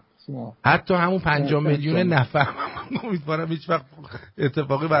واقعا شما حتی همون 5 میلیون نفر امیدوارم هیچ وقت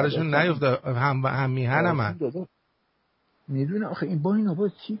اتفاقی براشون نیفته. هم میهنم میدونم. آخه این با اینا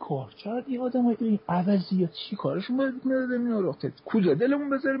باید چی کار کرد این آدم های این عوضی چی کارشون باید میرده مینا کجا دلمون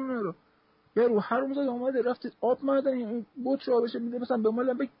بذاریم اینا رو. یا رو هر روز اومده رفت آب مردن این بوت را بشه میده مثلا به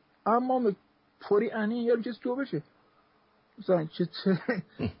مالم بگی امام پوری انی یا چیز تو بشه مثلا چه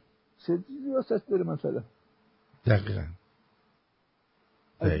چیزی واسه داره مثلا. دقیقاً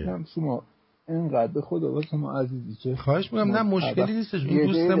هم شما اینقدر به خدا واسه ما عزیزی که خواهش میکنم. نه مشکلی نیستش. اون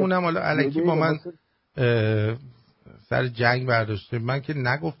دوستمونم حالا الکی با من سر جنگ برداشته. من که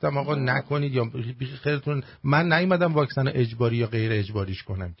نگفتم آقا نکنید یا بیخی خیرتون. من نیومدم واکسن اجباری یا غیر اجباریش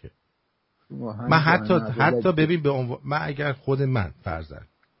کنم که. من حتی ببین به من اگر خود من فرضاً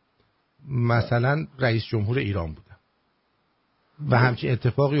مثلا رئیس جمهور ایران بودم و همچین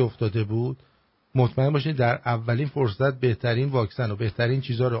اتفاقی افتاده بود، مطمئن باشین در اولین فرصت بهترین واکسن و بهترین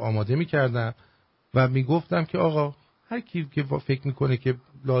چیزها رو آماده می‌کردم و میگفتم که آقا هر کی که فکر میکنه که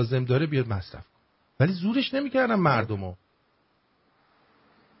لازم داره بیاد مصرف کن. ولی زورش نمی‌کردم مردمو.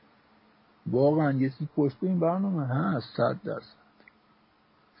 واقعا یه چیزی پشت این برنامه هست 100%.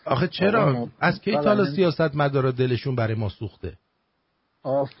 آخه چرا از کی تا سیاست مدارا دلشون برای ما سوخته؟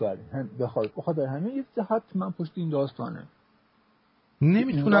 آفرین. بخاطر همین یه حتما پشت این داستانه.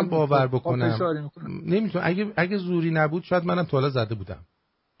 نمیتونم باور بکنم. نمیتونم. اگه زوری نبود شاید منم تا حالا زده بودم.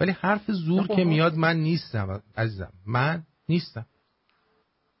 ولی حرف زور که میاد من نیستم عزیزم. من نیستم.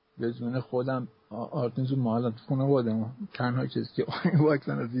 به جون خودم آرتین جو ما الان تو خونه بودم تنها کسی که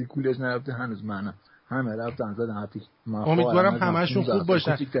واکسن از این کولش نرفته هنوز منم. همه رفتن زدن حتی. امیدوارم همه‌شون خوب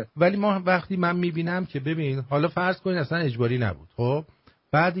باشن. ولی ما وقتی من میبینم که ببین حالا فرض کنین اصلا اجباری نبود. خب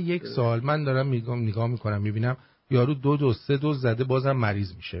بعد یک سال من دارم نگاه میکنم میبینم یارو 2 دوز 3 دوز زده بازم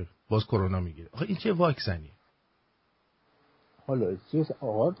مریض میشه، باز کرونا میگیره. آخه این چه واکسنی؟ حالا چیز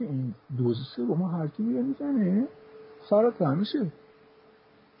آقا این دوز 3 با ما هر کی میزنه سرطان میشه.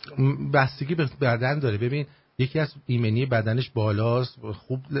 بستگی به بدن داره. ببین یکی از ایمنی بدنش بالاست،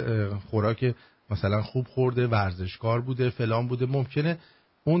 خوب خوراک مثلا خوب خورده، ورزشکار بوده، فلان بوده، ممکنه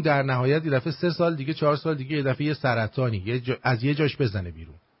اون در نهایت یه دفعه 3 سال دیگه 4 سال دیگه یه دفعه یه سرطانی از یه جاش بزنه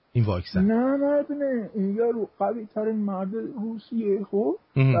بیرون این واکسن. نه مردونه این یارو قوی ترین مرد روسیه. خب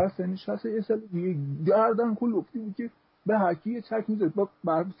در سن 60 سال دیگه گردن کلوفتی بود که به حکی چک میزد با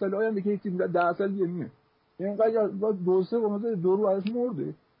برف سال آینده که یکی 10 سال دیگه میه اینقدر با 2 سه با 2 رو ازش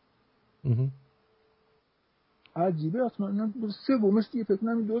مرده. عجیبه اصلا اینا 3 بومش دیگه فکر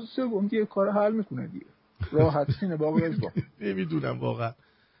نمی 2 3 بوم دیگه کار حل میکنه دیگه راحت سینه باقی از با. نمیدونم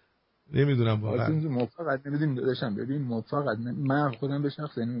واقعا ما فقط نمیدونیم داداشم. ببین ما فقط من خودم به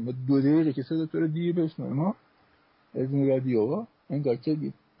شخص یعنی 2 دقیقه که صدا تو رو دیر بشنویم ما از این رادیو انگار که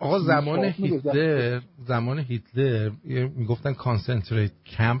آقا زمان هیتلر میگفتن کانسنتریت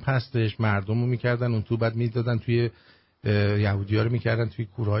کمپ هستش، مردمو میکردن اون تو بعد میدادن توی یهودی‌ها رو میکردن توی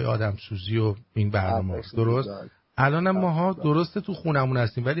کورهای آدمسوزی و این برنامه. درست الانم ماها درسته تو خونمون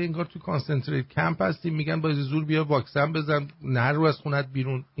هستیم ولی انگار تو کانسنتریت کمپ هستیم. میگن با زور بیا واکسن بزن، نه رو از خونت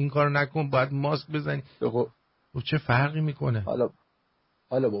بیرون، این کارو نکن، باید ماسک بزنی. چه فرقی میکنه؟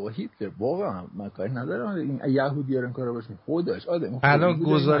 حالا بابا هیتلر واقعا من کاری ندارم این یهودی‌ها این کارو باشن خودش آدم. الان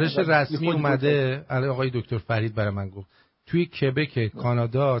گزارش رسمی اومده، الان آقای دکتر فرید برای من گفت توی کبک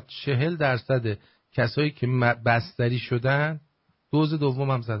کانادا 40% کسایی که بستری شدن دوز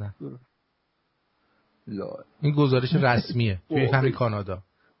دوم هم زدن. این گزارش رسمیه توی همین کانادا.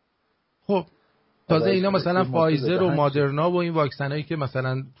 خب تازه اینا مثلا فایزر و مادرنا و این واکسنایی که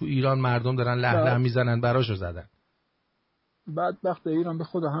مثلا تو ایران مردم دارن له میزنن براشو زدن. بعد وقت ایران به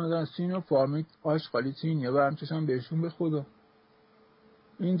خدا همه دارن سینو فارمیک آشغالی چینیه برام چشم بهشون به خدا.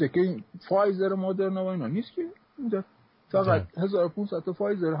 اینجا که فایزر و مادرنا و اینا نیست که اینجا فقط 1500 تا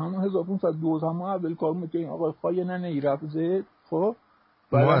فایزر همون 1500 دوز همون اول کار میکنه آقا خواهی نه ایرف زد. خب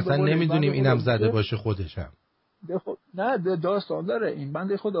ما اصلا نمیدونیم اینم زده باشه خودشم. نه داستان داره این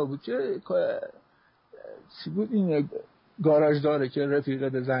بنده خدا بود که چی بود این گاراژ داره که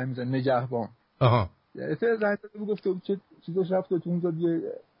رفیقه زنگ میزنه نگهبان. یه زنگ بود گفته بود که چیزش رفته تو اونجا دیگه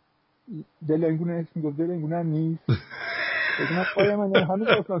دلنگونه میگفت دلنگونه هم نیست. فکر پای من هنوز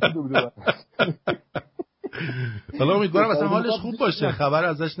اصلا شده بود. حالا امیدوارم اصلا حالش خوب باشه. خبر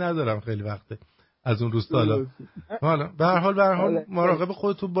ازش ندارم خیلی وقته از اون روستا. حالا به هر حال مراقب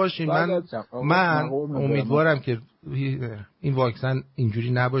خودتون باشین. من امیدوارم که این واکسن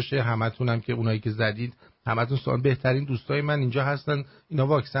اینجوری نباشه. همتونم که اونایی که زدید همتون بهترین دوستای من اینجا هستن اینا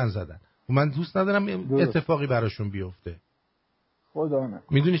واکسن زدن و من دوست ندارم اتفاقی براشون بیفته. خدا نه.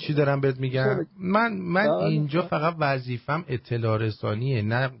 میدونی چی دارم بهت میگم؟ من اینجا فقط وظیفم اطلاع رسانیه،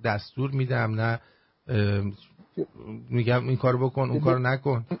 نه دستور میدم نه میگم این کارو بکن اون کارو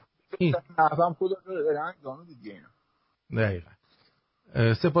نکن. این نفهم خود رنگ دانو دیگه اینا. دقیقاً.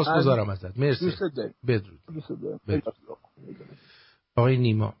 سپاسگزارم ازت. مرسی. بدرود. آقای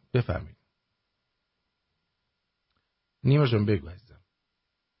نیما بفرمایید. نیما جان بگو عزیزم.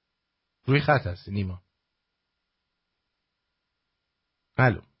 روی خط هستی نیما؟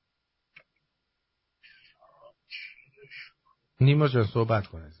 الو نیما جان صحبت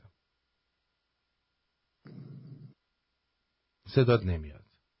کن عزیزم. صدات نمیاد.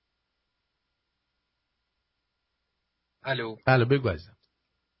 الو بگو عزیزم.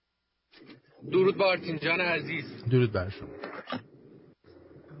 درود با آرتین جان عزیز. درود بر شما.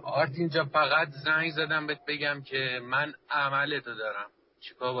 آرتین جان فقط زنگ زدم بهت بگم که من عملتو دارم.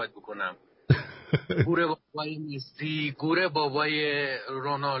 چیکار باید بکنم؟ گوره بابای مسی، گوره بابای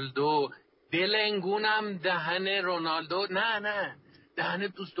رونالدو، دلنگونم دهن رونالدو، نه دهن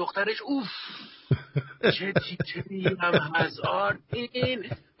دوست دخترش. اوف چه تیتریم هست آرتین.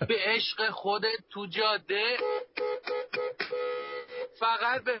 به عشق خودت تو جاده،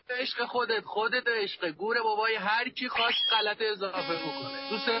 فقط به عشق خودت عشق. گوره بابای هر کی خواست غلط اضافه بکنه.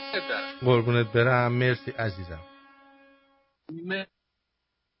 دوست دارم. قربونت برم. مرسی عزیزم.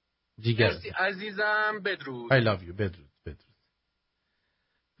 مرسی عزیزم. بدرود. I love you. بدرود.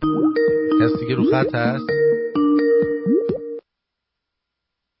 کسی دیگه رو خط هست؟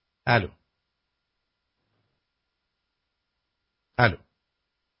 الو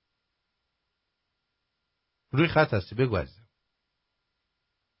روی خط هستی بگو عزیزم.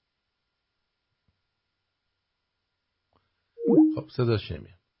 خب صداش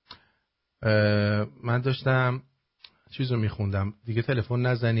نمیاد. من داشتم چیزو میخوندم دیگه. تلفن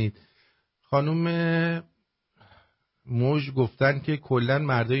نزنید. خانم موج گفتن که کلن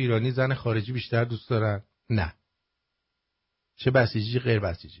مردای ایرانی زن خارجی بیشتر دوست دارن. نه، چه بسیجی غیر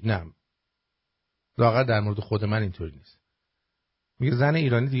بسیجی. نه، واقعا در مورد خود من اینطوری نیست. میگه زن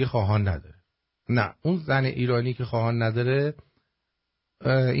ایرانی دیگه خواهان نداره. نه، اون زن ایرانی که خواهان نداره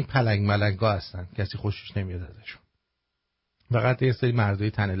این پلنگ ملنگا هستن، کسی خوشش نمیاد ازشون. فقط یه سری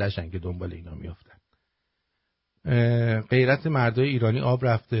مردای تنلشن که دنبال اینا میافتن. غیرت مردای ایرانی آب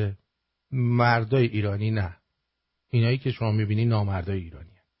رفته. مردای ایرانی نه، اینایی که شما میبینی نامردای ایرانی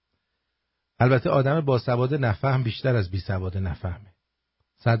هن. البته آدم باسواد نفهم بیشتر از بیسواد نفهمه.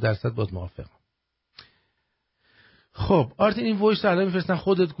 100% باید موافقم. خب آرتین این وایس رو الان میفرستن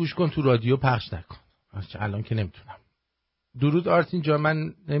خودت گوش کن، تو رادیو پخش نکن. الان که نمیتونم. درود آرتین جان.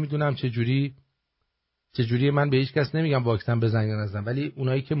 من نمیدونم چجوری من به هیچ کس نمیگم واکسن بزن یا نزن، ولی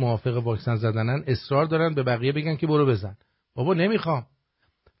اونایی که موافق واکسن زدنن اصرار دارن به بقیه بگن که برو بزن. بابا نمیخوام.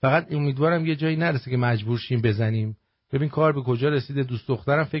 فقط امیدوارم یه جایی نرسه که مجبور شیم بزنیم. ببین کار به کجا رسیده. دوست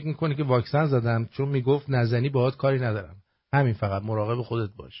دخترم فکر میکنه که واکسن زدم چون میگفت نزنی باهات کاری ندارم. همین، فقط مراقب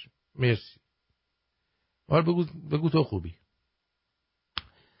خودت باش. مرسی. بگو تو خوبی.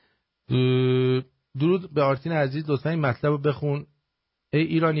 درود به آرتین عزیز. لطفا این مطلب رو بخون. ای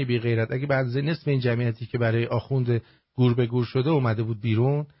ایرانی بی غیرت، اگه به اندازه نصف این جمعیتی که برای آخوند گور به گور شده اومده بود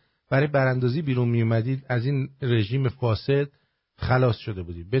بیرون، برای براندازی بیرون می اومدید، از این رژیم فاسد خلاص شده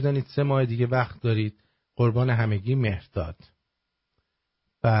بودید. بدانید 3 ماه دیگه وقت دارید. قربان همگی مهرداد.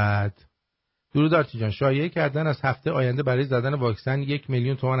 بعد درود آرتین جان. شایعه کردن از هفته آینده برای زدن واکسن 1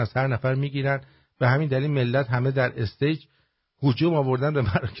 میلیون تومان از هر نفر میگیرن. به همین دلیل ملت همه در استیج هجوم آوردن به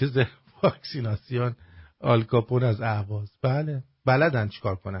مراکز واکسیناسیون. آلکاپون از اهواز. بله بلدن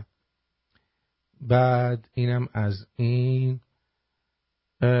چیکار کنن. بعد اینم از این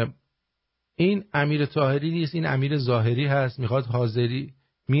امیر طاهری نیست، این امیر ظاهری هست. میخواد حاضری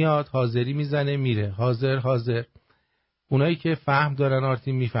میاد، حاضری میزنه میره. حاضر. اونایی که فهم دارن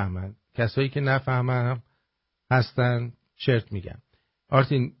آرتین میفهمن، کسایی که نفهمن هستن چرت میگن.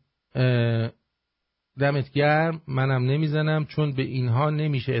 آرتین دمت گرم. منم نمیزنم چون به اینها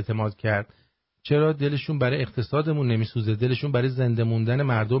نمیشه اعتماد کرد. چرا؟ دلشون برای اقتصادمون نمیسوزه، دلشون برای زنده موندن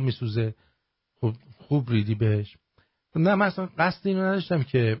مردم میسوزه. خب خوب ریدی بهش. نه من اصلا قصد اینو نداشتم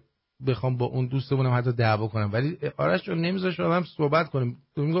که بخوام با اون دوستمونم حتی دعوا کنم، ولی آرش چون نمیذاش آدم صحبت کنیم.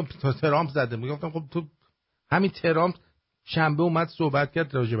 میگم تا ترامپ زده. میگفتم خب تو همین ترامپ شنبه اومد صحبت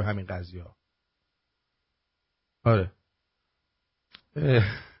کرد راجع به همین قضیه ها. آره.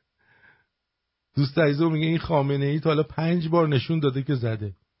 دوست عزیزم میگه این خامنه ای تا حالا 5 بار نشون داده که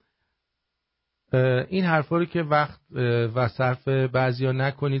زده. این حرفا رو که وقت و صرف بعضیا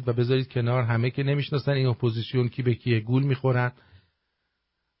نکنید و بذارید کنار. همه که نمیشناسن این اپوزیسیون کی به کیه گول میخورن.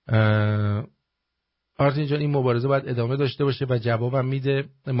 آرتین جان این مبارزه باید ادامه داشته باشه و جوابم میده.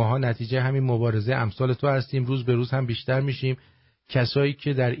 ماها نتیجه همین مبارزه امثال تو هستیم. روز به روز هم بیشتر میشیم. کسایی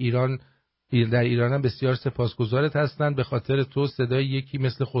که در ایران هم بسیار سپاسگزارت هستن. به خاطر تو صدای یکی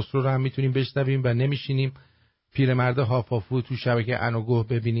مثل خسرو رو هم میتونیم بشنویم و نمیشینیم پیرمرد هافافو تو شبکه انوگوه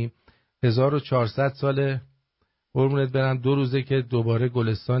ببینیم 1400 ساله قربونت برم 2 روزه که دوباره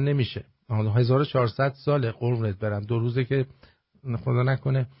گلستان نمیشه. 1400 ساله قربونت برم 2 روزه که خدا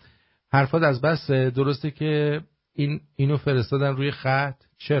نکنه. حرفات از بس درسته که اینو فرستادن روی خط.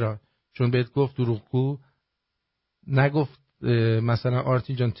 چرا؟ چون بهت گفت دروغگو، نگفت مثلا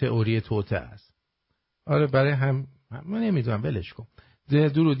آرتین جان تئوری توته است. آره برای من نمیدونم ولش کن.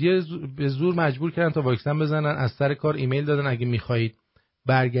 درود یه به زور مجبور کردن تا واکسن بزنن، از سر کار ایمیل دادن اگه میخواهید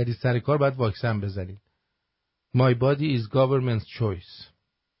برگردید سر کار باید واکسن بزنید. My body is government's choice.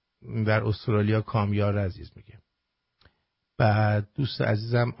 در استرالیا کامیار عزیز میگه. بعد دوست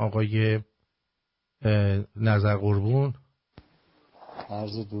عزیزم آقای نظر قربون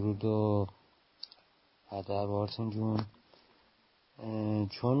عرض درود و ادب آرتین جون.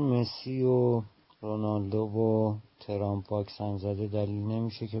 چون مسی و رونالدو و ترامپ واکسن زده دلیل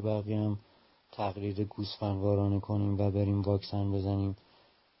نمیشه که بقیه هم تقلید گوسفندوارانه کنیم و بریم واکسن بزنیم.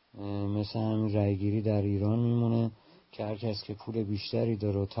 مثل همین رایگیری در ایران میمونه که هر کس که پول بیشتری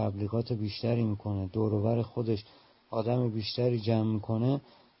داره و تبلیغات بیشتری میکنه دور و بر خودش آدم بیشتری جمع میکنه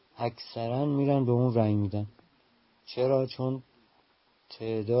اکثرا میرن به اون رای میدن. چرا؟ چون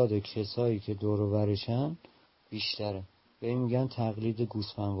تعداد کسایی که دور و برشن بیشتره. به این میگن تقلید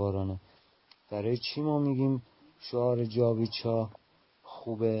گوسفندوارانه. برای چی ما میگیم شعار جاویدشاه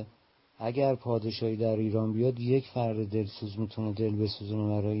خوبه؟ اگر پادشاهی در ایران بیاد یک فرد دلسوز میتونه دل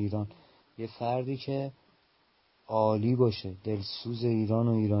بسوزونه برای ایران، یه فردی که عالی باشه، دلسوز ایران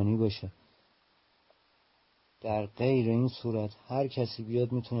و ایرانی باشه. در غیر این صورت هر کسی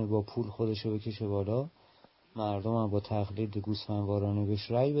بیاد میتونه با پول خودشو بکشه بالا، مردم هم با تقلید گوسفندوارانه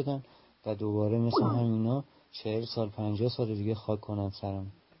بهش رأی بدن و دوباره مثل همینا 40 سال 50 سال دیگه خاک کنن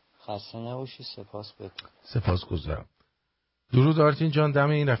سرم. خسته نباشی. سپاس گذارم. درود آرتین جان، دم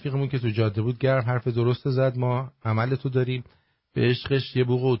این رفیقمون که تو جاده بود گرم حرف درست زد. ما عمل تو داریم، به عشقش یه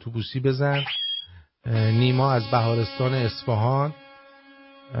بوق اتوبوسی بزن. نیما از بهارستان اصفهان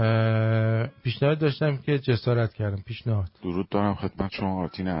پیشنهاد داشتم که جسارت کردم. پیشنهاد درود دارم خدمت شما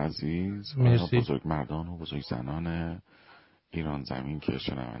آرتین عزیز و بزرگ مردان و بزرگ زنان ایران زمین که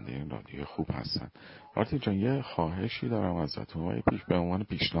شنونده این رادیو خوب هستن. آرتین جان یه خواهشی دارم ازتون و به عنوان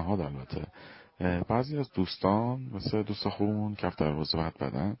پیشنهاد. البته بعضی از دوستان مثل دوست خوبمون کفتر وزبط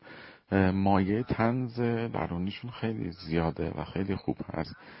بدن مایه طنز درونیشون خیلی زیاده و خیلی خوب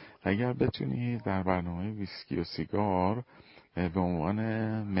هست. اگر بتونی در برنامه ویسکی و سیگار به عنوان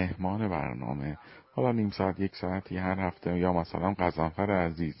مهمان برنامه، حالا نیم ساعت یک ساعتی هر هفته، یا مثلا غضنفر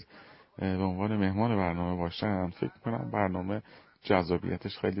عزیز به عنوان مهمان برنامه باشن، فکر کنم برنامه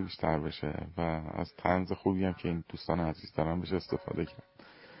جذابیتش خیلی بیشتر بشه و از طنز خوبی هم که این دوستان عزیز دارن بشه استفاده کرد.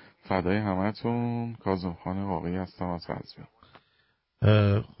 فدای همتون. کاظم خان واقعی هستم از قزوین.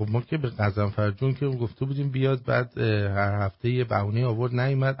 خب ما که به غضنفر جون که گفته بودیم بیاد، بعد هر هفته یه بهونه آورد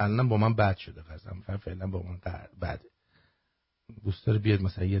نیومد، الان با من بد شده. غضنفر فعلا با من بده، دوست داره بیاد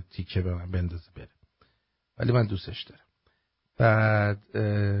مثلا یه تیکه به من بندازه بره، ولی من دوستش دارم. بعد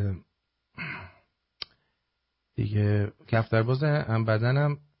دیگه کفترباز هم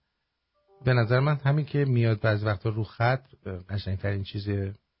بدنم به نظر من همین که میاد بعض وقتا رو خط قشنگترین چیز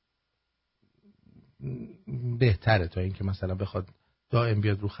بهتره تا اینکه مثلا بخواد دائم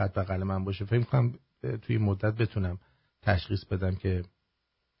بیاد رو خط بغل من باشه. فکر کنم توی مدت بتونم تشخیص بدم که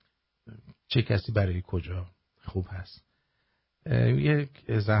چه کسی برای کجا خوب هست. یک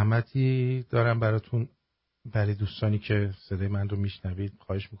زحمتی دارم براتون، برای دوستانی که صدای من رو میشنوید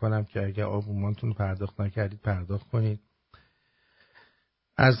خواهش میکنم که اگر آبونمانتون رو پرداخت نکردید پرداخت کنید.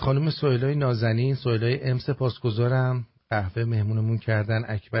 از خانم سهیلای نازنین، سهیلای ام سپاسگزارم، قهوه مهمونمون کردن.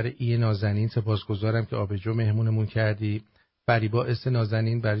 اکبر ای نازنین سپاسگزارم که آبجو مهمونمون کردی. فریبا اس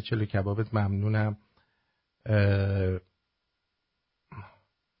نازنین برای چلو کبابت ممنونم.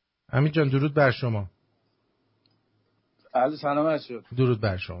 امین جان درود بر شما. عرض سلامت شد. درود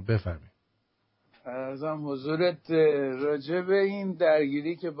بر شما، بفرمایید. عرضم حضورت راجع به این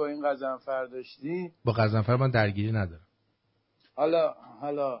درگیری که با این غضنفر داشتی. با غضنفر من درگیری ندارم.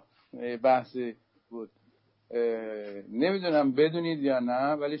 حالا بحثی بود، نمیدونم بدونید یا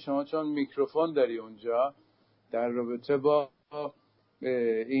نه، ولی شما چون میکروفون داری اونجا در رابطه با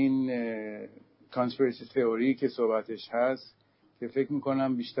این کانسپیرسی تئوری که صحبتش هست که فکر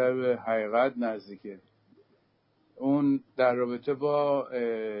میکنم بیشتر به حقیقت نزدیکه، اون در رابطه با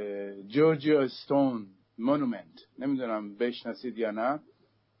جورجیا استون مونومنت، نمیدونم بشناسید یا نه،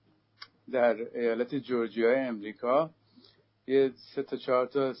 در ایالت جورجیا امریکا یه 3 تا 4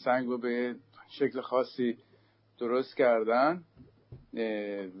 تا سنگ رو به شکل خاصی درست کردن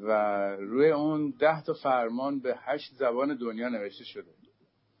و روی اون 10 تا فرمان به 8 زبان دنیا نوشته شده.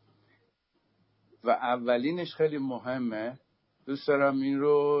 و اولینش خیلی مهمه. دوست دارم این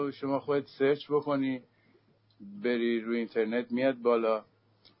رو شما خودت سرچ بکنی، بری روی اینترنت میاد بالا.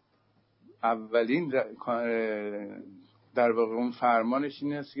 اولین در واقع اون فرمانش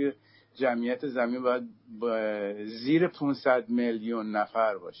این است که جمعیت زمین باید زیر 500 میلیون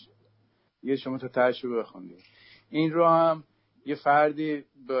نفر باشه. یه شما تا تهش رو بخوندید. این رو هم یه فردی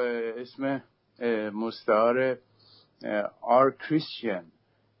به اسم مستعار آر کریستیان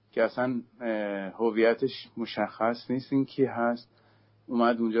که اصلا هویتش مشخص نیست این کی هست،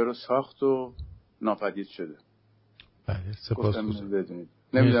 اومد اونجا رو ساخت و ناپدید شده. بله سپاس بدونید.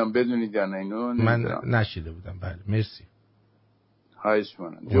 نمیدونم بدونید یا نه اینو. من نشیده بودم. بله مرسی. هایش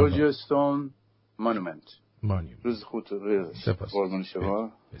منم. جورجیا ستون مانومنت. روز خودت سپاس. قربون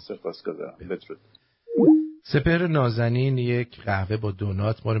شما. سپاسگزارم. بدرود. سپهر نازنین یک قهوه با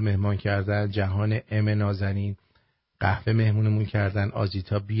دونات ما رو مهمان کردن. جهان ام نازنین قهوه مهمونمون کردن.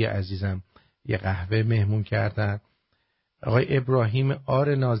 آزیتا بی عزیزم یه قهوه مهمون کردن. آقای ابراهیم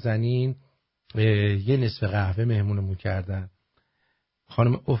آر نازنین یه نصف قهوه مهمونمون کردن.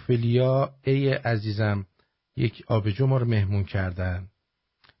 خانم اوفلیا ای عزیزم یک آبجو ما رو مهمون کردن.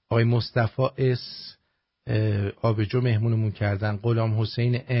 آقای مصطفی اس آبجو مهمونمون کردن. غلام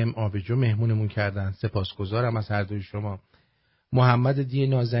حسین ام آبجو مهمونمون کردن. سپاسگزارم از هر دوی شما. محمد دی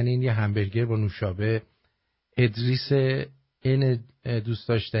نازنین یه همبرگر با نوشابه. ادریس ان دوست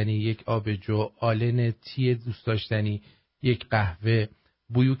داشتنی یک آبجو. آلن تی دوست داشتنی یک قهوه.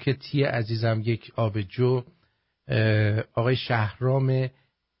 بیوک تی عزیزم یک آبجو. آقای شهرام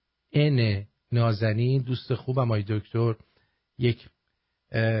ان نازنین دوست خوبم آقای دکتر یک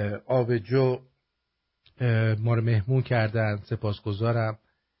آبجو ما رو مهمون کردن. سپاسگزارم.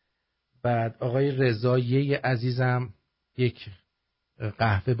 بعد آقای رضایی عزیزم یک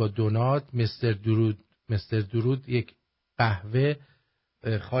قهوه با دونات. مستر درود یک قهوه.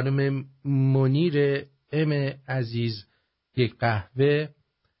 خانم منیر ام عزیز یک قهوه.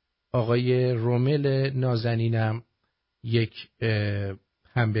 آقای رومل نازنینم یک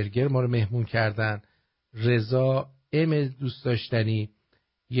همبرگر ما رو مهمون کردن. رضا ام دوست داشتنی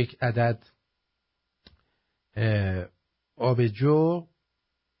یک عدد آبجو.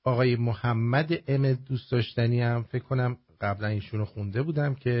 آقای محمد ام دوست داشتنی هم فکر کنم قبلا ایشون رو خونده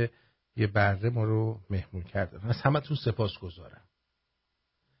بودم که یه بره ما رو مهمون کردن. از همه تون سپاس گذارم.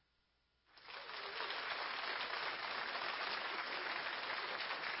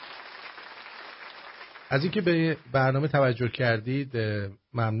 از اینکه به برنامه توجه کردید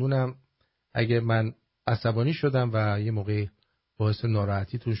ممنونم. اگه من عصبانی شدم و یه موقع باعث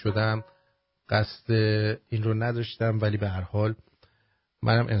ناراحتیتون شدم قصد این رو نداشتم، ولی به هر حال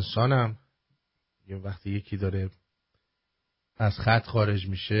منم انسانم. یه وقتی یکی داره از خط خارج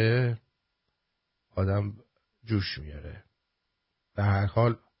میشه آدم جوش میاره. به هر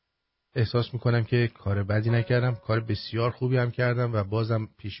حال احساس میکنم که کار بدی نکردم، کار بسیار خوبی هم کردم و بازم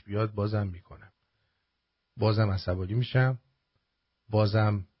پیش بیاد بازم میکنم. بازم عصبانی میشم،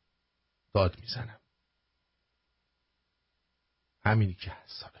 بازم داد میزنم. همینی که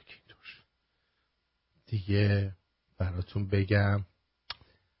هست. حالا که اینطور دیگه براتون بگم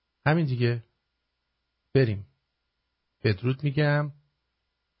همین دیگه. بریم. بدرود میگم.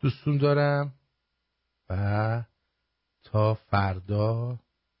 دوستون دارم و تا فردا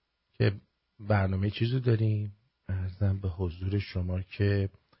که برنامه چیزو داریم عرضم به حضور شما که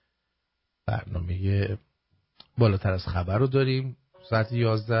برنامه بالاتر از خبر رو داریم ساعت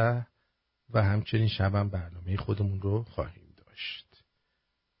 11 و همچنین شبم برنامه خودمون رو خواهیم داشت.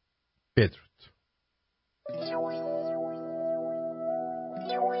 بدرود.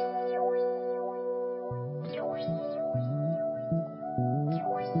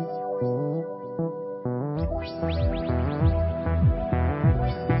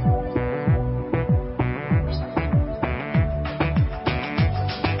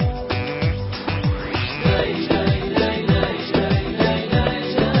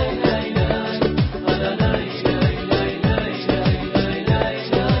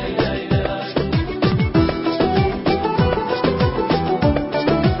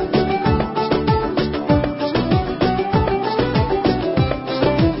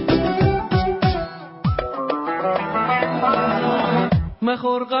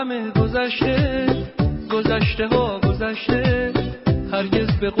 مخور غم گذشته، گذشته ها گذشته،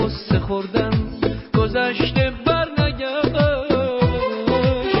 هرگز به قصه خوردن گذشته بر نگشته.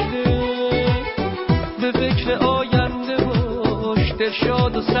 به فکر آینده باش،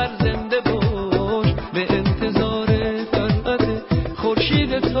 دلشاد و سرزنده باش، به انتظار طلعت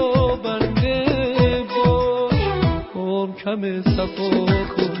خورشید تو بنده باش. عمر کم صفا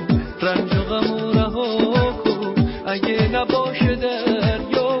کن، رنج و غم و رها کن، اگه نباشه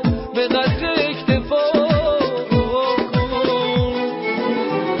دریا به قدر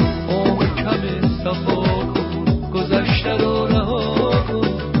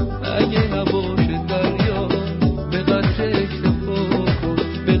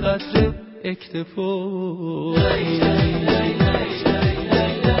قدر اکتفا.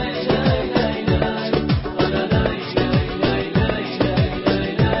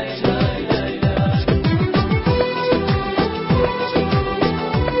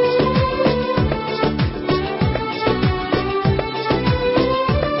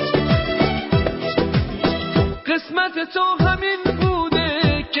 قسمت تو همین بوده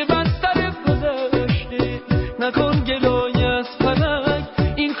که بستر گذشته، نکن گلای از فلک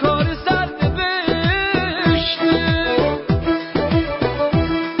این کار سرنوشته.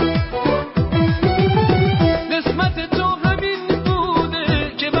 قسمت تو همین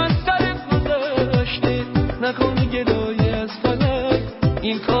بوده که بستر گذشته، نکن گلای از فلک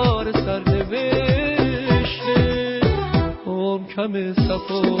این کار سرنوشته. عمر کم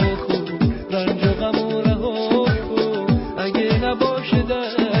صفا کن رنج و غم و رها کن، اگه نباشه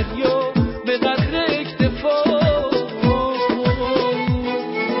دریا به قدر اکتفا.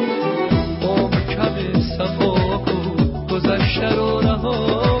 عمر کم صفا کن گذشته رو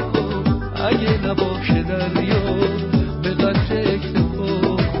رها کن، اگه نباشه دریا به قدر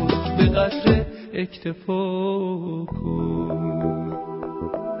اکتفا کن، به قدر اکتفا کن.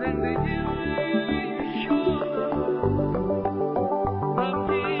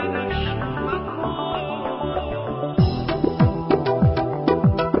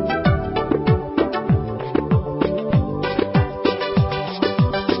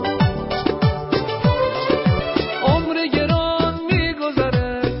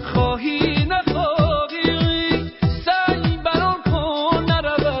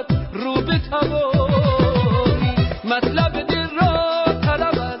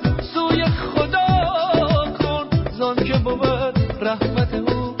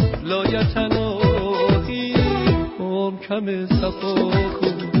 کم صفا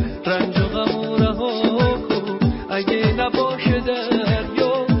کن رنج و غم و رها کن، اگه نباشه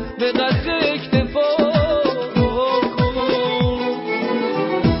دریا به قدر اکتفا کن.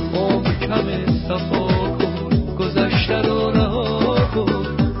 عمر کم صفا کن گذشته رو رها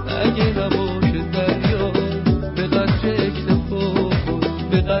کن، اگه نباشه دریا به قدر اکتفا کن،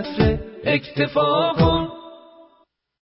 به قدر اکتفا.